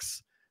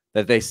prospects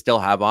that they still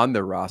have on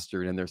their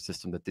roster and in their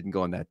system that didn't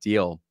go in that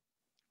deal.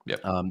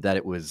 That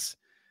it was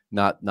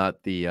not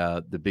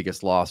the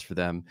biggest loss for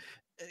them.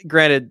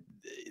 Granted,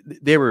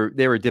 they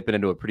were dipping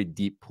into a pretty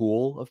deep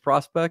pool of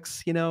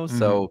prospects, you know,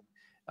 so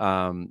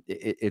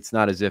it's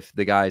not as if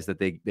the guys that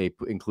they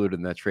included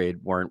in that trade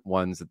weren't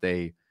ones that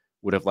they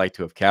would have liked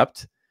to have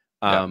kept.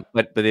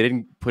 But they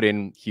didn't put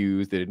in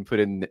Hughes, they didn't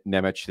put in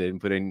Nemec, they didn't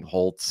put in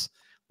Holtz,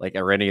 like,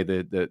 or any of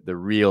the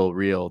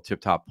real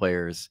tip top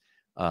players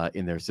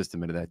in their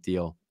system into that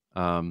deal.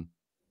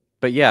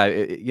 But yeah,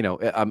 you know,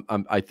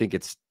 I think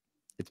it's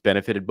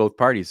benefited both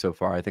parties so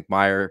far. I think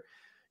Meier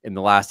in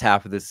the last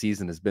half of this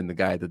season has been the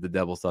guy that the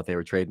Devils thought they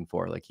were trading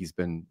for. Like, he's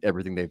been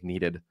everything they've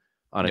needed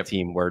on a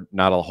team where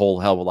not a whole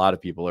hell of a lot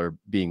of people are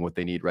being what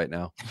they need right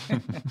now.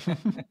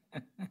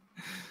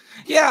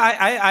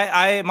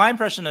 Yeah, my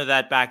impression of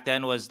that back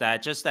then was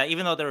that just that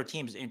even though there were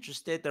teams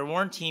interested, there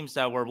weren't teams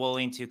that were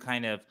willing to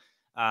kind of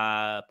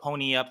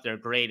pony up their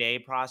grade A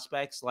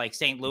prospects. Like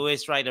St.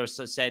 Louis, right? There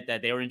was said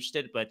that they were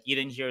interested, but you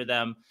didn't hear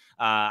them.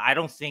 I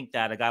don't think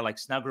that a guy like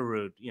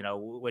Snuggerud, you know,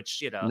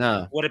 which, you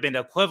know, would have been the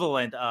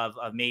equivalent of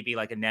maybe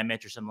like a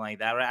Nemec or something like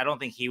that, right? I don't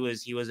think he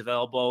was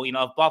available. You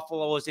know, if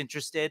Buffalo was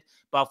interested,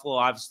 Buffalo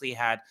obviously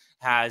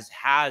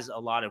has a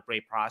lot of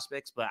great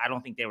prospects, but I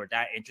don't think they were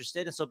that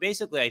interested. And so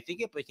basically, I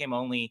think it became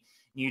only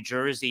New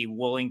Jersey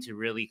willing to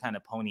really kind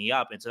of pony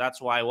up. And so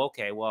that's why,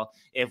 okay, well,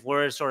 if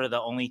we're sort of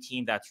the only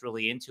team that's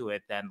really into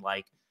it, then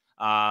like,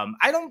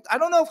 I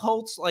don't know if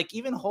Holtz, like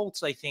even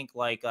Holtz, I think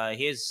like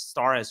his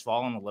star has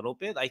fallen a little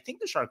bit. I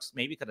think the Sharks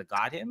maybe could have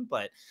got him,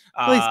 but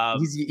well,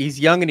 he's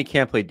young and he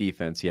can't play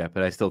defense yet,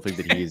 but I still think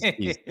that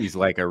he's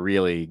like a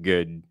really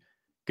good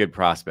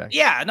prospect.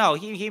 Yeah, no,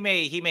 he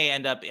may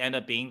end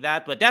up being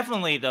that, but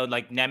definitely though,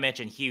 like Nemec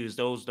and Hughes,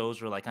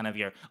 those were like kind of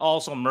your,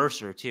 also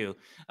Mercer too.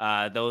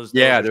 Those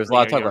there's a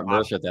lot of talk about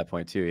Mercer at that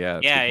point too. Yeah,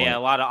 a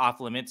lot of off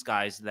limits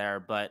guys there,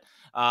 but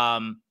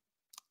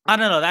I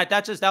don't know,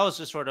 that was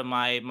just sort of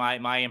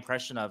my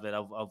impression of it,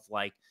 of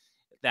like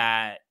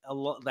that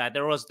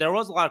there was a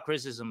lot of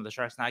criticism of the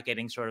Sharks not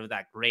getting sort of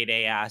that grade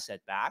A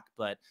asset back.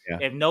 But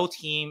if no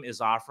team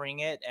is offering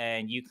it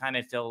and you kind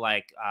of feel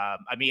like, I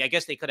mean, I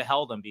guess they could have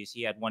held him because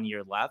he had 1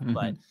 year left,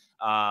 but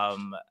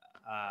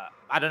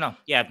I don't know.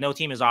 Yeah, if no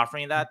team is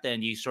offering that,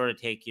 then you sort of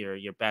take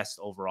your best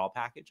overall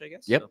package, I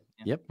guess. Yep. So,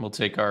 yeah. We'll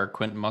take our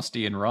Quentin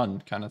Musty and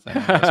run kind of thing.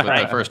 That's what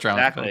the first round.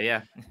 Exactly.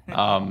 Yeah.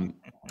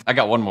 I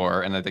got one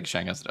more, and I think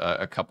Sheng has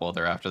a couple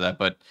other after that.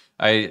 But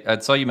I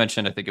saw you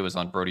mentioned, I think it was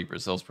on Brody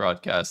Brazil's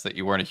broadcast, that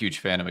you weren't a huge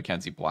fan of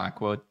Mackenzie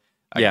Blackwood.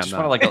 I just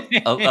want to like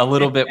a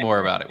little bit more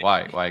about it.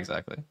 Why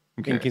exactly?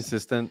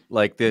 Inconsistent.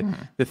 Like the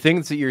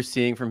things that you're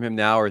seeing from him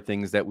now are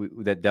things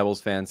that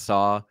Devils fans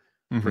saw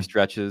for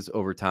stretches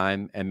over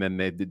time, and then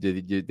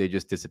they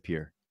just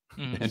disappear.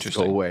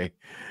 Interesting. Go away.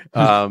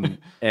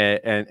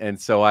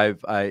 And so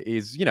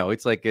he's, you know,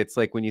 it's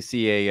like when you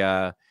see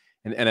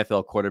an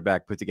NFL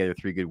quarterback put together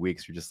 3 good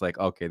weeks, you're just like,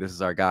 okay, this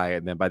is our guy,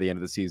 and then by the end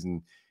of the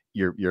season,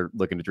 you're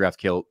looking to draft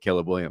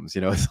Caleb Williams.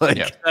 You know, it's like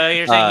you're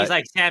saying he's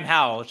like Sam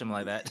Howell or something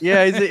like that.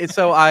 Yeah.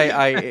 So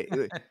I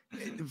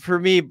for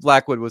me,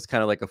 Blackwood was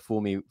kind of like a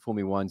fool me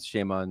once,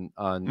 shame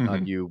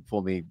on you.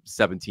 Fool me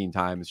 17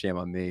 times, shame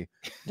on me.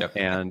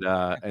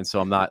 And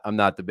so I'm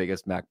not the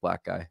biggest Mac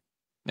Black guy.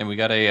 And we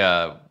got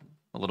a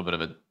little bit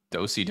of a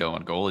do-si-do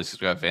on goalies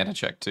because we got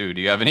Vanacek too.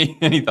 Do you have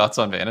any thoughts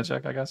on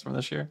Vanacek, I guess, from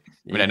this year?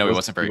 I mean, I know he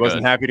wasn't very good. He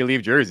wasn't happy to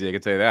leave Jersey, I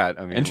could say that.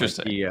 I mean,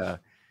 interesting. Like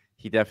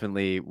he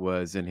definitely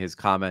was, in his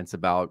comments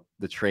about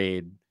the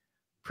trade,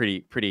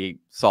 pretty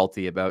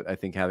salty about, I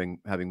think, having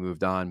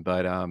moved on.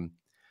 But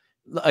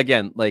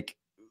again, like,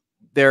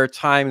 there are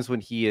times when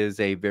he is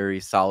a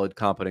very solid,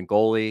 competent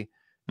goalie,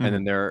 and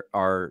then there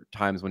are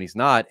times when he's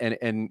not.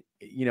 And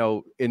you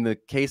know, in the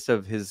case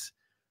of his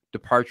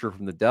departure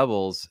from the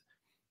Devils,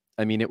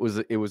 I mean, it was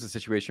a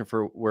situation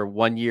where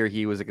 1 year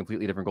he was a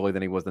completely different goalie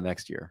than he was the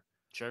next year.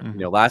 Sure. You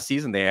know, last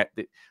season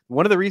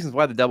one of the reasons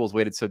why the Devils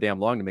waited so damn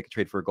long to make a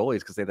trade for a goalie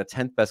is because they had the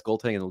 10th best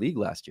goaltending in the league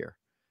last year,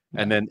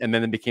 and then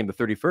it became the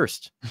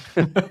 31st.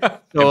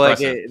 So like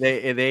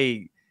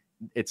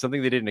it's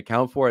something they didn't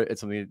account for. It's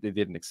something they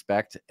didn't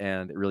expect,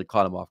 and it really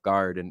caught them off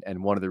guard.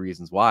 And one of the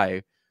reasons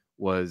why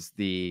was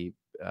the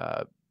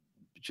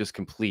just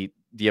complete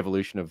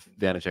de-evolution of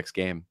Vanacek's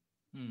game.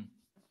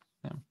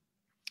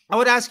 I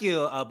would ask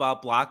you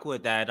about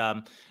Blackwood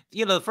that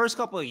the first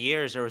couple of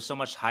years, there was so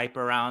much hype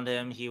around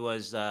him. He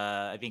was,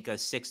 I think, a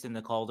sixth in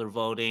the Calder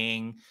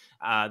voting.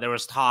 There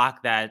was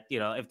talk that,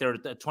 if there were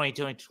the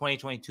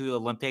 2022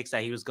 Olympics,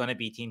 that he was going to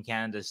be Team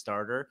Canada's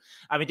starter.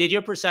 I mean, did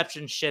your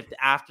perception shift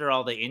after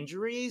all the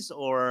injuries,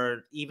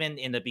 or even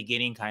in the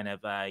beginning, kind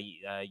of,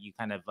 you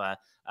kind of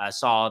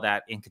saw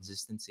that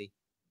inconsistency?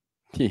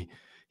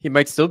 He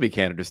might still be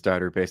Canada's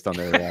starter based on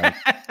their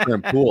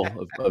current pool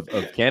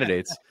of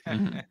candidates.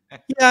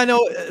 Yeah,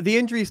 no, the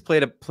injuries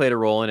played a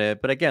role in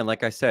it, but again,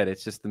 like I said,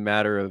 it's just a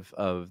matter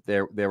of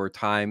there were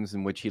times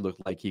in which he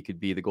looked like he could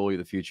be the goalie of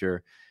the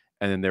future,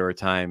 and then there were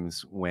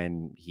times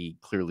when he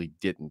clearly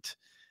didn't,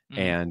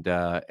 and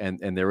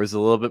there was a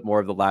little bit more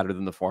of the latter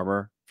than the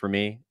former for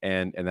me,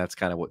 and that's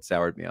kind of what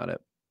soured me on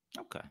it.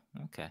 Okay.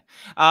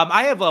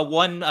 I have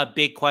one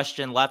big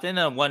question left,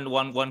 and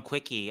one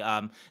quickie.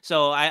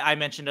 So I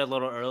mentioned it a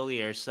little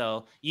earlier.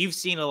 So you've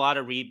seen a lot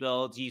of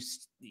rebuilds.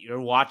 You're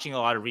watching a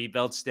lot of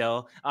rebuilds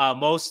still.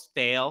 Most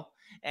fail,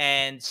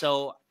 and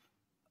so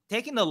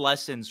taking the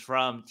lessons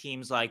from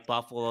teams like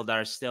Buffalo that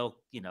are still,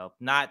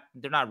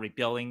 they're not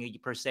rebuilding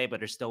per se, but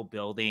they're still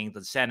building.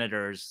 The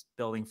Senators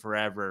building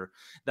forever.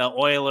 The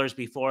Oilers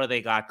before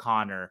they got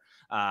Connor.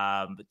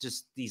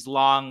 Just these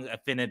long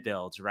affinity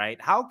builds,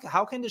 right? How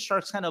can the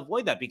Sharks kind of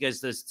avoid that? Because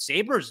the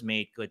Sabres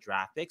made good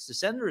draft picks. The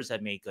Senators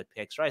have made good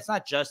picks, right? It's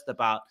not just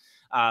about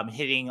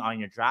hitting on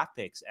your draft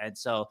picks. And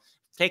so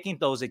taking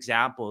those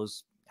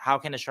examples, how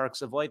can the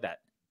Sharks avoid that?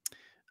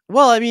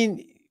 Well, I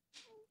mean,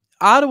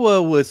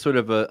 Ottawa was sort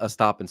of a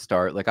stop and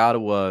start. Like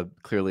Ottawa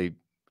clearly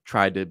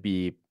tried to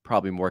be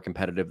probably more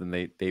competitive than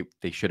they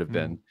should have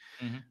been.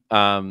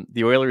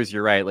 The Oilers,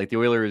 you're right. Like the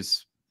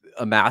Oilers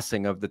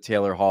amassing of the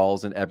Taylor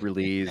Halls and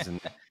Eberle's and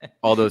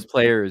all those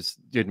players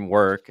didn't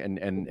work. And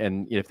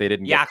if they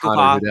didn't get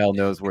Connor, who the hell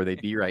knows where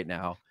they'd be right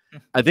now.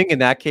 I think in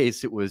that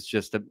case, it was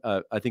just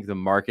I think the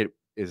market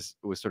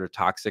was sort of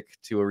toxic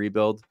to a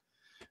rebuild.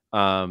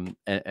 And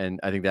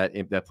I think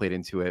that played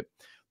into it.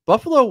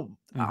 Buffalo,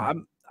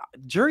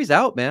 jury's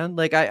out, man.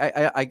 Like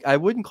I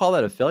wouldn't call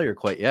that a failure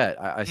quite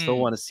yet. I still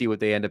want to see what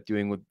they end up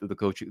doing with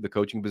the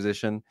coaching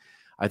position.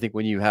 I think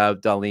when you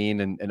have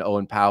Darlene and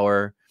Owen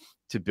Power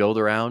to build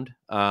around,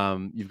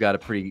 you've got a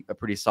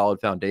pretty solid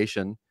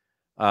foundation,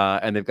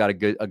 and they've got a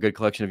good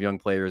collection of young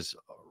players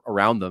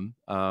around them.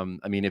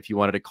 I mean, if you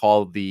wanted to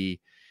call the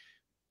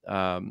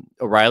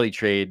O'Reilly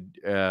trade,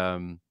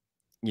 a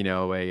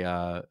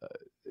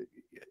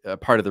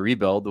part of the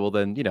rebuild, well,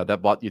 then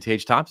that bought you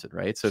Tage Thompson,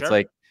 right? So it's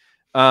like,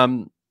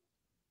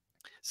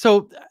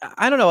 so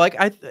I don't know,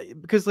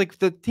 because like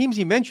the teams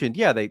you mentioned,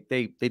 yeah, they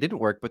didn't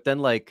work, but then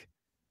like,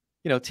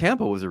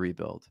 Tampa was a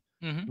rebuild,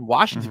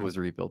 Washington was a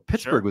rebuild,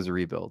 Pittsburgh was a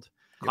rebuild,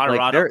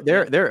 Colorado,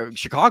 like they're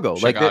Chicago,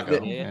 like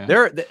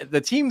they're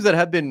the teams that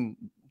have been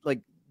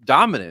like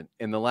dominant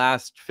in the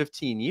last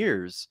 15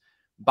 years.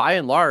 By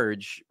and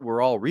large,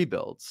 were all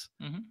rebuilds.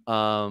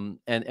 And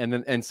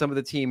some of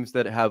the teams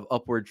that have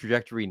upward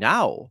trajectory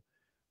now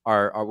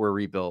were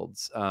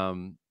rebuilds.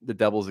 The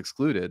Devils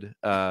excluded,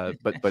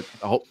 but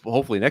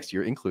hopefully next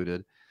year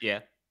included. Yeah.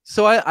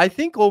 So I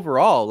think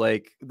overall,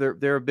 like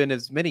there have been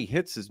as many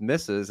hits as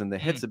misses, and the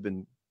hits have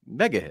been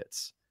mega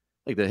hits.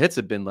 Like the hits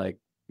have been like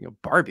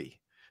Barbie.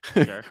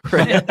 Sure.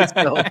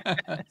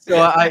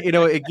 So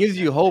it gives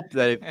you hope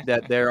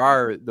that there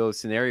are those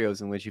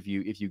scenarios in which if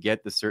you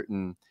get the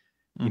certain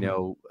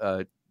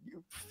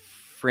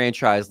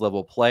franchise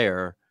level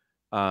player,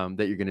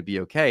 that you're going to be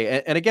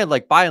okay. And again,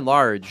 like by and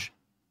large,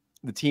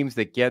 the teams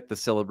that get the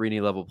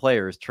Celebrini level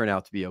players turn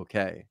out to be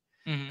okay.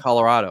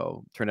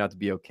 Colorado turned out to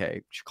be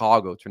okay.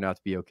 Chicago turned out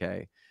to be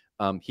okay.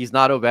 He's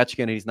not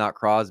Ovechkin, and he's not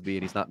Crosby,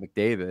 and he's not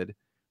McDavid,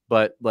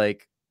 but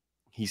like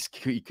he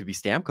could be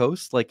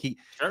Stamkos. Like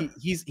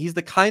he's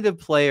the kind of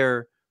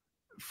player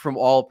from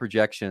all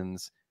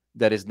projections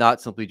that is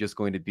not simply just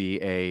going to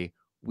be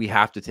we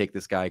have to take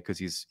this guy because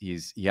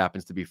he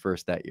happens to be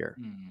first that year.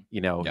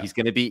 He's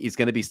going to be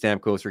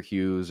Stamkos or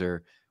Hughes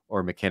or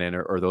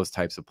McKinnon or those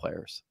types of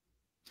players.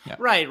 Yeah.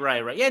 Right.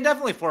 Yeah,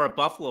 definitely for a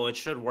Buffalo, it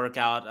should work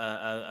out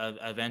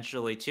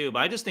eventually too. But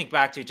I just think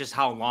back to just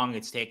how long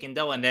it's taken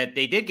though, and that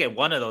they did get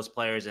one of those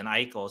players in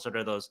Eichel, sort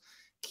of those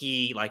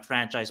key like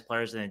franchise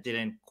players, and it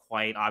didn't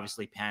quite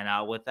obviously pan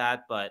out with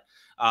that. But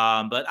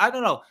I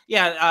don't know.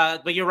 Yeah,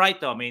 but you're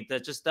right though. I mean,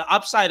 just the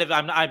upside of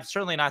I'm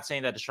certainly not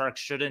saying that the Sharks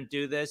shouldn't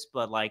do this,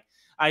 but like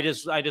I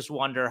just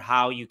wonder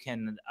how you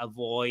can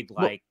avoid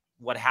like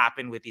what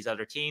happened with these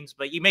other teams.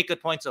 But you make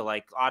good points of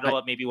like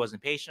Ottawa maybe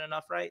wasn't patient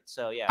enough, right?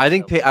 So yeah, I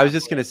think I was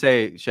just gonna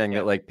say, Sheng,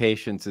 that like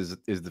patience is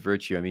the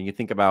virtue. I mean, you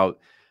think about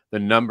the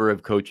number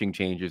of coaching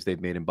changes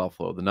they've made in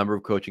Buffalo, the number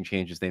of coaching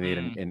changes they made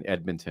in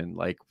Edmonton,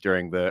 like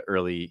during the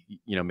early,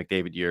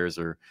 McDavid years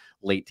or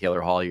late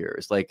Taylor Hall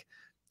years. Like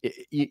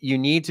you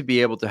need to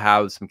be able to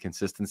have some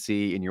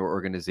consistency in your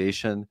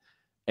organization.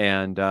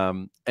 And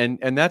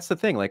that's the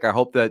thing. Like, I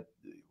hope that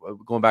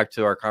going back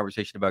to our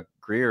conversation about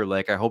Grier,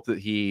 like I hope that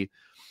he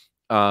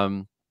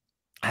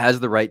has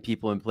the right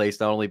people in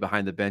place, not only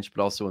behind the bench,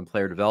 but also in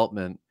player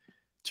development,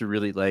 to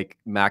really like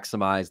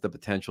maximize the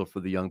potential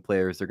for the young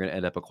players they're going to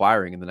end up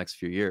acquiring in the next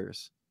few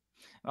years.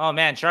 Oh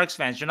man, Sharks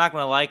fans, you're not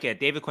going to like it.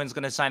 David Quinn's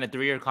going to sign a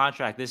 3-year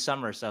contract this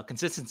summer, so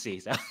consistency.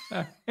 So.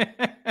 I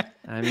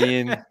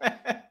mean,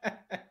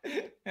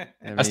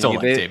 I still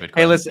like David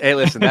Quinn. Hey,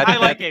 listen. I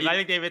like him. I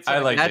think David's. I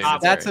like David.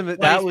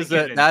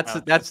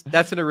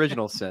 That's an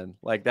original sin.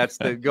 Like that's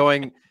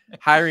the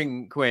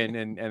hiring Quinn,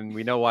 and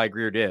we know why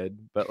Grier did,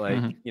 but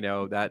like you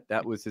know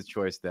that was his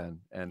choice then,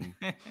 and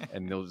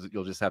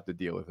you'll just have to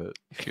deal with it.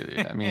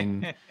 I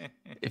mean,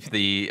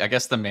 I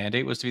guess the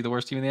mandate was to be the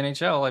worst team in the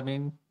NHL. I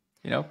mean,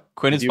 you know,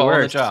 Quinn is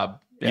following the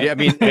job. Yeah. I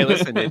mean, hey,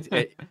 listen,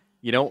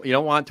 you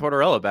don't want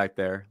Tortorella back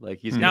there. Like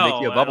he's gonna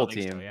make you a bubble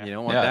team. So, yeah. You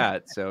don't want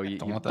that. So you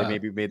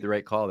maybe made the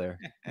right call there.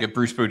 Get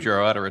Bruce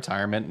Boudreau out of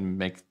retirement and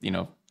make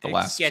the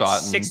last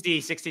shot.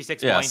 66 points.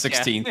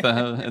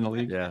 16th in the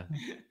league. Yeah.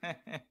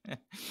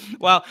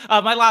 Well,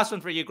 my last one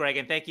for you, Greg,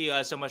 and thank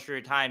you so much for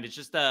your time. It's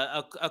just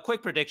a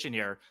quick prediction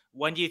here.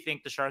 When do you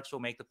think the Sharks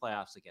will make the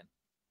playoffs again?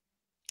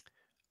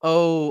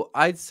 Oh,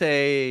 I'd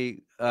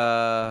say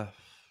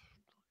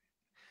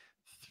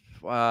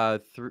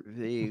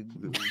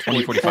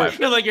 2045. I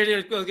feel like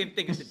you're going to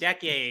think it's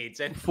decades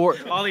and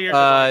all the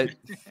years.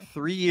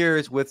 3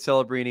 years with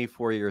Celebrini,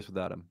 4 years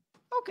without him.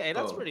 Okay,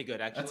 that's pretty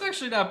good. Actually, that's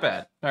actually not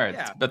bad. All right,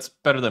 that's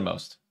better than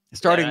most.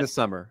 Starting this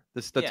summer.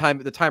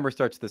 The timer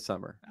starts this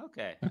summer.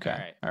 Okay.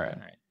 All right.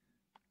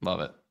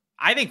 Love it.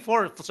 I think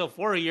 4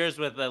 years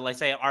with like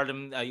say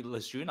Artem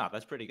Leschunov.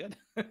 That's pretty good.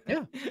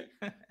 Yeah.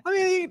 I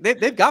mean,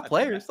 they've got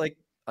players like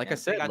I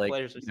said, like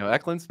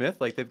Eklund Smith,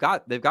 like they've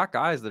got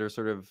guys that are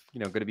sort of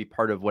going to be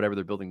part of whatever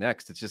they're building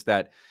next. It's just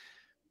that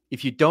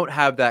if you don't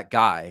have that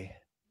guy,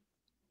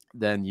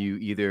 then you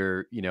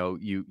either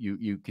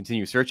you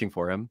continue searching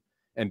for him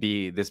and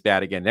be this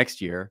bad again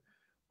next year,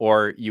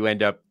 or you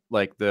end up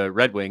like the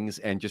Red Wings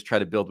and just try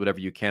to build whatever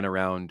you can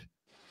around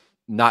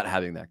not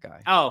having that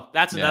guy. Oh,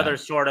 that's another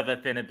sort of a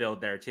thin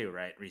build there too,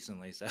 right?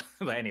 Recently, so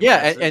but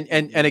anyway,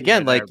 and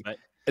again, like.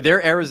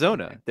 They're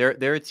Arizona.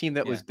 They're a team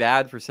that was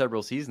bad for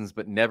several seasons,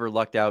 but never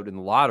lucked out in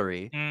the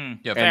lottery. And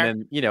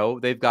then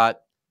they've got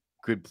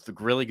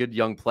really good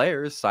young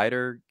players.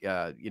 Sider,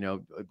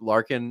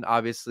 Larkin,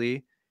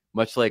 obviously,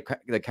 much like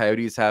the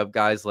Coyotes have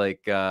guys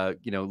like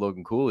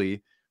Logan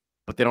Cooley,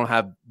 but they don't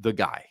have the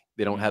guy.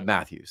 They don't have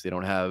Matthews. They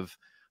don't have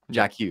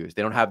Jack Hughes.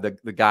 They don't have the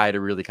guy to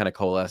really kind of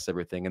coalesce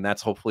everything, and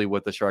that's hopefully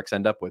what the Sharks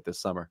end up with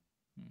this summer.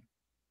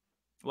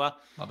 Well,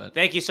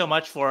 thank you so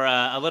much for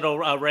a little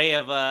ray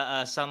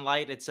of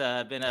sunlight. It's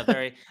been a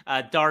very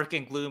dark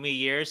and gloomy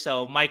year.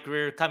 So Mike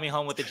Grier coming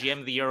home with the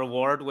GM of the Year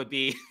award would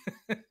be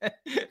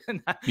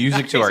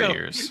music to our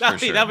ears.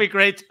 That'd be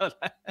great.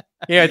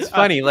 Yeah, it's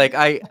funny. Like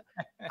I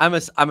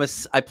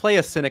play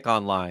a cynic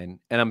online,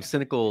 and I'm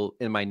cynical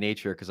in my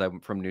nature because I'm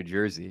from New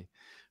Jersey.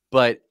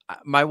 But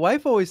my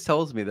wife always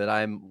tells me that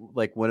I'm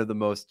like one of the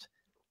most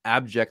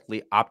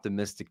abjectly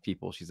optimistic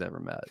people she's ever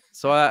met.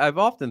 So I've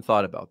often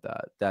thought about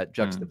that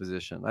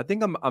juxtaposition. I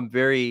think I'm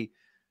very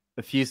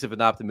effusive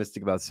and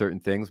optimistic about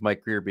certain things,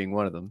 Mike Grier being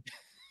one of them,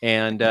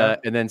 and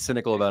then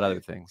cynical about other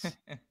things.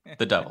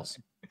 The Devils.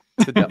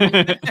 The Devils.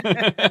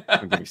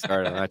 Don't get me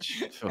started on that.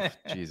 Oh,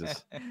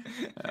 Jesus.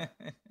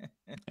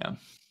 Yeah.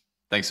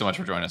 Thanks so much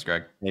for joining us,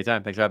 Greg.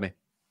 Anytime. Thanks for having me.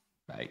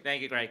 Bye.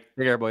 Thank you, Greg.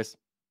 Take care, boys.